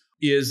case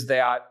is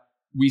that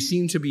we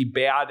seem to be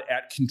bad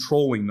at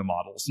controlling the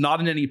models, not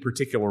in any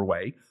particular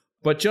way,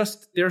 but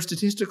just they're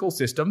statistical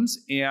systems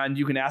and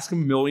you can ask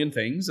them a million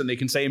things and they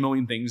can say a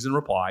million things in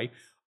reply.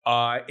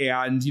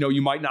 And,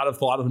 you might not have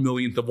thought of a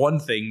millionth of one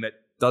thing that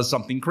does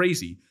something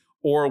crazy.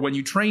 Or when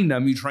you train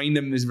them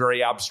in this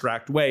very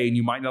abstract way and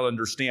you might not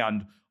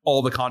understand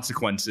all the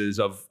consequences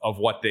of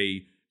what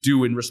they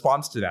do in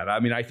response to that. I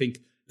mean, I think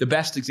the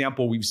best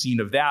example we've seen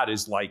of that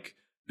is like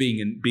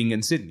being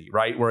in Sydney,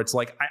 right? Where it's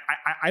like,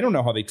 I don't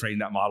know how they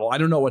trained that model. I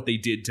don't know what they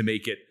did to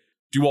make it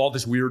do all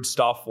this weird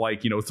stuff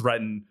like,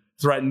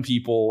 threaten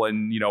people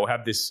and,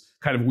 have this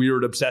kind of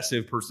weird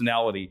obsessive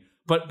personality.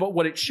 But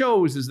what it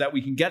shows is that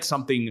we can get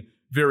something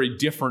very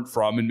different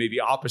from and maybe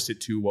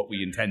opposite to what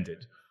we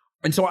intended.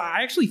 And so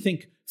I actually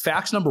think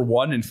facts number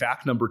 1 and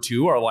fact number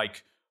 2 are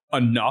like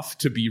enough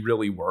to be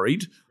really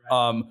worried.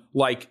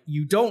 Like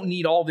you don't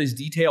need all this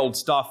detailed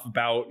stuff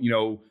about,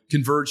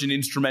 convergent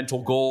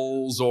instrumental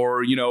goals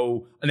or,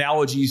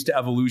 analogies to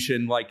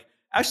evolution. Like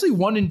actually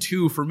 1 and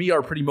 2 for me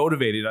are pretty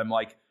motivated. I'm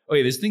like,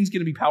 okay, this thing's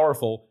going to be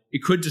powerful.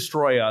 It could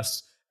destroy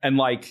us. And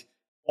like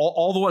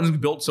all the ones we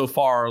built so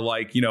far,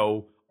 like,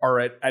 are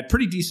at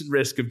pretty decent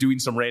risk of doing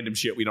some random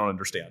shit we don't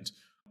understand.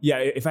 Yeah,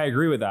 if I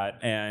agree with that,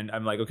 and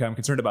I'm like, okay, I'm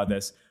concerned about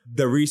this,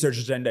 the research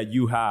agenda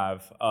you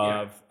have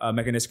of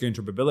mechanistic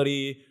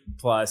interoperability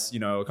plus,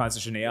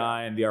 constitution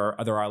AI and the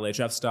other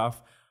RLHF stuff,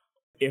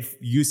 if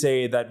you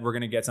say that we're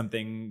going to get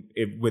something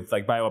with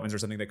like bioweapons or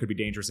something that could be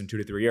dangerous in 2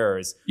 to 3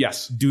 years,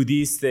 yes, do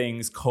these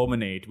things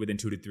culminate within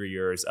 2 to 3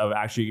 years of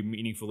actually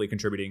meaningfully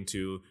contributing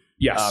to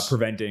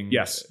preventing?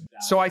 Yes.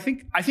 So I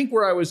think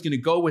where I was going to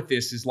go with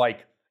this is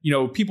like,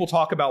 people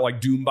talk about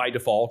like doom by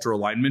default or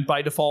alignment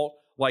by default.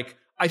 Like,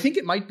 I think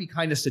it might be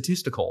kind of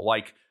statistical.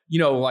 Like,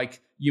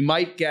 like you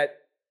might get,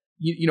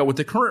 with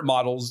the current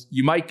models,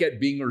 you might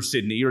get Bing or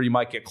Sydney, or you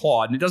might get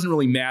Claude. And it doesn't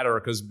really matter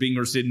because Bing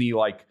or Sydney,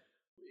 like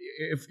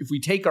if we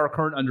take our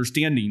current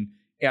understanding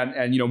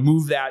and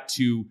move that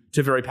to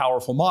very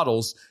powerful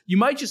models, you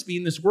might just be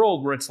in this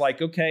world where it's like,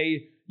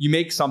 okay, you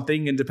make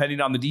something and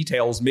depending on the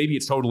details, maybe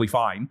it's totally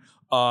fine.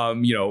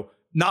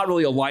 Not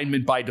really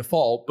alignment by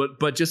default,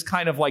 but just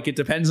kind of like it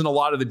depends on a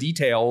lot of the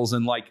details.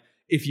 And like,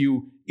 if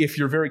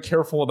you're very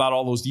careful about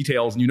all those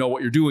details and you know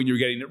what you're doing, you're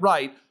getting it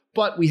right.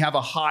 But we have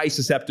a high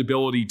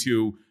susceptibility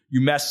to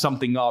you mess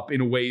something up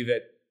in a way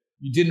that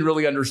you didn't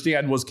really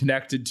understand was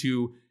connected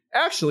to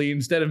actually,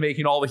 instead of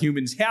making all the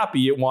humans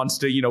happy, it wants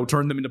to,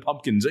 turn them into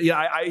pumpkins. Yeah,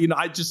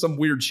 I just some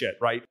weird shit,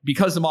 right?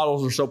 Because the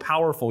models are so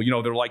powerful,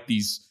 they're like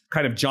these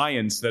kind of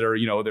giants that are,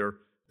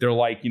 they're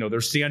like,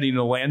 they're standing in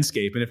a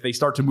landscape. And if they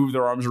start to move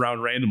their arms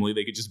around randomly,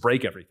 they could just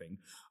break everything.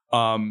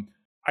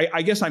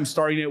 I guess I'm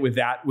starting it with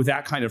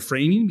that kind of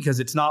framing because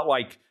it's not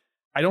like,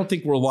 I don't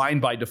think we're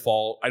aligned by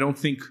default. I don't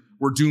think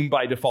we're doomed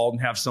by default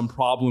and have some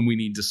problem we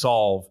need to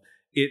solve.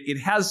 It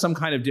has some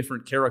kind of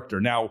different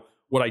character. Now,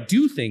 what I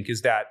do think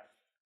is that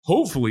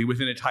hopefully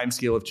within a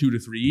timescale of 2 to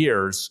 3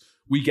 years,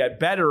 We get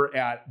better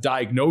at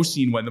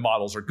diagnosing when the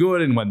models are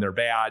good and when they're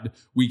bad.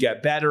 We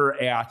get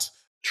better at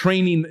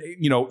training,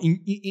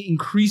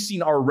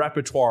 increasing our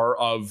repertoire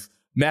of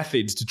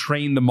methods to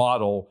train the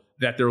model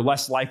that they're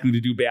less likely to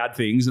do bad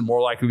things and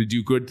more likely to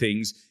do good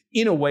things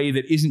in a way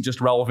that isn't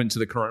just relevant to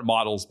the current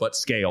models, but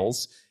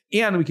scales.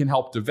 And we can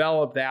help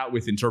develop that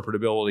with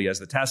interpretability as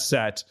the test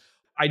set.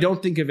 I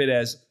don't think of it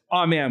as,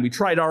 oh man, we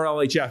tried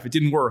RLHF, it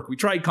didn't work. We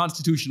tried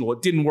constitutional,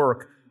 it didn't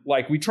work.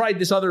 Like we tried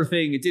this other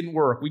thing, it didn't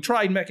work. We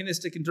tried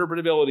mechanistic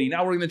interpretability,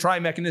 now we're going to try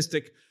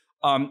mechanistic.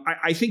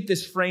 I think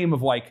this frame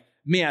of like,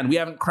 man, we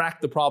haven't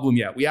cracked the problem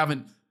yet. We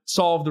haven't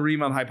solved the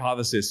Riemann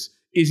hypothesis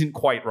isn't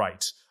quite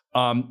right.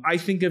 I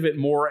think of it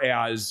more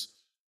as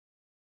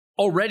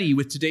already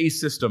with today's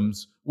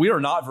systems, we are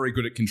not very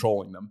good at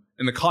controlling them.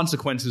 And the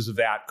consequences of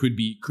that could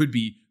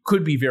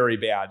be very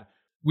bad.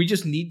 We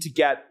just need to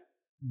get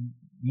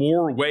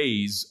more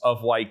ways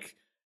of like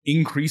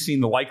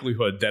increasing the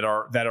likelihood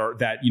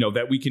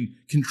that we can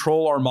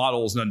control our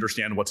models and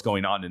understand what's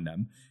going on in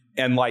them.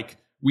 And like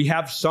we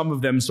have some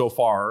of them so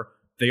far.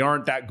 They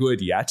aren't that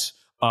good yet.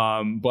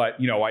 But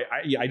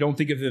I don't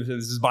think of it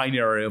as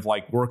binary of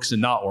like works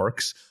and not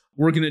works.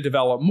 We're going to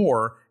develop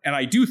more. And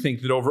I do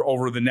think that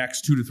over the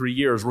next 2 to 3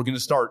 years, we're going to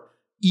start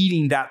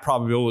eating that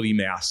probability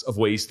mass of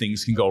ways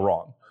things can go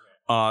wrong.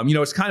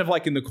 It's kind of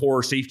like in the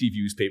core safety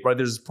views paper, right?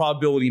 There's a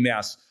probability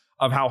mass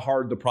of how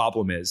hard the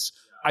problem is.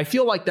 I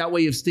feel like that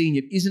way of stating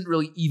it isn't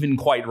really even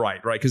quite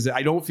right? Because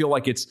I don't feel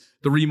like it's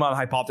the Riemann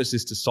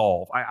hypothesis to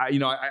solve.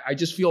 I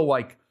just feel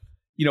like,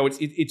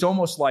 it's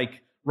almost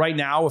like right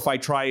now, if I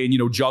try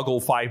and,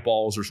 juggle 5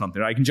 balls or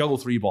something, I can juggle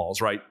 3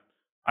 balls, right?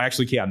 I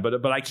actually can,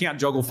 but I can't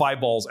juggle 5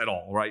 balls at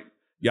all, right?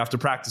 You have to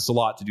practice a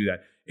lot to do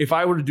that. If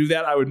I were to do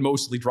that, I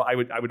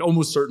would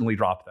almost certainly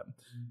drop them.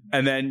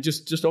 And then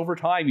just over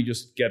time, you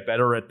just get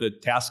better at the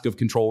task of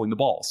controlling the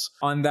balls.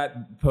 On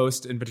that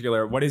post in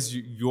particular, what is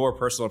your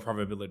personal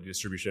probability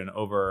distribution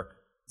over?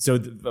 So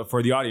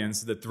for the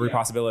audience, the 3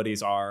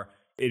 possibilities are: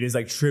 it is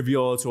like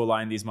trivial to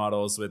align these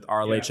models with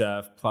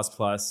RLHF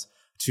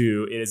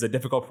to it is a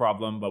difficult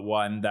problem, but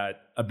one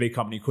that a big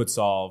company could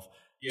solve.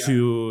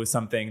 To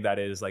something that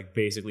is like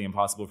basically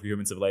impossible for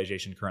human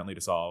civilization currently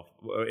to solve.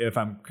 If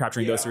I'm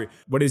capturing those 3,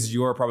 what is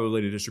your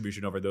probability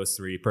distribution over those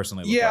 3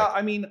 personally look like?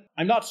 I mean,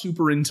 I'm not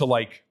super into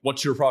like,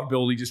 what's your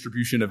probability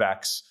distribution of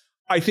X?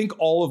 I think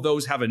all of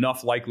those have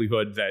enough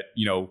likelihood that,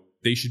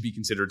 they should be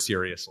considered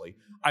seriously.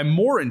 I'm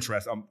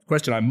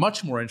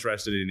much more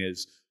interested in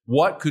is,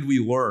 what could we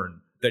learn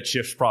that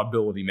shifts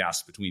probability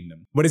mass between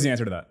them? What is the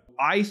answer to that?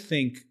 I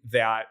think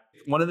that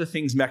one of the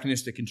things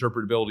mechanistic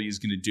interpretability is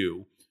going to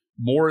do,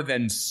 more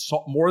than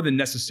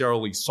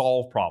necessarily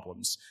solve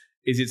problems,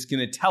 is it's going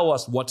to tell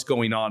us what's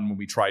going on when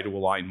we try to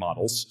align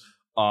models.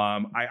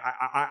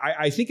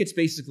 I think it's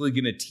basically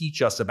going to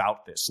teach us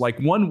about this. Like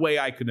one way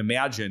I could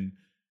imagine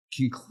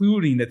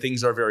concluding that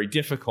things are very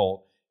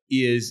difficult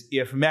is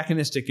if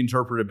mechanistic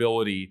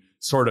interpretability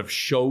sort of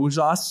shows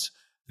us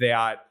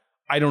that,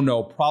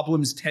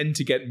 problems tend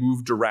to get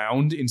moved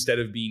around instead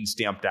of being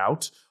stamped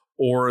out,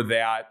 or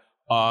that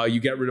you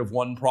get rid of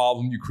one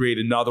problem, you create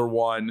another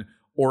one.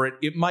 Or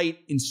it might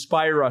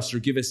inspire us or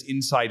give us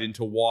insight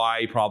into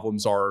why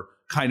problems are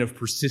kind of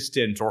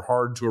persistent or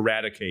hard to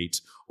eradicate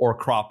or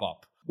crop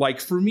up.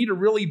 Like for me to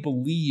really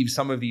believe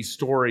some of these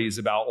stories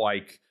about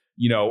like,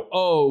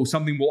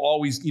 something will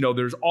always,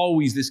 there's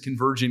always this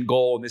convergent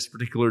goal in this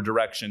particular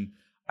direction.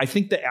 I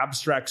think the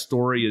abstract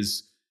story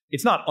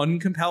it's not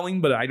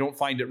uncompelling, but I don't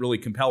find it really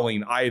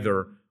compelling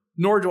either,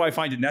 nor do I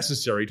find it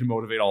necessary to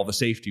motivate all the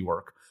safety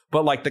work.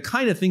 But like the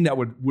kind of thing that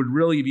would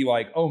really be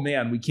like, oh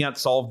man, we can't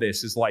solve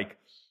this, is like,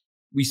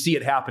 we see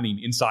it happening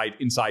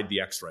inside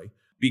the X-ray.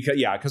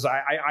 Because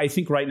I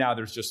think right now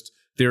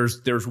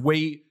there's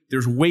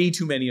way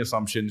too many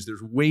assumptions.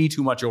 There's way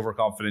too much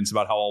overconfidence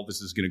about how all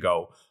this is going to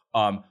go.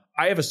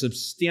 I have a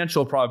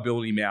substantial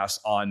probability mass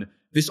on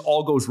this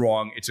all goes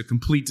wrong. It's a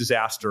complete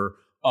disaster,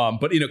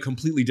 but in a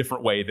completely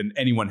different way than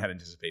anyone had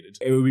anticipated.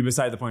 It would be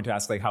beside the point to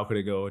ask, like, how could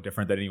it go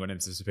different than anyone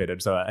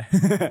anticipated? So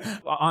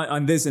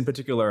on this in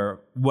particular,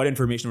 what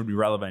information would be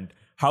relevant?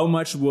 How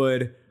much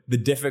would the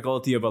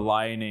difficulty of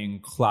aligning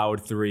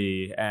Cloud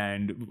 3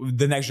 and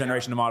the next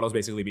generation of models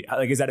basically be?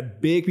 Like, is that a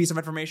big piece of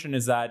information?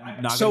 Is that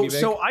not going to be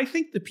big? So I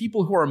think the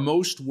people who are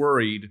most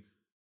worried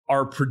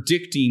are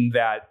predicting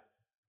that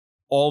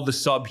all the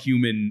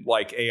subhuman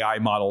like AI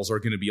models are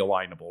going to be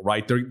alignable,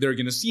 right? They're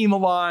going to seem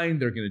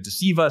aligned. They're going to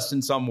deceive us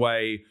in some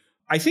way.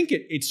 I think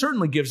it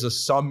certainly gives us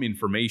some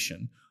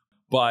information,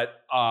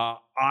 but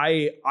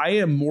I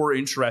am more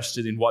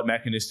interested in what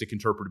mechanistic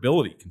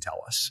interpretability can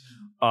tell us.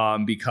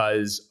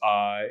 Because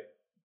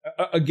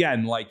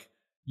again, like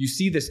you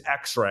see this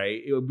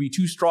X-ray, it would be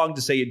too strong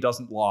to say it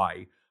doesn't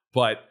lie,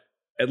 but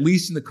at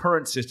least in the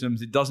current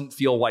systems, it doesn't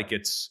feel like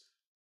it's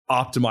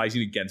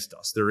optimizing against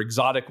us. There are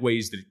exotic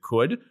ways that it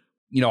could.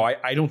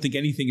 I don't think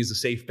anything is a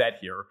safe bet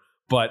here,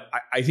 but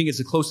I think it's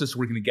the closest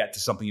we're going to get to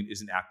something that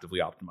isn't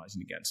actively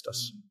optimizing against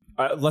us.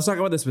 Let's talk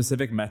about the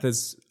specific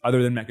methods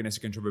other than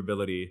mechanistic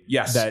interpretability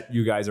that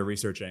you guys are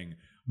researching.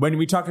 When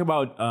we talk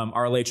about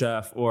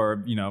RLHF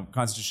or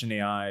Constitution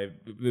AI,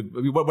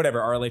 whatever,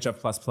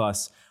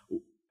 RLHF++,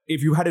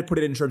 if you had to put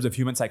it in terms of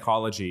human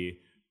psychology,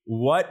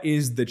 what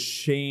is the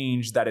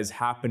change that is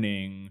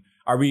happening?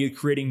 Are we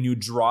creating new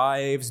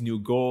drives, new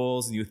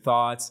goals, new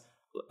thoughts?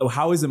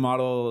 How is the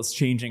model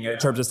changing in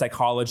terms of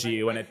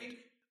psychology?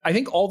 I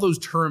think all those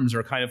terms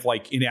are kind of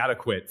like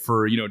inadequate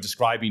for,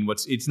 describing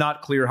it's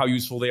not clear how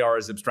useful they are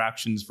as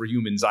abstractions for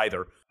humans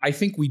either. I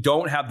think we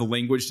don't have the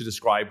language to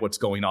describe what's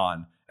going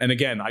on. And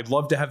again, I'd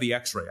love to have the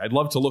X-ray. I'd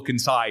love to look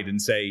inside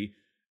and say,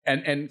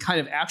 and kind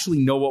of actually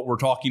know what we're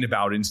talking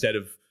about instead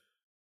of,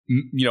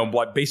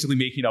 basically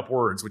making up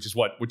words, which is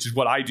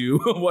what I do,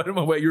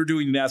 what you're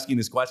doing in asking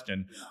this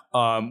question,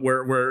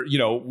 where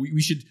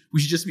we should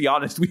just be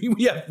honest.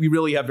 We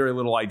really have very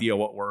little idea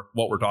what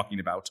we're talking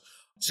about.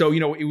 So,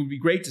 it would be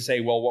great to say,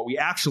 well, what we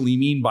actually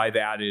mean by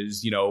that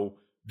is,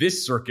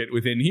 this circuit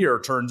within here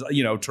turns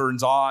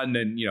on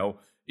and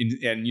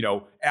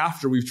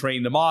after we've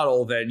trained the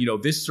model, then,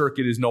 this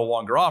circuit is no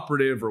longer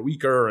operative or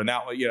weaker. And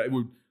that, it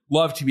would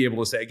love to be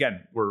able to say,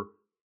 again,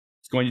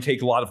 it's going to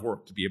take a lot of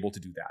work to be able to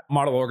do that.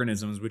 Model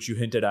organisms, which you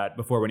hinted at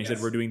before when you said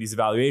we're doing these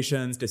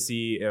evaluations to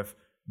see if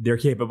they're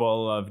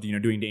capable of,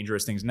 doing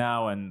dangerous things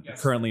now and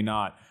currently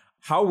not.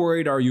 How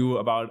worried are you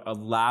about a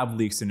lab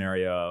leak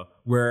scenario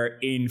where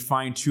in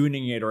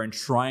fine-tuning it or in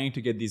trying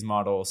to get these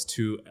models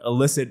to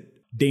elicit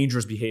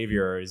dangerous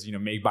behaviors,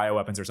 make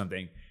bioweapons or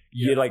something,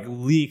 it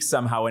leaks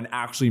somehow and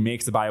actually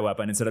makes the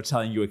bioweapon instead of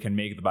telling you it can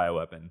make the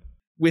bioweapon?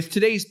 With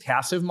today's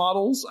passive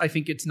models, I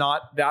think it's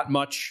not that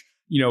much,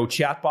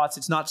 chatbots,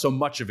 it's not so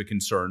much of a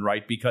concern,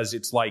 right? Because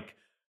it's like,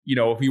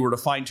 if we were to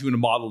fine-tune a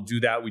model, do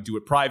that, we do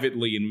it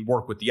privately and we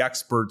work with the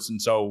experts.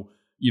 And so,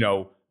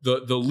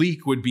 the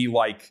leak would be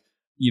like,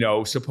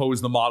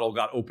 suppose the model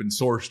got open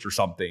sourced or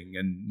something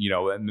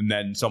and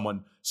then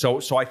someone. So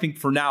I think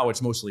for now,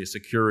 it's mostly a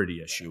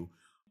security issue.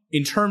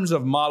 In terms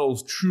of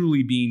models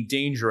truly being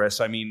dangerous,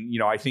 I mean,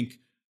 I think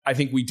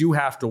we do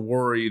have to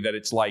worry that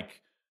it's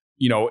like,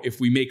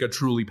 if we make a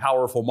truly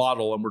powerful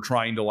model and we're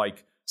trying to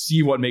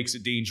see what makes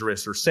it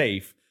dangerous or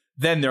safe,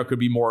 then there could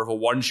be more of a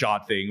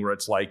one-shot thing where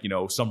it's like,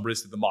 some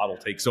risk that the model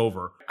takes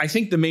over. I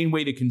think the main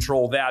way to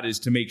control that is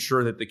to make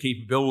sure that the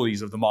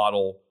capabilities of the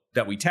model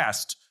that we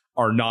test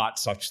are not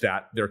such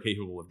that they're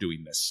capable of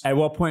doing this. At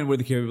what point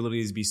would the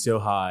capabilities be so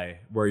high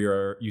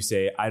where you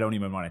say, I don't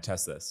even want to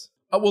test this?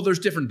 Well, there's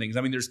different things.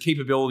 I mean, there's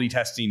capability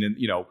testing and,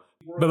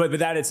 But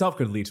that itself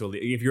could lead to a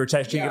leak. If you're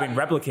testing it and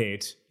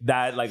replicate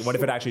that, what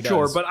if it actually does?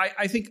 Sure, but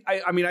I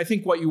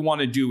think what you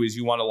want to do is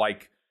you want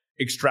to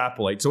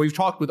extrapolate. So we've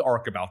talked with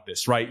ARC about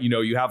this, right?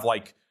 You have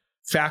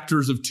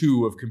factors of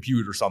 2 of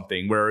compute or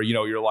something where,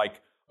 you're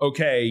like,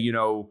 okay,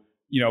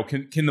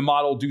 can the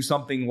model do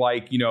something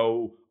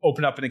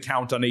open up an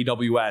account on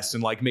AWS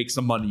and make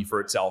some money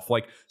for itself?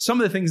 Some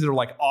of the things that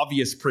are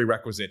obvious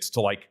prerequisites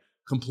to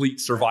complete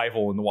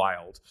survival in the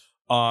wild.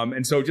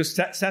 And so just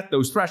set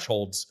those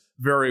thresholds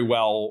very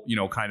well,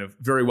 kind of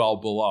very well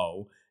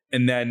below.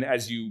 And then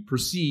as you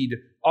proceed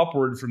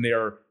upward from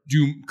there,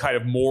 do kind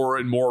of more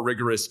and more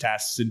rigorous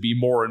tests and be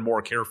more and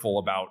more careful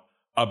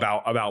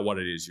about what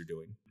it is you're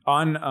doing.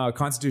 On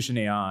Constitution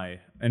AI,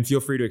 and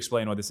feel free to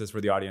explain what this is for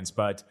the audience,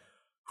 but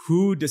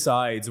who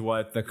decides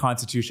what the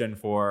constitution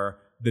for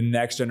the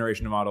next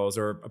generation of models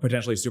or a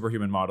potentially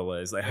superhuman model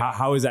is?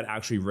 How is that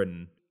actually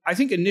written? I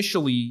think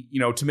initially,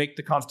 to make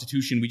the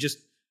Constitution, we just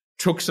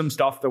took some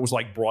stuff that was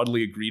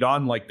broadly agreed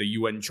on, like the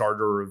UN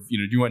Charter of,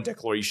 UN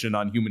Declaration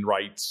on Human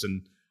Rights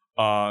and,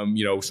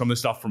 some of the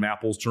stuff from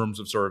Apple's Terms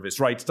of Service,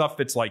 right? Stuff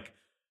that's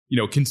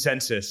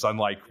consensus on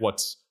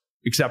what's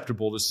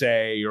acceptable to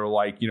say or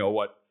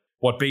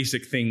what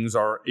basic things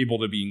are able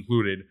to be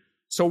included.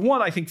 So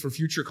one, I think for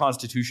future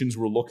constitutions,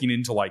 we're looking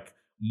into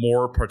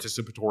more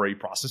participatory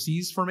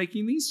processes for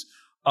making these.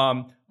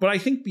 But I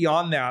think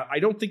beyond that, I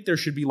don't think there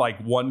should be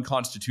one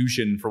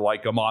constitution for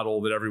a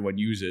model that everyone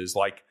uses.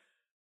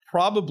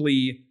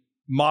 Probably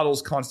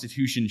model's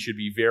constitution should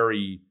be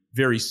very,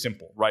 very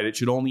simple, right? It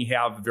should only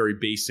have very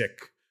basic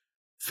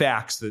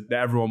facts that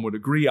everyone would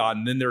agree on.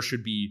 And then there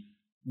should be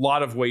a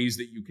lot of ways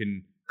that you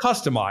can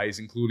customize,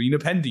 including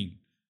appending,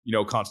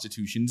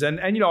 constitutions. And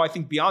I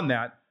think beyond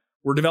that,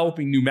 we're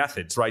developing new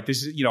methods, right?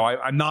 This is,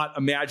 I'm not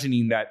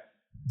imagining that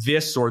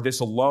this or this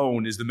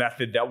alone is the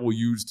method that we'll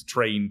use to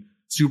train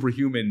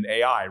superhuman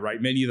AI,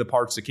 right? Many of the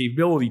parts of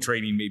capability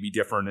training may be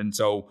different. And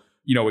so,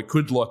 it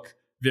could look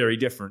very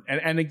different.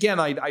 And again,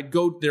 I'd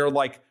go there,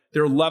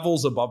 there are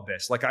levels above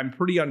this. I'm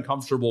pretty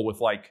uncomfortable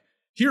with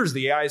here's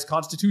the AI's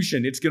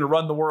constitution. It's going to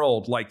run the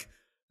world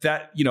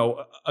that,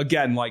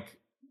 again,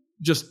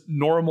 just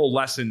normal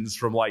lessons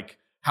from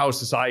how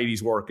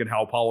societies work and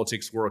how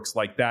politics works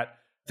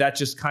that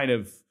just kind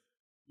of,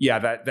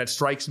 that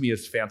strikes me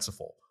as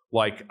fanciful.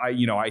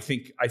 I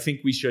think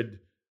we should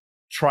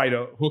try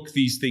to hook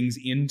these things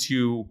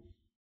into,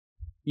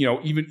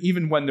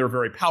 even when they're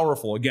very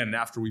powerful, again,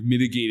 after we've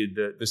mitigated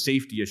the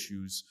safety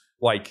issues,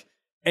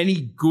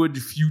 any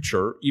good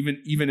future,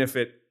 even if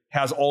it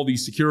has all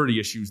these security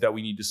issues that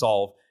we need to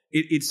solve,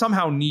 it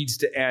somehow needs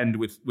to end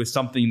with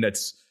something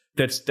that's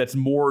that's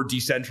more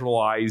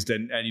decentralized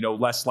and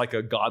less like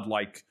a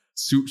godlike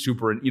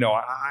super. And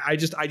I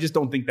just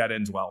don't think that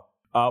ends well.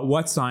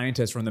 What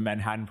scientists from the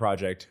Manhattan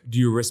Project do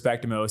you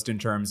respect most in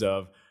terms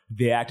of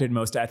they acted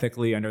most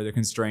ethically under the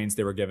constraints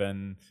they were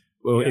given?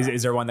 Yeah.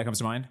 Is there one that comes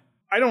to mind?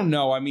 I don't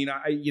know. I mean,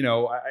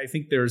 I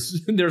think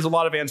there's a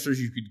lot of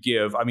answers you could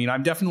give. I mean,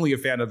 I'm definitely a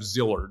fan of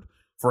Szilard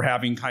for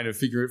having kind of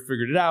figured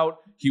it out.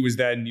 He was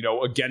then,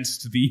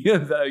 against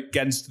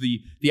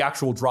the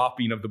actual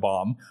dropping of the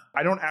bomb.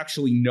 I don't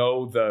actually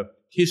know the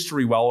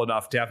history well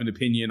enough to have an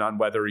opinion on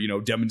whether,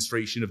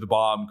 demonstration of the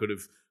bomb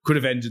could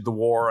have ended the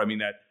war. I mean,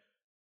 that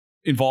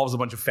involves a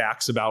bunch of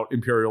facts about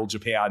Imperial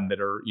Japan that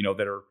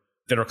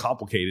are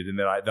complicated and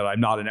that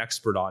I'm not an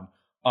expert on.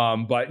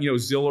 But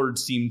Szilard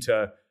seemed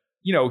to,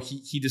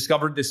 he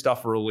discovered this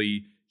stuff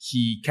early.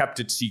 He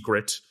kept it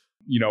secret.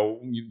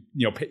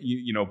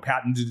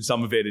 Patented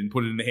some of it and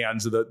put it in the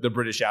hands of the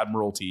British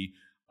Admiralty.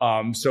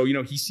 So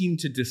he seemed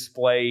to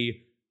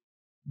display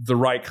the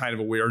right kind of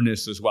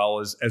awareness as well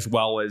as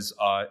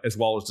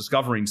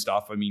discovering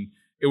stuff. I mean,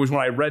 it was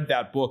when I read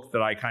that book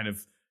that I kind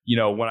of,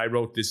 when I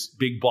wrote this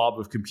big blob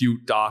of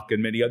compute doc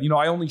and many other,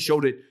 I only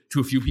showed it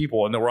to a few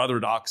people, and there were other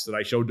docs that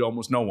I showed to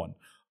almost no one.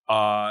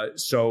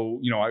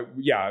 So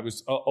I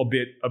was a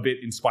bit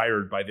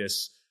inspired by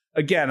this.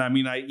 Again, I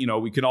mean,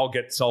 we can all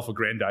get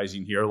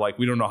self-aggrandizing here. Like,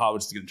 we don't know how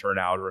it's going to turn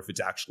out, or if it's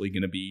actually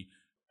going to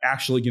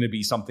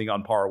be something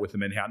on par with the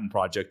Manhattan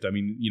Project. I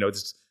mean,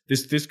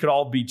 this could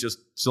all be just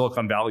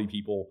Silicon Valley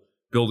people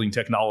building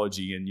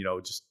technology and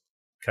just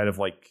kind of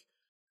like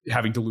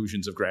having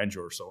delusions of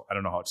grandeur. So I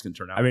don't know how it's going to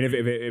turn out. I mean,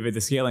 if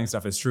the scaling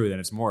stuff is true, then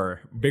it's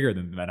bigger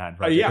than the Manhattan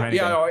Project.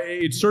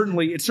 It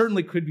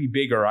certainly could be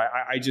bigger.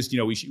 I just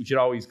we should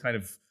always kind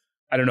of,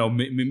 I don't know,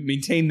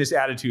 maintain this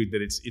attitude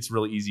that it's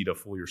really easy to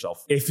fool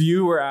yourself. If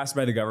you were asked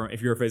by the government,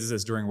 if you were a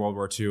physicist during World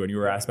War II and you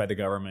were asked by the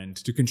government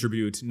to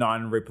contribute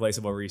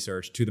non-replaceable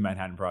research to the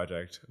Manhattan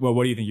Project, well,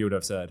 what do you think you would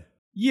have said?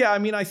 Yeah, I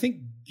mean, I think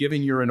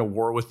given you're in a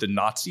war with the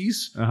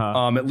Nazis,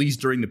 at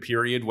least during the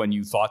period when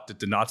you thought that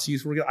the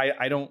Nazis were,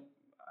 I don't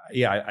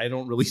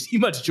really see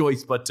much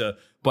choice but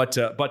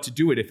to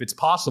do it if it's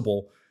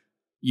possible.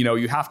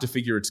 You have to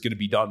figure it's going to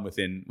be done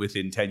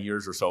within 10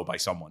 years or so by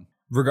someone.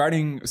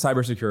 Regarding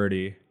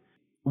cybersecurity,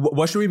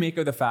 what should we make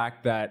of the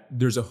fact that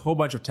there's a whole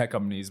bunch of tech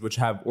companies which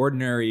have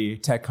ordinary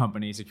tech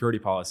company security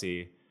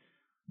policy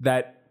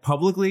that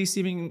publicly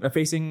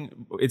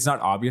facing, it's not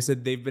obvious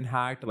that they've been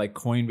hacked. Like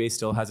Coinbase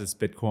still has its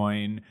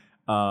Bitcoin.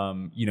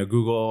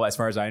 Google, as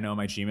far as I know,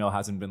 my Gmail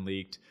hasn't been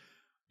leaked.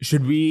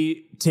 Should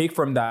we take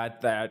from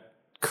that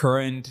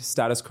current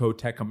status quo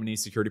tech company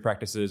security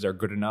practices are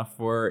good enough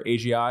for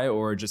AGI,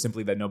 or just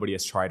simply that nobody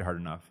has tried hard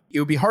enough? It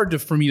would be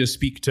hard for me to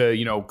speak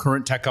to,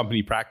 current tech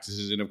company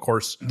practices. And of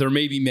course, there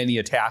may be many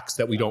attacks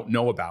that we don't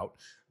know about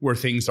where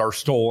things are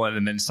stolen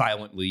and then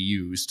silently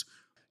used.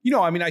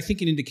 I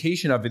think an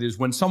indication of it is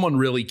when someone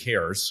really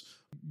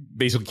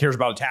basically cares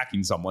about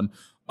attacking someone,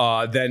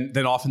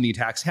 then often the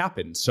attacks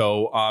happen.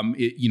 So,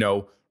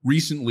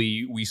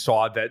 recently we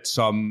saw that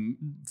some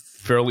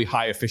fairly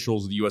high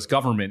officials of the U.S.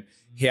 government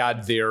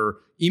had their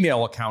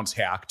email accounts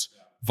hacked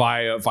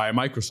via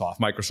Microsoft.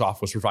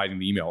 Microsoft was providing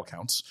the email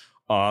accounts.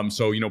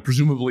 So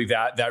presumably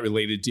that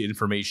related to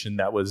information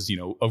that was,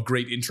 of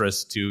great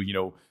interest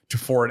to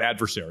foreign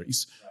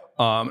adversaries.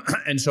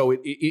 And so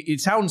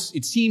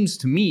it seems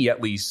to me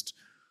at least,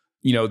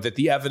 that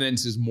the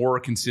evidence is more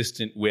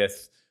consistent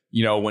with,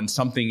 when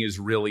something is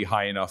really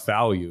high enough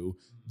value,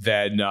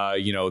 then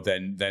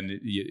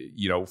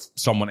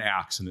someone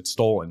acts and it's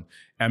stolen.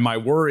 And my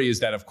worry is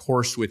that, of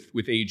course, with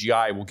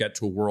AGI, we'll get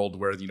to a world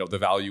where, the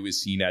value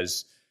is seen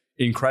as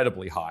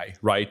incredibly high,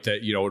 right?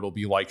 That, it'll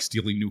be like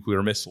stealing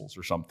nuclear missiles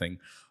or something.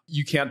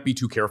 You can't be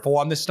too careful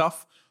on this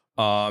stuff.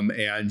 And,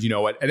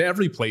 at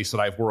every place that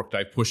I've worked,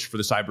 I've pushed for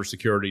the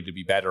cybersecurity to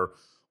be better.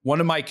 One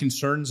of my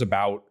concerns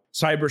about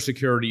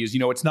cybersecurity is,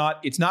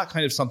 it's not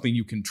kind of something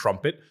you can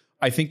trumpet.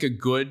 I think a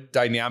good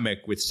dynamic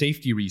with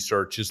safety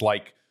research is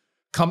like,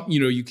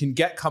 you can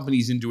get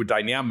companies into a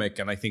dynamic,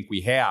 and I think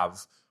we have,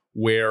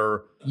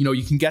 where,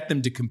 you can get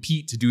them to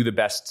compete to do the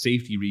best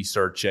safety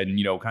research and,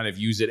 kind of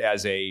use it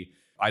as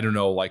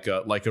like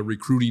a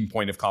recruiting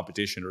point of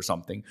competition or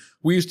something.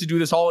 We used to do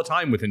this all the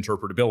time with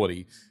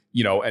interpretability,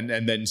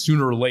 and then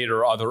sooner or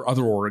later, other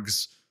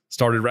orgs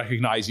started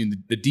recognizing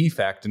the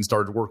defect and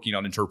started working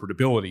on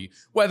interpretability,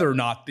 whether or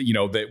not,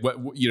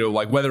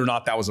 whether or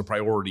not that was a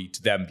priority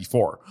to them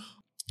before.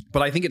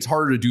 But I think it's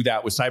harder to do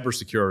that with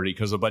cybersecurity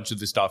because a bunch of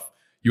this stuff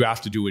you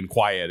have to do in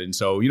quiet. And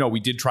so, we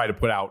did try to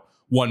put out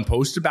one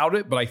post about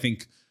it, but I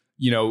think,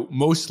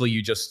 mostly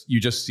you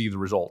just see the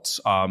results.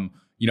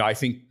 I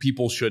think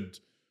people should,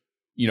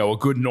 a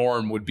good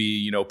norm would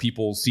be,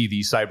 people see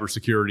these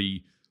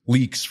cybersecurity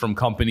leaks from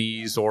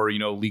companies or,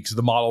 leaks of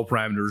the model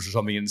parameters or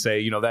something and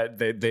say,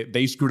 that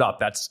they screwed up.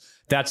 That's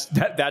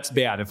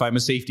bad. If I'm a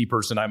safety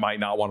person, I might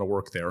not want to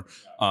work there.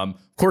 Of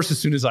course, as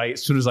soon as I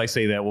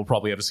say that, we'll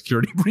probably have a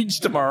security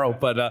breach tomorrow.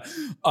 But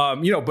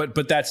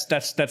but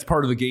that's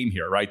part of the game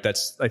here, right?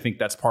 I think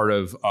that's part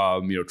of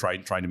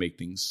trying to make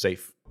things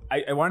safe.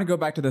 I want to go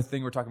back to the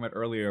thing we were talking about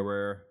earlier,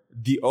 where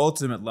the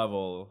ultimate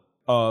level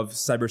of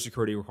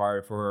cybersecurity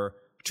required for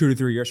 2 to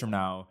 3 years from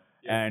now,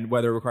 and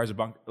whether it requires a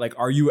bunker. Like,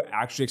 are you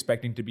actually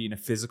expecting to be in a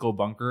physical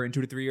bunker in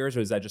 2 to 3 years, or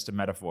is that just a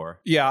metaphor?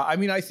 Yeah, I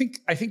mean, I think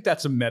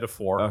that's a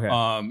metaphor.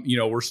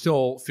 Okay. We're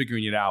still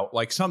figuring it out.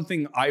 Like,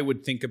 something I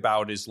would think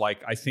about is,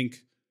 like, I think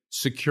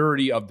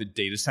security of the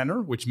data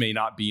center, which may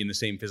not be in the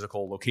same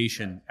physical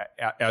location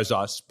as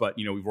us, but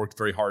we've worked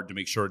very hard to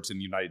make sure it's in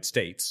the United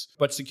States.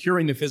 But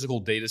securing the physical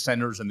data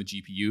centers and the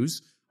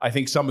GPUs, I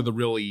think some of the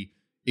really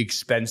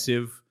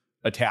expensive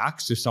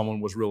attacks, if someone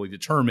was really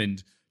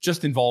determined,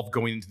 just involve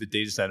going into the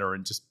data center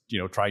and just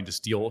trying to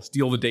steal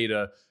the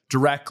data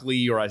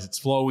directly, or as it's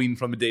flowing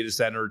from the data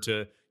center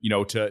to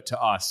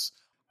us.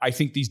 I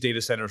think these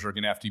data centers are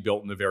going to have to be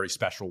built in a very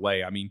special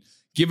way. I mean,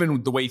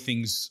 given the way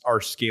things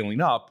are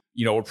scaling up,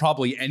 we're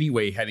probably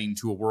anyway heading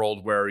to a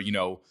world where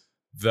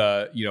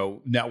the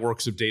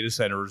networks of data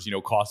centers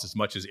cost as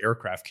much as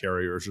aircraft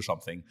carriers or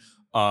something.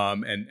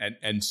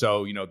 And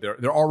so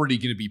they're already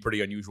going to be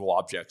pretty unusual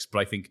objects. But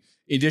I think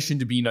in addition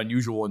to being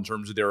unusual in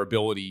terms of their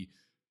ability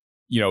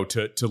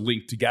to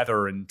link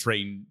together and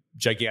train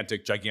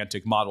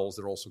gigantic models,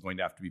 they're also going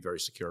to have to be very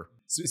secure.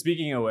 So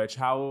speaking of which,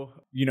 how,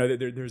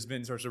 there's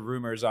been sorts of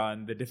rumors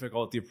on the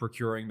difficulty of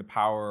procuring the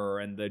power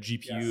and the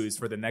GPUs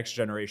for the next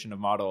generation of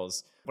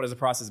models. What has the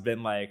process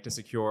been like to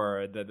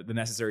secure the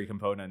necessary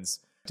components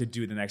to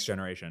do the next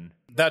generation?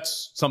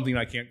 That's something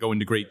I can't go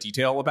into great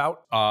detail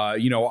about.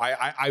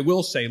 I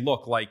will say,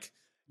 look, like,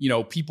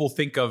 people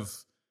think of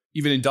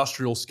even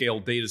industrial scale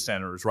data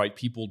centers, right?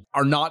 People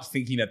are not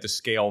thinking at the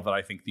scale that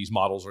I think these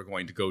models are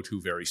going to go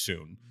to very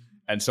soon.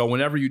 And so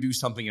whenever you do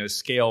something at a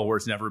scale where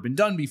it's never been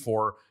done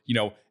before,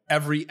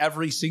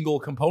 every single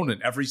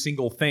component, every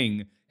single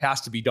thing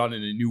has to be done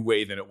in a new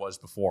way than it was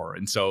before.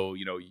 And so,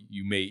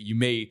 you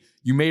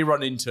may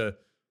run into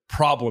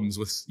problems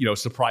with,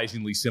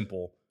 surprisingly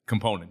simple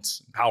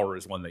components. Power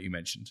is one that you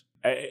mentioned.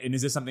 And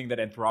is this something that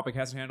Anthropic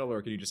has to handle,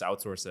 or can you just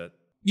outsource it?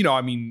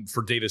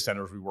 For data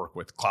centers, we work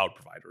with cloud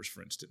providers,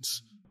 for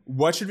instance.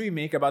 What should we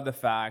make about the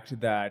fact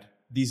that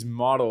these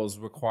models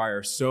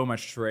require so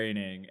much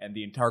training and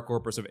the entire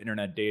corpus of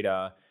internet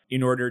data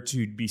in order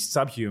to be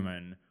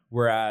subhuman?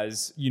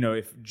 Whereas,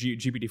 if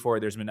GPT-4,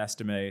 there's been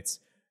estimates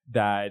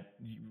that,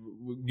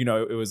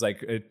 it was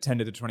like 10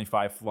 to the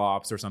 25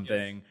 flops or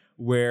something. Yes.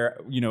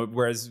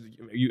 Whereas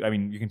you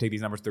can take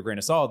these numbers with a grain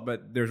of salt,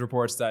 but there's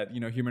reports that,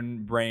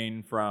 human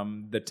brain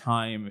from the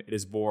time it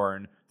is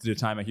born to the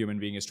time a human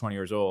being is 20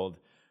 years old,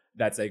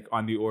 that's like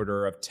on the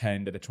order of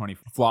 10 to the 20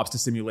 flops to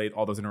simulate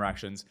all those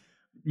interactions.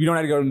 We don't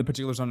have to go into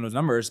particulars on those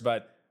numbers,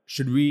 but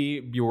should we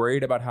be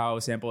worried about how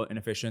sample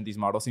inefficient these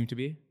models seem to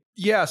be?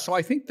 Yeah, so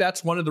I think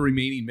that's one of the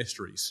remaining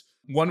mysteries.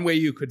 One way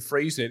you could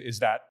phrase it is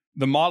that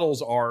the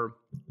models are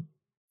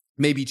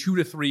maybe 2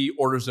 to 3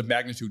 orders of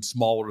magnitude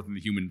smaller than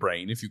the human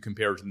brain if you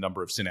compare to the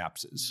number of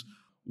synapses,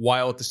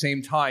 while at the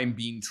same time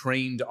being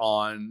trained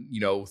on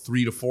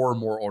 3 to 4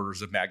 more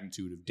orders of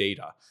magnitude of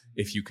data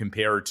if you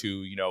compare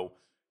to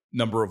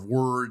number of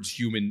words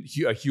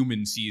a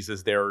human sees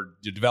as they're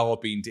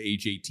developing to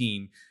age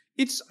 18.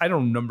 I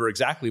don't remember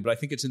exactly, but I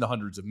think it's in the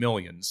hundreds of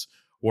millions.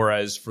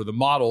 Whereas for the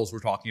models, we're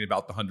talking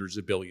about the hundreds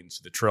of billions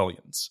to the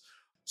trillions.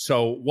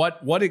 So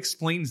what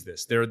explains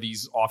this? There are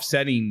these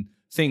offsetting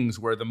things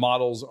where the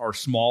models are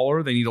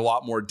smaller, they need a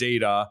lot more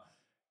data,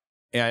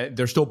 and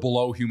they're still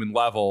below human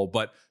level.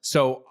 But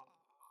so,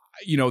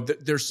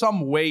 there's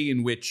some way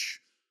in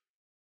which,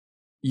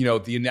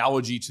 the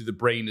analogy to the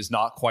brain is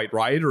not quite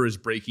right, or is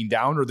breaking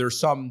down, or there's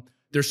some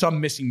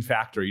missing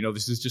factor.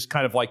 This is just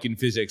kind of like in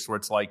physics where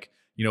it's like,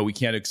 we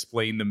can't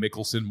explain the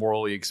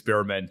Michelson-Morley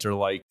experiment, or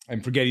like,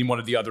 I'm forgetting one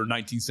of the other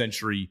 19th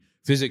century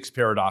physics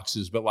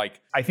paradoxes, but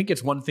like, I think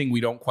it's one thing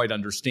we don't quite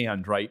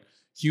understand, right?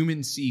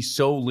 Humans see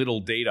so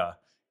little data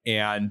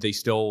and they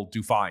still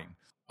do fine.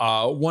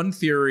 One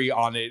theory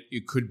on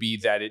it could be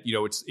that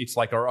it's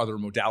like our other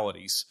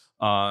modalities.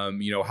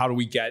 How do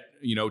we get,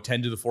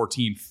 10 to the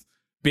 14th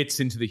bits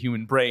into the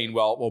human brain?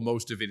 Well,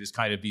 most of it is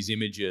kind of these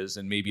images,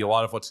 and maybe a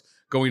lot of what's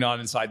going on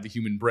inside the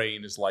human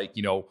brain is like,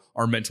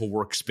 our mental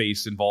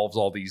workspace involves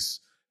all these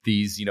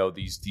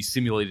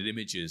simulated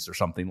images or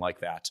something like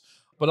that.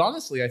 But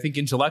honestly, I think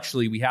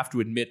intellectually we have to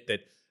admit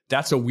that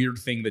that's a weird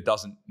thing that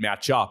doesn't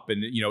match up.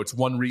 And, it's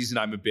one reason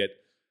I'm a bit,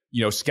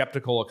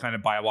 skeptical of kind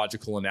of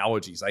biological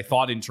analogies. I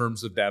thought in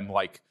terms of them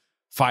like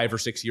 5 or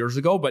 6 years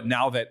ago, but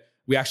now that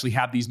we actually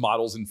have these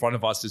models in front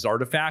of us as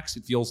artifacts,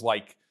 it feels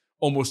like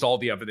almost all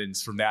the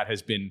evidence from that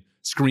has been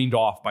screened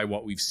off by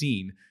what we've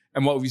seen.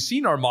 And what we've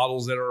seen are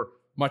models that are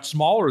much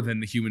smaller than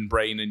the human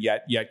brain, and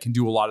yet can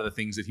do a lot of the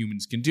things that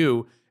humans can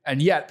do,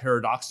 and yet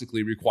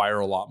paradoxically require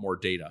a lot more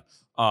data.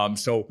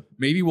 So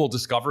maybe we'll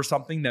discover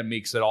something that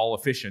makes it all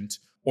efficient,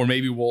 or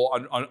maybe we'll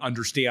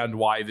understand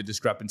why the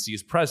discrepancy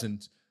is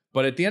present.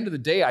 But at the end of the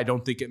day, I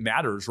don't think it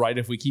matters, right?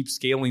 If we keep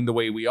scaling the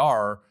way we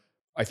are,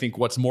 I think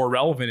what's more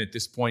relevant at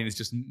this point is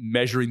just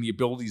measuring the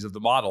abilities of the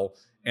model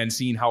and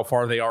seeing how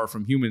far they are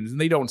from humans. And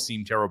they don't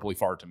seem terribly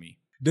far to me.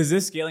 Does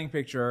this scaling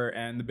picture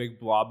and the big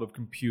blob of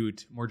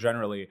compute more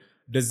generally,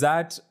 does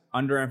that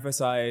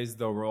underemphasize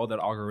the role that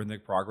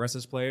algorithmic progress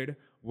has played?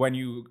 when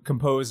you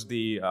compose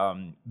the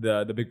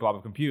big blob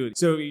of compute.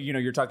 So,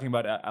 you're talking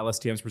about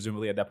LSTMs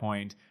presumably at that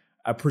point.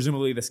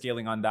 Presumably the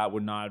scaling on that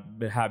would not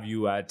have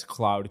you at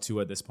Cloud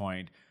 2 at this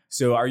point.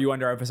 So are you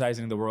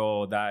underemphasizing the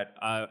role that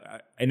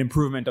an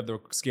improvement of the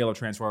scale of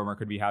transformer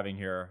could be having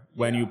here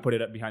when you put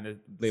it up behind the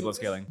label of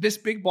scaling? This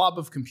big blob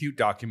of compute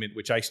document,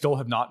 which I still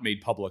have not made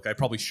public, I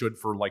probably should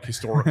for like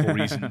historical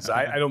reasons.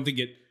 I don't think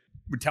it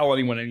would tell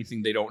anyone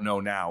anything they don't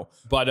know now.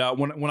 But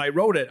when I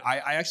wrote it,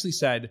 I actually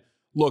said,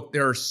 look,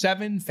 there are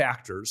 7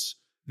 factors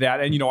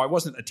that, and I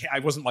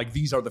wasn't like,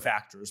 these are the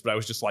factors, but I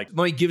was just like,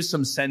 let me give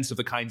some sense of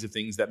the kinds of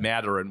things that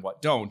matter and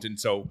what don't. And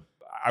so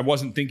I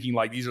wasn't thinking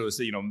like these are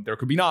the, there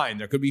could be 9,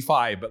 there could be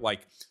 5, but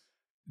like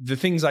the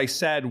things I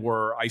said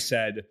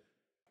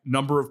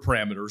number of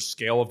parameters,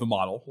 scale of the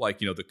model, like,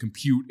 the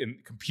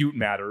compute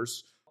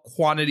matters,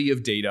 quantity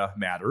of data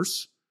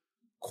matters,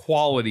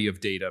 quality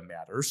of data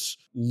matters,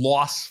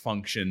 loss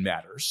function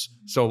matters.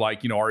 So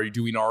like, are you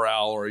doing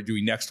RL or are you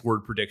doing next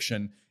word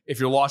prediction? If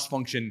your loss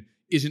function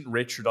isn't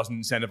rich or doesn't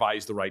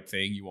incentivize the right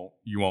thing,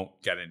 you won't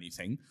get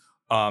anything.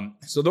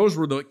 So those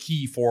were the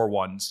key 4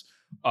 ones.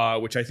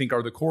 Which I think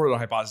are the core of the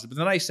hypothesis. But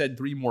then I said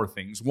 3 more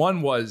things.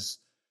 One was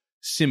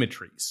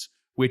symmetries,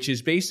 which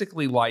is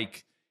basically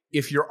like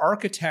if your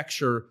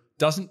architecture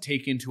doesn't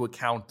take into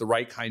account the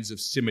right kinds of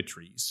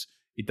symmetries,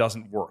 it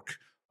doesn't work,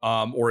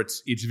 or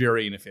it's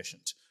very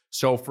inefficient.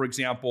 So, for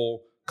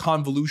example,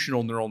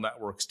 convolutional neural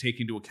networks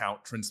take into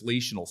account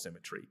translational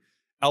symmetry.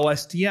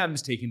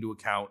 LSTMs take into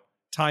account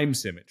time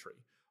symmetry.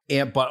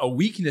 But a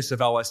weakness of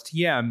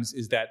LSTMs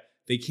is that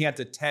they can't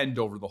attend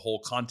over the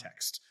whole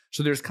context.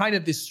 So there's kind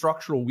of this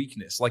structural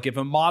weakness. Like if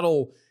a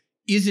model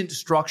isn't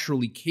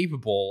structurally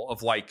capable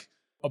of like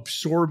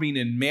absorbing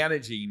and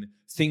managing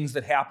things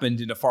that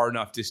happened in a far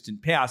enough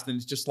distant past, then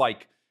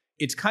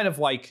it's kind of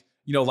like,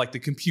 like the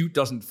compute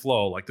doesn't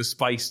flow, like the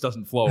spice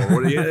doesn't flow.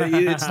 Or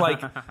it's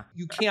like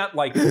you can't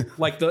like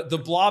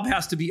the blob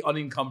has to be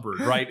unencumbered,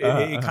 right?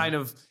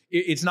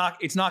 It's not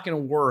going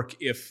to work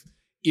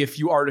if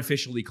you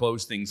artificially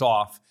close things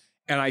off.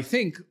 And I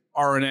think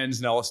RNNs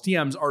and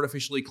LSTMs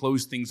artificially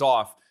close things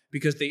off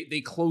because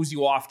they close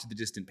you off to the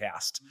distant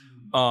past.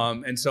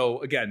 And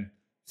so, again,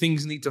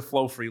 things need to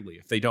flow freely.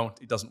 If they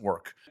don't, it doesn't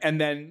work.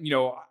 And then,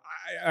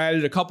 I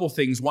added a couple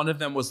things. One of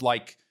them was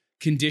like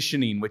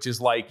conditioning, which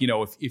is like,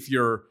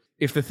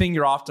 if the thing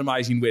you're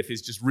optimizing with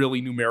is just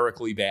really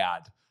numerically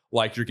bad,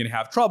 like you're going to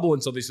have trouble.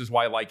 And so this is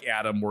why like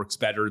Atom works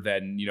better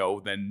than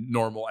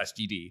normal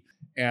SGD.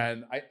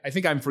 And I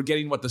think I'm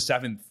forgetting what the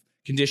 7th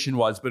condition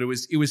was, but it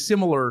was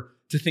similar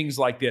to things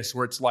like this,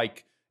 where it's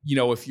like,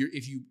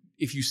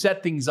 if you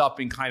set things up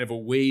in kind of a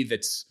way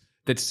that's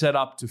set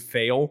up to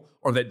fail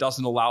or that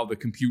doesn't allow the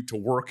compute to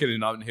work in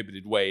an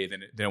uninhibited way,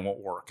 then it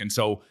won't work. And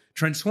so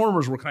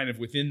transformers were kind of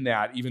within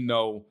that, even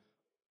though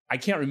I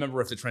can't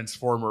remember if the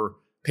transformer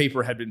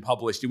paper had been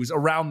published. It was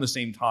around the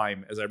same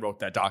time as I wrote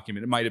that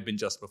document. It might have been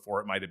just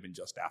before, it might have been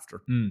just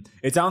after.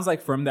 It sounds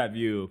like from that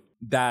view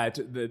that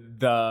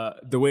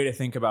the way to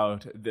think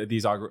about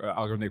these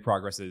algorithmic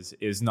progresses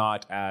is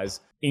not as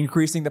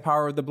increasing the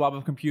power of the blob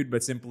of compute,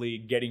 but simply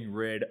getting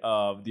rid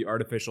of the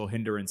artificial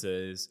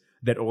hindrances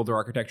that older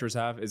architectures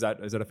have. Is that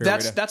a fair way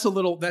to? That's a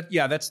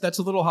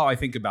little how I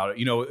think about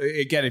it.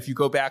 Again, if you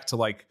go back to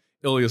like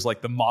Ilya's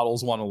like the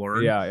models want to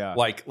learn. Yeah.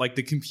 Like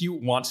the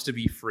compute wants to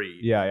be free.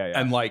 Yeah.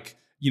 And like,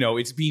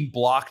 it's being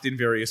blocked in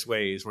various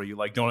ways where you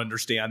like don't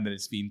understand that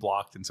it's being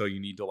blocked, and so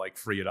you need to like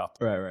free it up.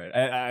 Right.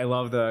 I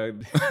love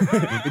the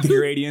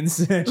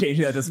gradients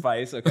changing that to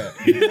spice. Okay.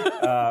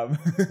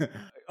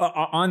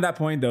 On that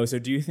point though, so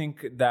do you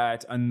think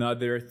that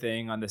another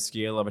thing on the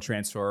scale of a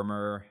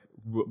transformer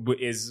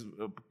is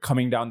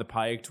coming down the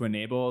pike to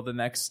enable the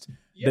next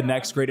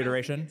great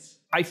iteration?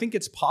 I think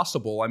it's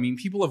possible. I mean,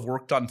 people have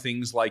worked on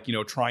things like,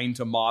 trying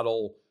to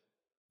model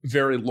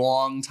very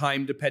long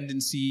time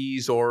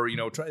dependencies, or,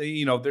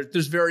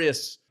 there's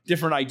various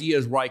different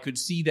ideas where I could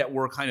see that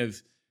we're kind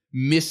of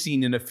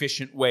missing an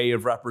efficient way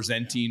of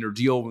representing or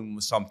dealing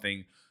with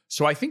something.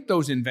 So I think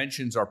those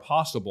inventions are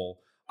possible.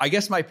 I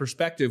guess my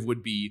perspective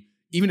would be,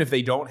 even if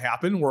they don't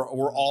happen,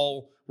 we're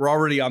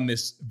already on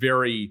this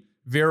very,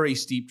 very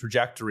steep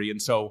trajectory.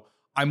 And so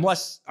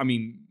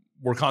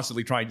we're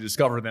constantly trying to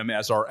discover them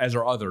as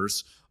are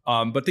others.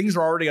 But things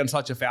are already on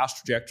such a fast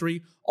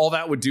trajectory. All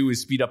that would do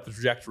is speed up the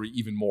trajectory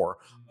even more.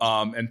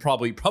 And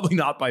probably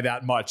not by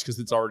that much, because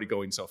it's already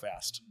going so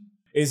fast.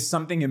 Is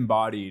something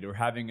embodied, or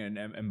having an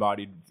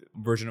embodied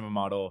version of a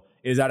model,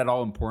 is that at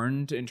all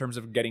important in terms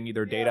of getting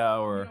either data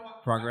or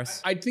progress?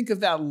 I'd think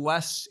of that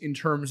less in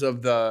terms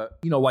of the,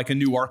 like a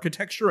new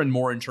architecture, and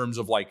more in terms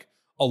of like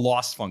a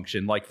loss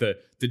function, like the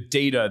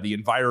data, the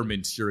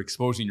environments you're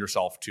exposing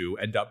yourself to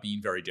end up being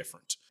very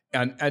different.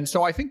 And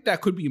so I think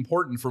that could be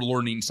important for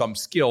learning some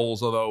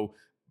skills, although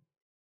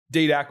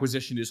data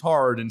acquisition is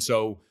hard. And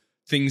so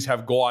things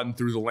have gone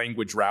through the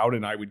language route,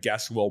 and I would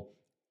guess will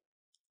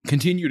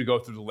continue to go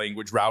through the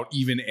language route,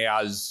 even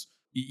as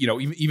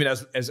even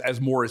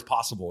as more is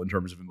possible in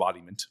terms of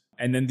embodiment.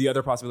 And then the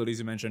other possibilities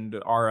you mentioned,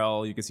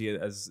 RL, you can see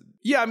it as...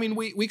 Yeah, I mean,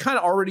 we kind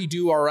of already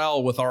do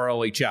RL with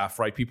RLHF,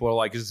 right? People are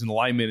like, is this an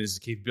alignment? Is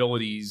it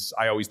capabilities?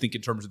 I always think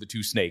in terms of the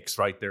two snakes,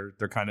 right? They're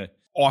kind of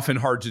often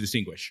hard to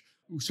distinguish.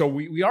 So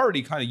we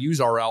already kind of use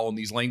RL in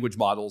these language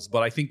models,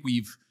 but I think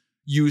we've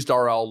used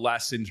RL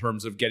less in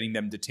terms of getting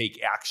them to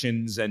take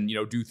actions and,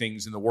 do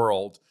things in the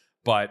world.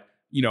 But,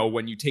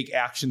 when you take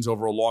actions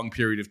over a long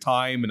period of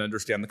time and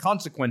understand the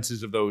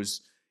consequences of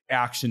those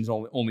actions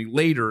only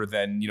later,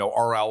 then,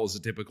 RL is a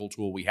typical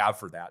tool we have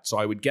for that. So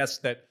I would guess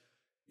that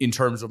in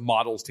terms of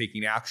models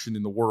taking action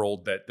in the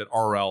world, that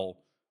RL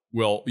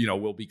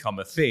will become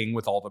a thing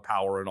with all the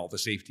power and all the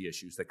safety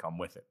issues that come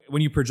with it.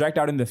 When you project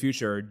out in the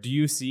future, do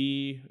you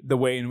see the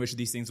way in which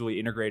these things will be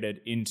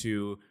integrated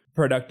into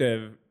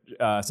productive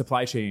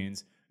supply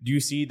chains? Do you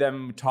see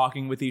them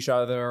talking with each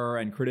other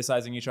and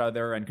criticizing each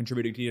other and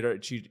contributing to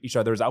each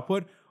other's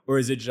output? Or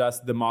is it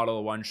just the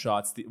model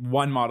one-shots,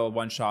 one model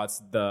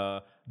one-shots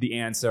the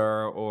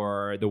answer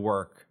or the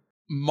work?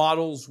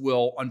 Models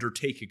will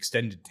undertake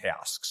extended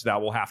tasks.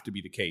 That will have to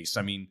be the case.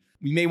 I mean,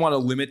 we may want to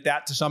limit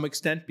that to some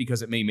extent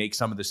because it may make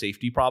some of the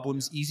safety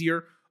problems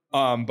easier.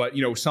 But,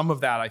 some of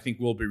that I think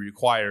will be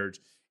required.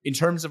 In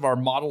terms of our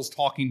models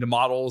talking to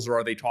models, or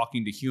are they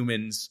talking to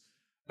humans?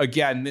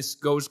 Again, this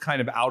goes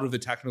kind of out of the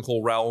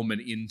technical realm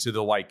and into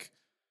the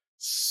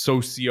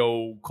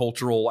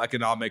socio-cultural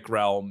economic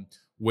realm,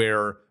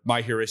 where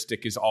my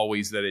heuristic is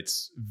always that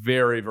it's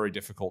very, very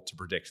difficult to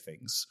predict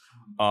things.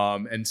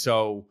 And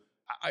so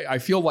I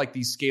feel like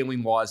these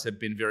scaling laws have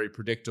been very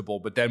predictable.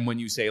 But then when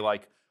you say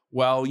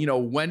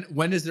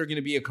when is there going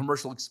to be a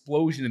commercial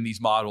explosion in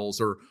these models,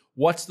 or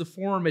what's the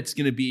form it's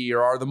going to be,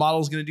 or are the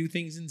models going to do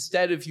things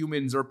instead of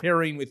humans or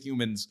pairing with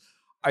humans?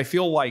 I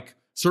feel like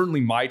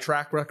certainly my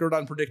track record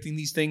on predicting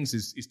these things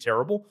is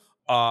terrible.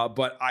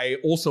 But I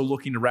also,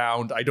 looking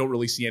around, I don't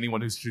really see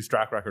anyone whose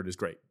track record is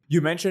great.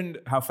 You mentioned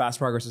how fast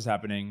progress is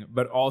happening,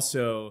 but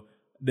also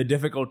the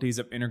difficulties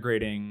of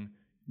integrating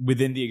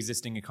within the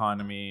existing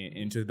economy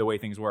into the way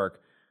things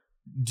work.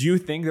 Do you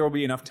think there will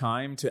be enough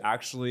time to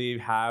actually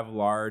have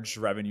large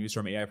revenues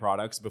from AI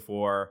products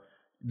before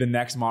the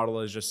next model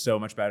is just so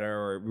much better,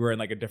 or we're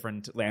in a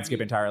different landscape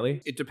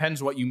entirely? It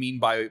depends what you mean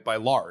by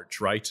large,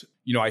 right?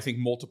 I think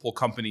multiple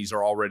companies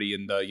are already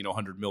in the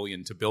 100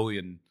 million to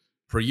billion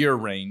per year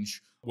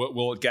range.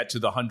 Will it get to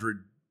the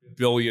 100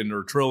 billion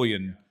or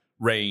trillion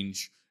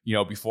range?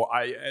 Before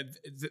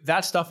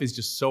that stuff is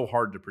just so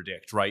hard to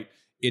predict, right?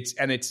 It's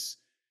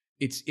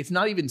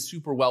not even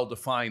super well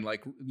defined.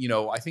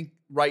 I think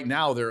right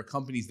now there are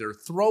companies that are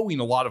throwing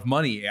a lot of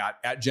money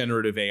at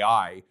generative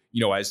AI,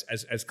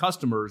 as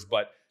customers,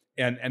 but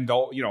and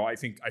they'll, I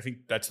think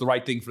that's the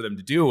right thing for them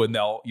to do, and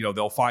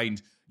they'll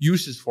find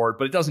uses for it,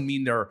 but it doesn't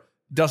mean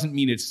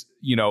it's,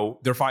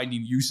 they're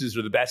finding uses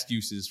or the best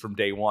uses from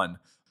day one.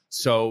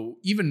 So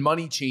even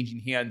money changing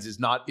hands is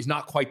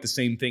not quite the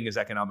same thing as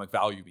economic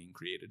value being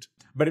created.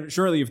 But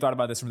surely you've thought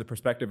about this from the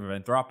perspective of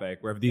Anthropic,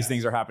 where if these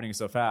things are happening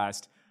so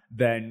fast,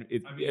 then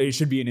it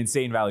should be an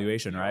insane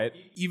valuation, right?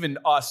 Even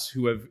us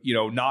who have,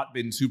 not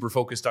been super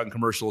focused on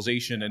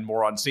commercialization and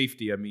more on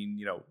safety, I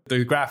mean,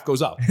 the graph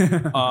goes up,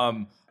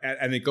 and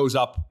it goes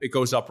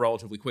up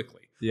relatively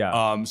quickly.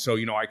 Yeah. So,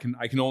 I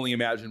can only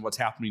imagine what's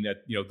happening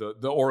at, the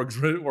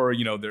orgs, or,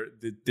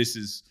 this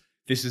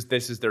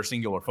is their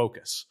singular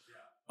focus.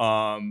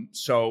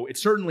 So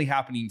it's certainly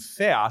happening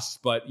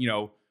fast, but,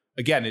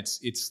 again, it's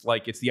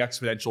the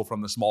exponential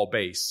from the small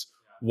base,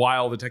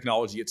 while the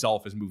technology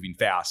itself is moving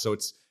fast. So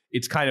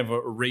it's kind of a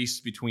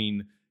race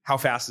between how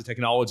fast the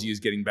technology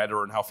is getting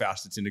better and how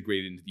fast it's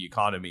integrated into the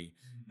economy.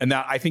 And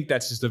that, I think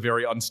that's just a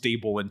very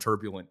unstable and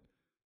turbulent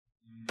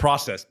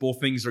process. Both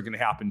things are going to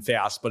happen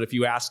fast. But if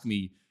you ask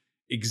me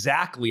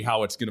exactly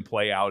how it's going to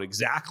play out,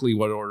 exactly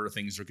what order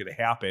things are going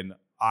to happen,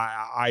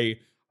 I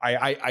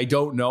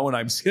don't know, and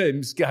I'm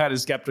kind of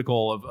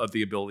skeptical of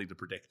the ability to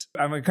predict.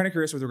 I'm kind of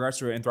curious with regards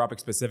to Anthropic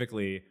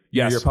specifically.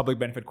 Yes. You're a public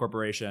benefit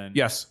corporation.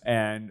 Yes.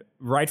 And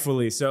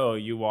rightfully so,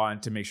 you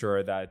want to make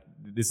sure that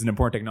this is an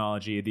important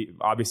technology.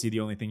 Obviously, the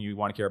only thing you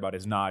want to care about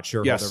is not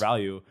shareholder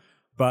value.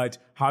 But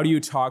how do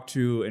you talk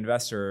to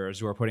investors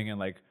who are putting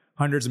in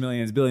hundreds of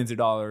millions, billions of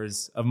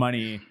dollars of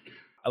money?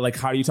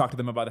 How do you talk to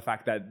them about the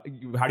fact that,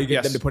 how do you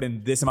get them to put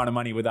in this amount of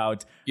money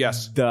without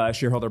the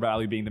shareholder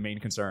value being the main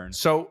concern?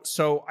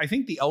 So I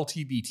think the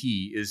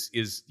LTBT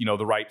is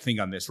the right thing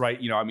on this, right?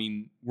 I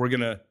mean, we're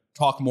going to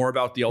talk more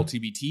about the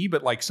LTBT,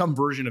 but some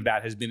version of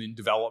that has been in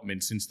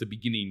development since the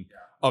beginning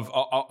of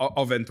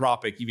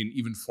Anthropic,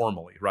 even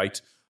formally,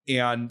 right?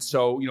 And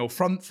so,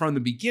 from the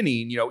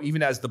beginning,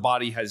 even as the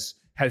body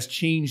has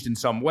changed in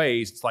some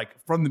ways, it's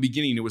from the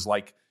beginning, it was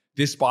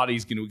this body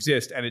is going to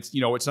exist, and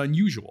it's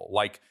unusual.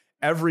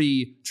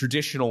 Every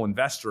traditional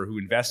investor who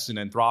invests in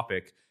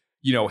Anthropic,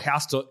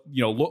 has to,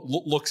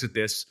 looks at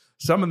this.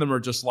 Some of them are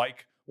just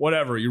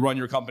whatever, you run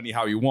your company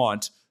how you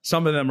want.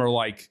 Some of them are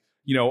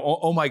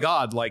oh my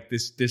God,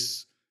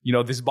 this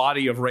this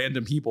body of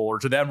random people, or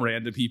to them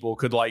random people,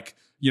 could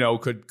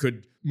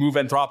could move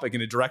Anthropic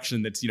in a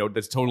direction that's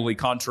that's totally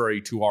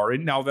contrary to our.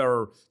 And now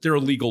there are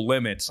legal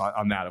limits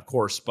on that, of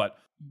course, but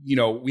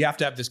we have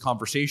to have this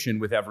conversation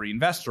with every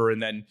investor,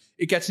 and then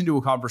it gets into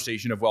a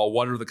conversation of, well,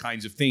 what are the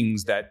kinds of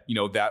things that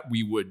that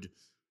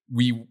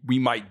we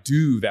might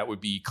do that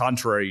would be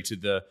contrary to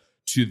the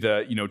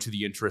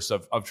interests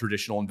of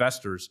traditional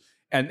investors.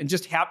 And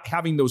just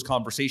having those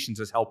conversations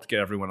has helped get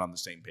everyone on the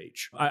same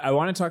page. I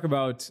want to talk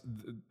about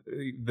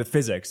the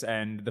physics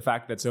and the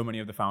fact that so many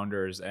of the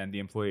founders and the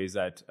employees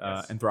at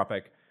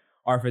Anthropic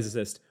are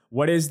physicists.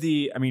 What is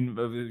we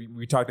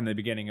talked in the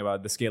beginning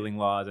about the scaling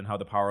laws and how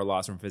the power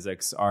laws from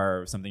physics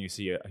are something you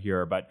see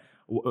here, but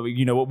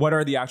what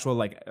are the actual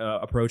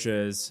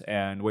approaches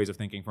and ways of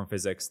thinking from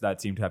physics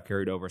that seem to have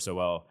carried over so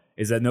well?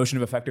 Is that notion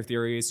of effective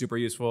theory super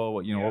useful?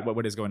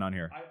 What is going on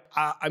here?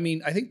 I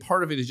think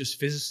part of it is just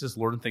physicists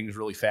learn things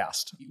really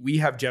fast. We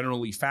have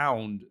generally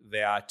found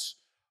that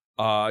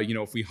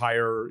if we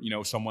hire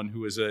someone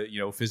who is a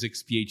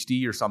physics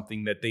PhD or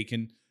something, that they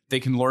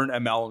can learn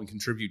ML and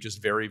contribute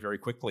just very, very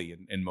quickly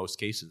in most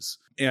cases.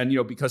 And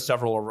because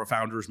several of our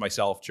founders,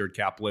 myself, Jared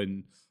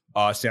Kaplan,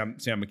 Sam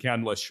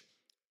McCandlish,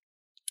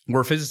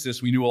 were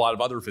physicists, we knew a lot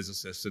of other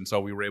physicists, and so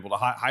we were able to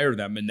hire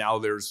them. And now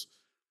there's,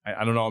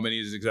 I don't know how many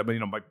it is exactly,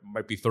 but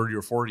might be 30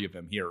 or 40 of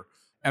them here.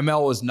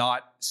 ML is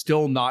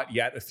still not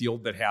yet a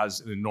field that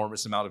has an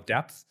enormous amount of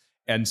depth,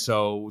 and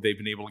so they've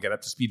been able to get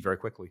up to speed very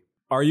quickly.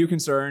 Are you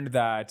concerned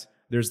that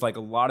there's a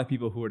lot of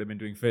people who would have been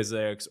doing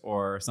physics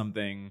or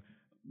something,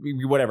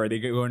 whatever, they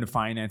go into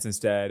finance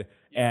instead,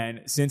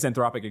 and since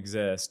Anthropic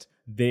exists,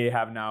 they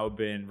have now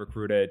been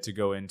recruited to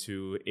go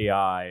into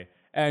AI?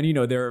 And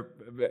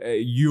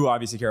you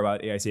obviously care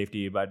about AI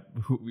safety, but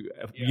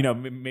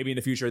maybe in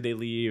the future they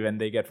leave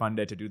and they get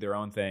funded to do their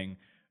own thing.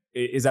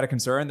 Is that a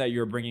concern that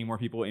you're bringing more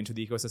people into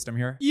the ecosystem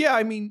here? Yeah,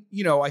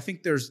 I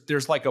think there's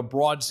a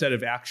broad set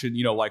of action.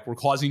 We're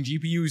causing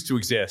GPUs to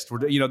exist.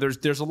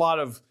 There's a lot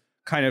of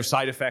kind of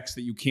side effects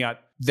that you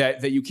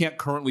can't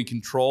currently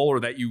control, or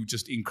that you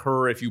just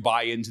incur if you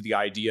buy into the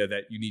idea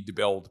that you need to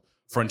build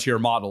frontier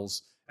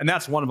models. And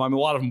that's one of them. A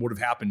lot of them would have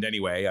happened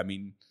anyway.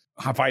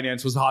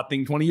 Finance was a hot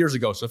thing 20 years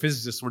ago, so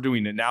physicists were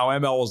doing it. Now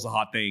ML is the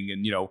hot thing,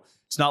 and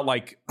it's not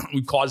like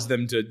we caused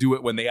them to do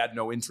it when they had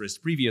no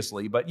interest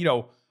previously. But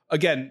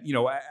again,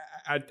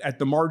 at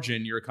the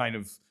margin, you're kind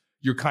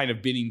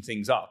of bidding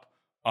things up,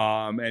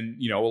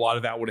 and a lot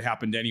of that would have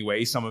happened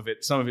anyway. Some of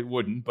it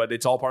wouldn't, but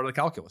it's all part of the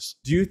calculus.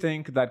 Do you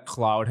think that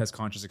cloud has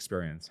conscious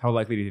experience? How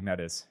likely do you think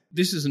that is?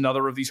 This is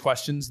another of these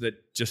questions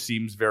that just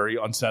seems very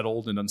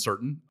unsettled and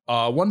uncertain.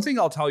 One thing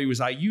I'll tell you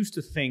is I used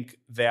to think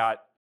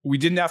that we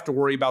didn't have to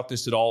worry about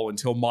this at all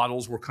until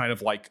models were kind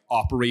of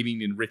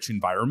operating in rich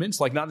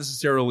environments, not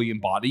necessarily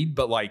embodied,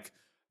 but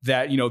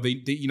that,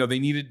 they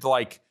needed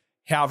to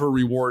have a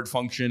reward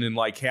function and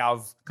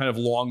have kind of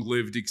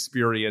long-lived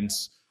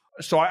experience.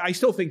 So I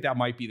still think that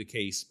might be the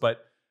case,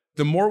 but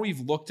the more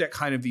we've looked at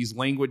kind of these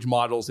language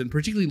models and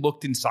particularly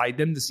looked inside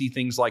them to see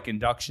things like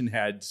induction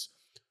heads,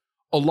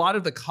 a lot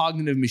of the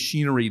cognitive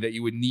machinery that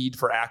you would need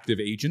for active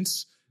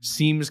agents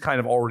seems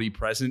kind of already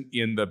present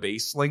in the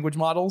base language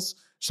models.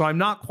 So I'm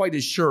not quite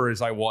as sure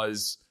as I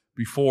was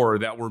before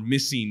that we're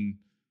missing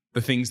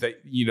the things that,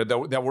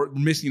 that we're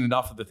missing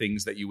enough of the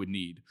things that you would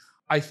need.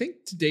 I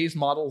think today's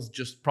models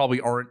just probably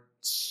aren't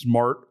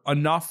smart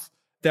enough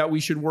that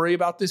we should worry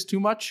about this too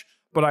much,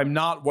 but I'm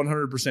not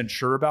 100%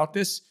 sure about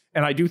this.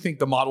 And I do think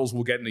the models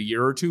will get in a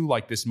year or two,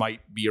 this might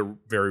be a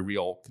very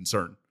real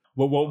concern.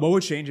 What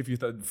would change if you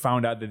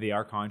found out that they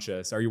are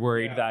conscious? Are you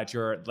worried that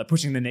you're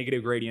pushing the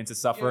negative gradients of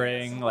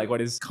suffering? What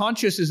is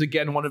conscious is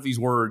again one of these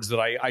words that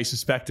I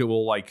suspect it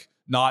will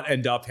not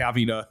end up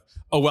having a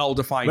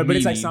well-defined but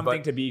meaning. It's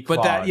something to be.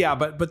 But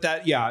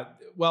that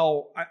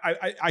Well,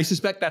 I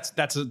suspect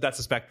that's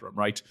a spectrum,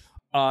 right?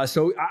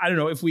 So I don't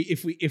know if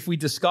we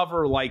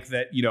discover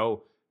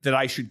that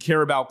I should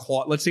care about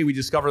Claude. Let's say we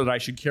discover that I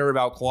should care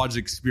about Claude's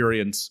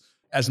experience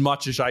as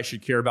much as I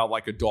should care about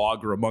a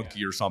dog or a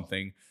monkey or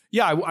something.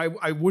 Yeah,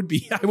 I would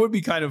be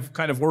kind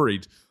of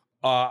worried.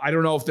 I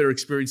don't know if their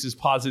experience is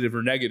positive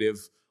or negative.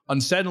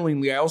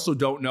 Unsettlingly, I also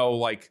don't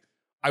know,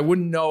 I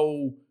wouldn't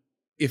know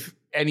if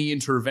any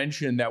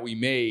intervention that we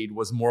made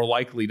was more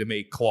likely to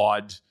make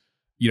Claude,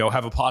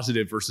 have a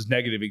positive versus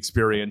negative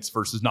experience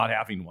versus not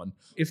having one.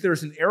 If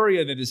there's an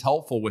area that is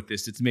helpful with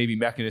this, it's maybe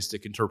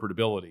mechanistic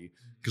interpretability,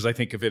 because I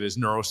think of it as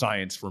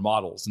neuroscience for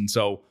models. And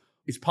so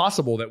it's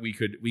possible that we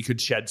could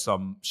shed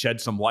some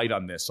light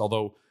on this,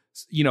 although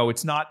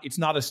it's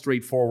not a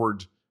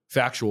straightforward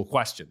factual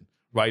question,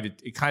 right?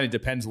 It kind of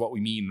depends what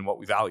we mean and what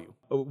we value.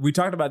 We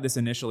talked about this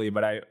initially,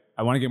 but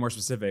I want to get more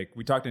specific.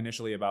 We talked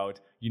initially about,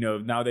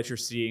 now that you're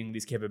seeing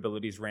these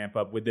capabilities ramp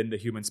up within the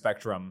human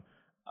spectrum,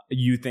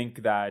 you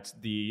think that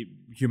the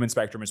human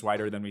spectrum is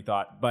wider than we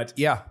thought. But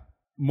yeah,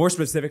 more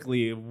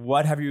specifically,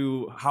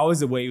 how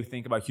is the way you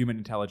think about human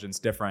intelligence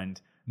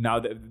different now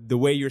that the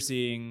way you're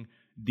seeing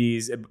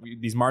these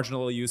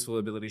marginally useful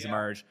abilities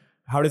emerge?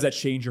 How does that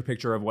change your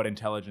picture of what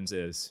intelligence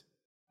is?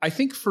 I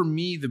think for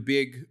me, the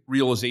big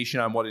realization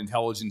on what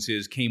intelligence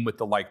is came with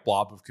the like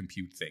blob of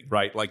compute thing,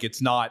 right? Like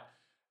it's not,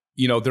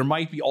 there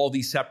might be all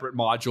these separate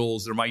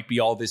modules. There might be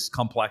all this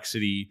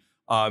complexity.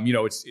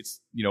 It's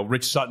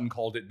Rich Sutton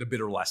called it the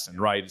bitter lesson,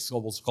 right? It's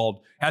almost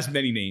called, has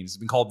many names. It's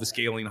been called the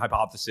scaling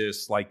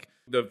hypothesis. Like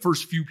the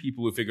first few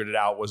people who figured it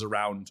out was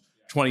around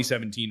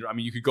 2017. I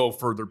mean, you could go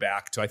further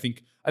back to, I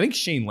think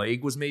Shane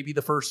Legg was maybe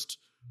the first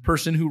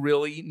person who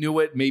really knew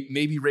it.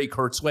 Maybe Ray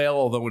Kurzweil,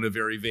 although in a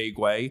very vague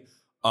way.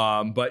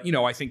 But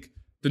I think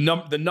the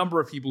number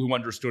of people who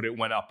understood it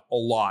went up a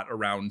lot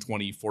around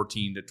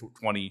 2014 to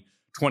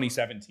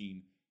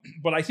 2017.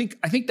 But I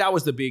think that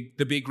was the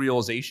big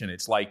realization.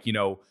 It's like,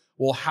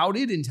 well, how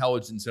did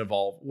intelligence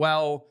evolve?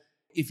 Well,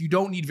 if you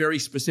don't need very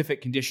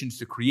specific conditions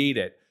to create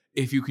it,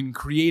 if you can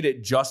create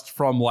it just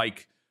from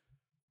like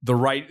the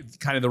right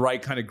kind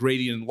of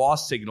gradient and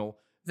loss signal,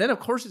 then of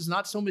course it's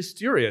not so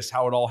mysterious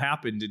how it all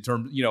happened in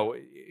terms,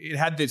 it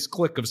had this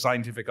click of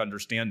scientific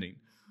understanding.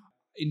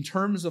 In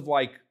terms of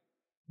like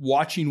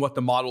watching what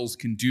the models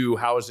can do,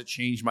 how has it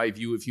changed my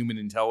view of human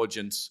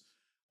intelligence?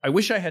 I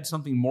wish I had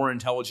something more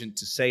intelligent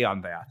to say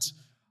on that.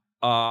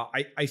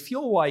 I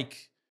feel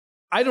like,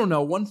 I don't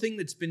know, one thing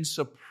that's been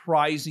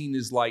surprising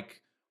is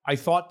like, I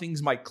thought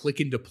things might click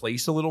into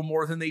place a little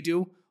more than they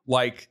do.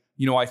 Like,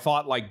 I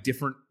thought like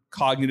different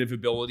cognitive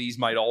abilities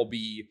might all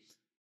be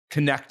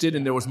connected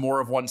and there was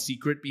more of one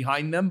secret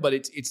behind them. But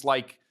it's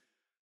like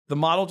the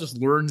model just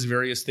learns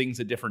various things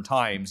at different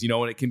times,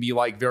 and it can be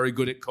like very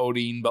good at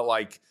coding, but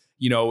like,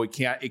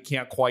 it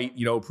can't quite,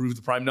 prove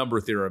the prime number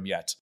theorem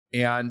yet.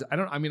 And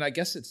I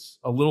guess it's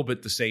a little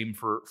bit the same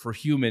for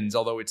humans,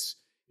 although it's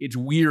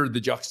weird,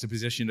 the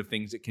juxtaposition of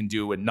things it can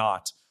do and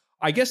not.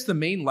 I guess the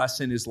main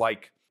lesson is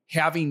like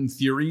having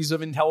theories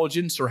of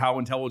intelligence or how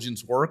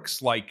intelligence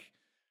works. Like,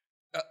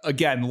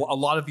 again, a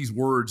lot of these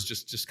words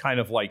just kind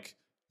of like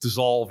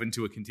dissolve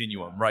into a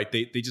continuum, right?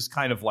 They just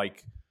kind of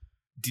like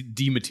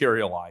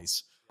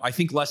dematerialize. I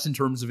think less in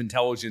terms of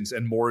intelligence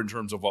and more in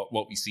terms of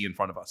what we see in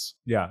front of us.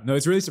 Yeah, no,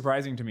 it's really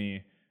surprising to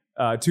me.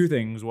 Two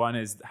things. One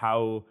is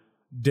how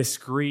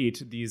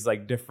discrete these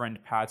like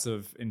different paths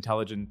of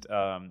intelligent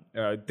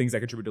things that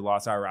contribute to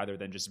loss are, rather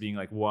than just being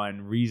like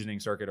one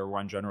reasoning circuit or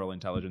one general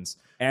intelligence.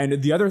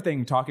 And the other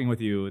thing, talking with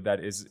you,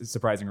 that is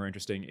surprising or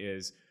interesting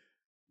is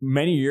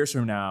many years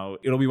from now,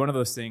 it'll be one of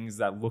those things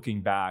that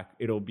looking back,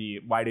 it'll be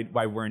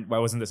why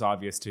wasn't this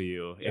obvious to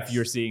you? Yes. If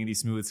you're seeing these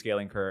smooth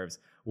scaling curves,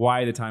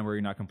 why at the time were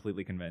you not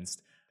completely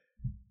convinced?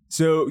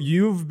 So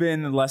you've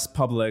been less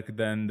public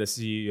than the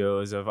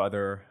CEOs of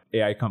other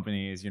AI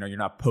companies. You're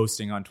not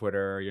posting on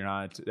Twitter. You're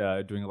not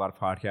doing a lot of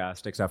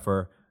podcasts, except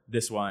for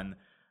this one.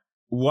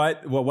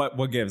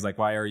 What gives? Like,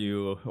 why are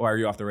you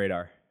off the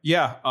radar?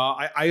 Yeah,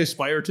 I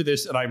aspire to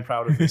this, and I'm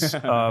proud of this.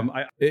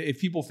 If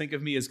people think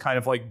of me as kind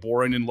of like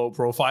boring and low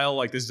profile,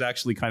 like this is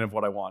actually kind of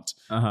what I want.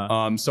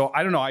 Uh-huh. So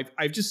I don't know.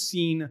 I've just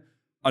seen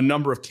a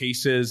number of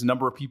cases, a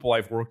number of people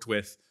I've worked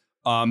with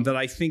that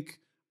I think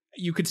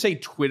you could say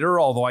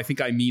Twitter, although I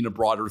think I mean a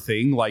broader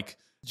thing, like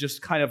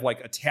just kind of like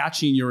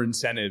attaching your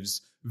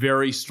incentives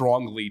very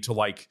strongly to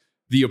like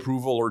the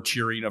approval or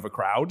cheering of a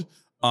crowd.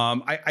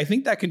 I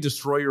think that can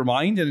destroy your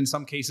mind, and in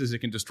some cases it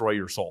can destroy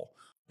your soul.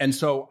 And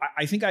so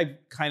I think I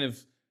kind of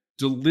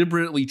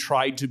deliberately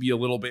tried to be a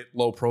little bit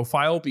low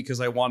profile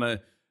because I want to,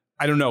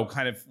 I don't know,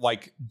 kind of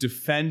like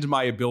defend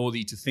my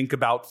ability to think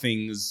about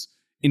things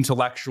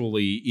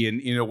intellectually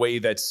in a way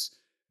that's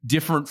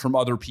different from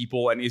other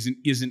people and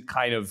isn't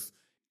kind of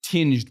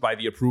tinged by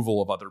the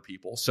approval of other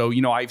people. So,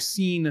 I've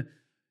seen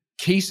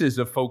cases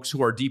of folks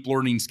who are deep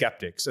learning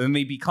skeptics, and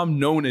they become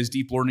known as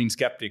deep learning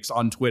skeptics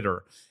on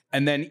Twitter.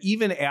 And then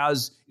even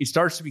as it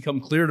starts to become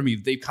clear to me,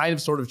 they kind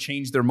of sort of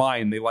change their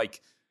mind. They like,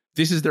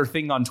 this is their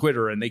thing on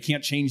Twitter and they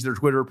can't change their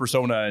Twitter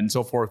persona and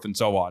so forth and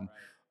so on.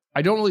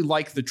 I don't really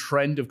like the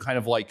trend of kind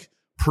of like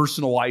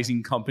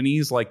personalizing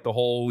companies, like the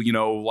whole,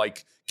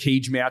 like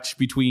cage match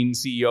between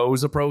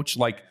CEOs approach.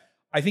 Like,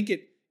 I think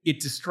it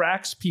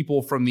distracts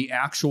people from the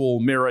actual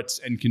merits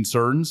and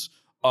concerns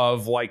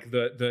of like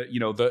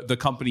the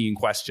company in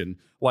question.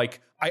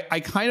 Like, I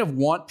kind of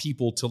want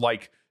people to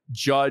like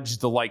judge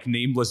the like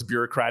nameless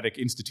bureaucratic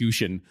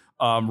institution.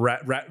 I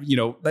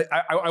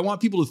want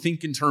people to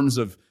think in terms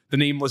of the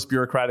nameless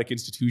bureaucratic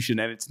institution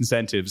and its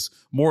incentives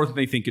more than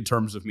they think in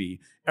terms of me.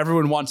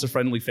 Everyone wants a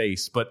friendly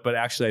face, but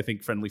actually I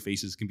think friendly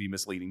faces can be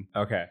misleading.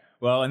 Okay.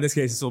 Well, in this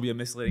case, this will be a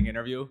misleading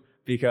interview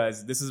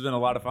because this has been a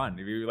lot of fun.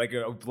 You're like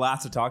a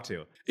blast to talk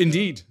to.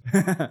 Indeed.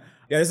 Yeah,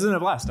 this has been a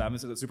blast. I'm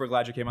super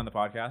glad you came on the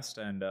podcast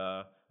and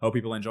hope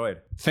people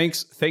enjoyed.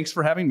 Thanks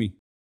for having me.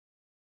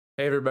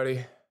 Hey,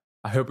 everybody.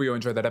 I hope you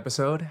enjoyed that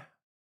episode.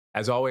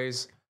 As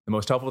always, the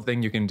most helpful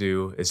thing you can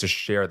do is just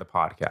share the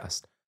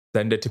podcast.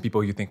 Send it to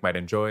people you think might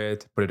enjoy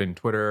it. Put it in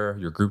Twitter,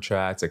 your group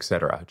chats,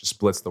 etc. Just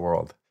blitz the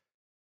world.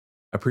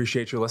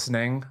 Appreciate you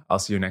listening. I'll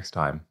see you next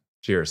time.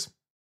 Cheers.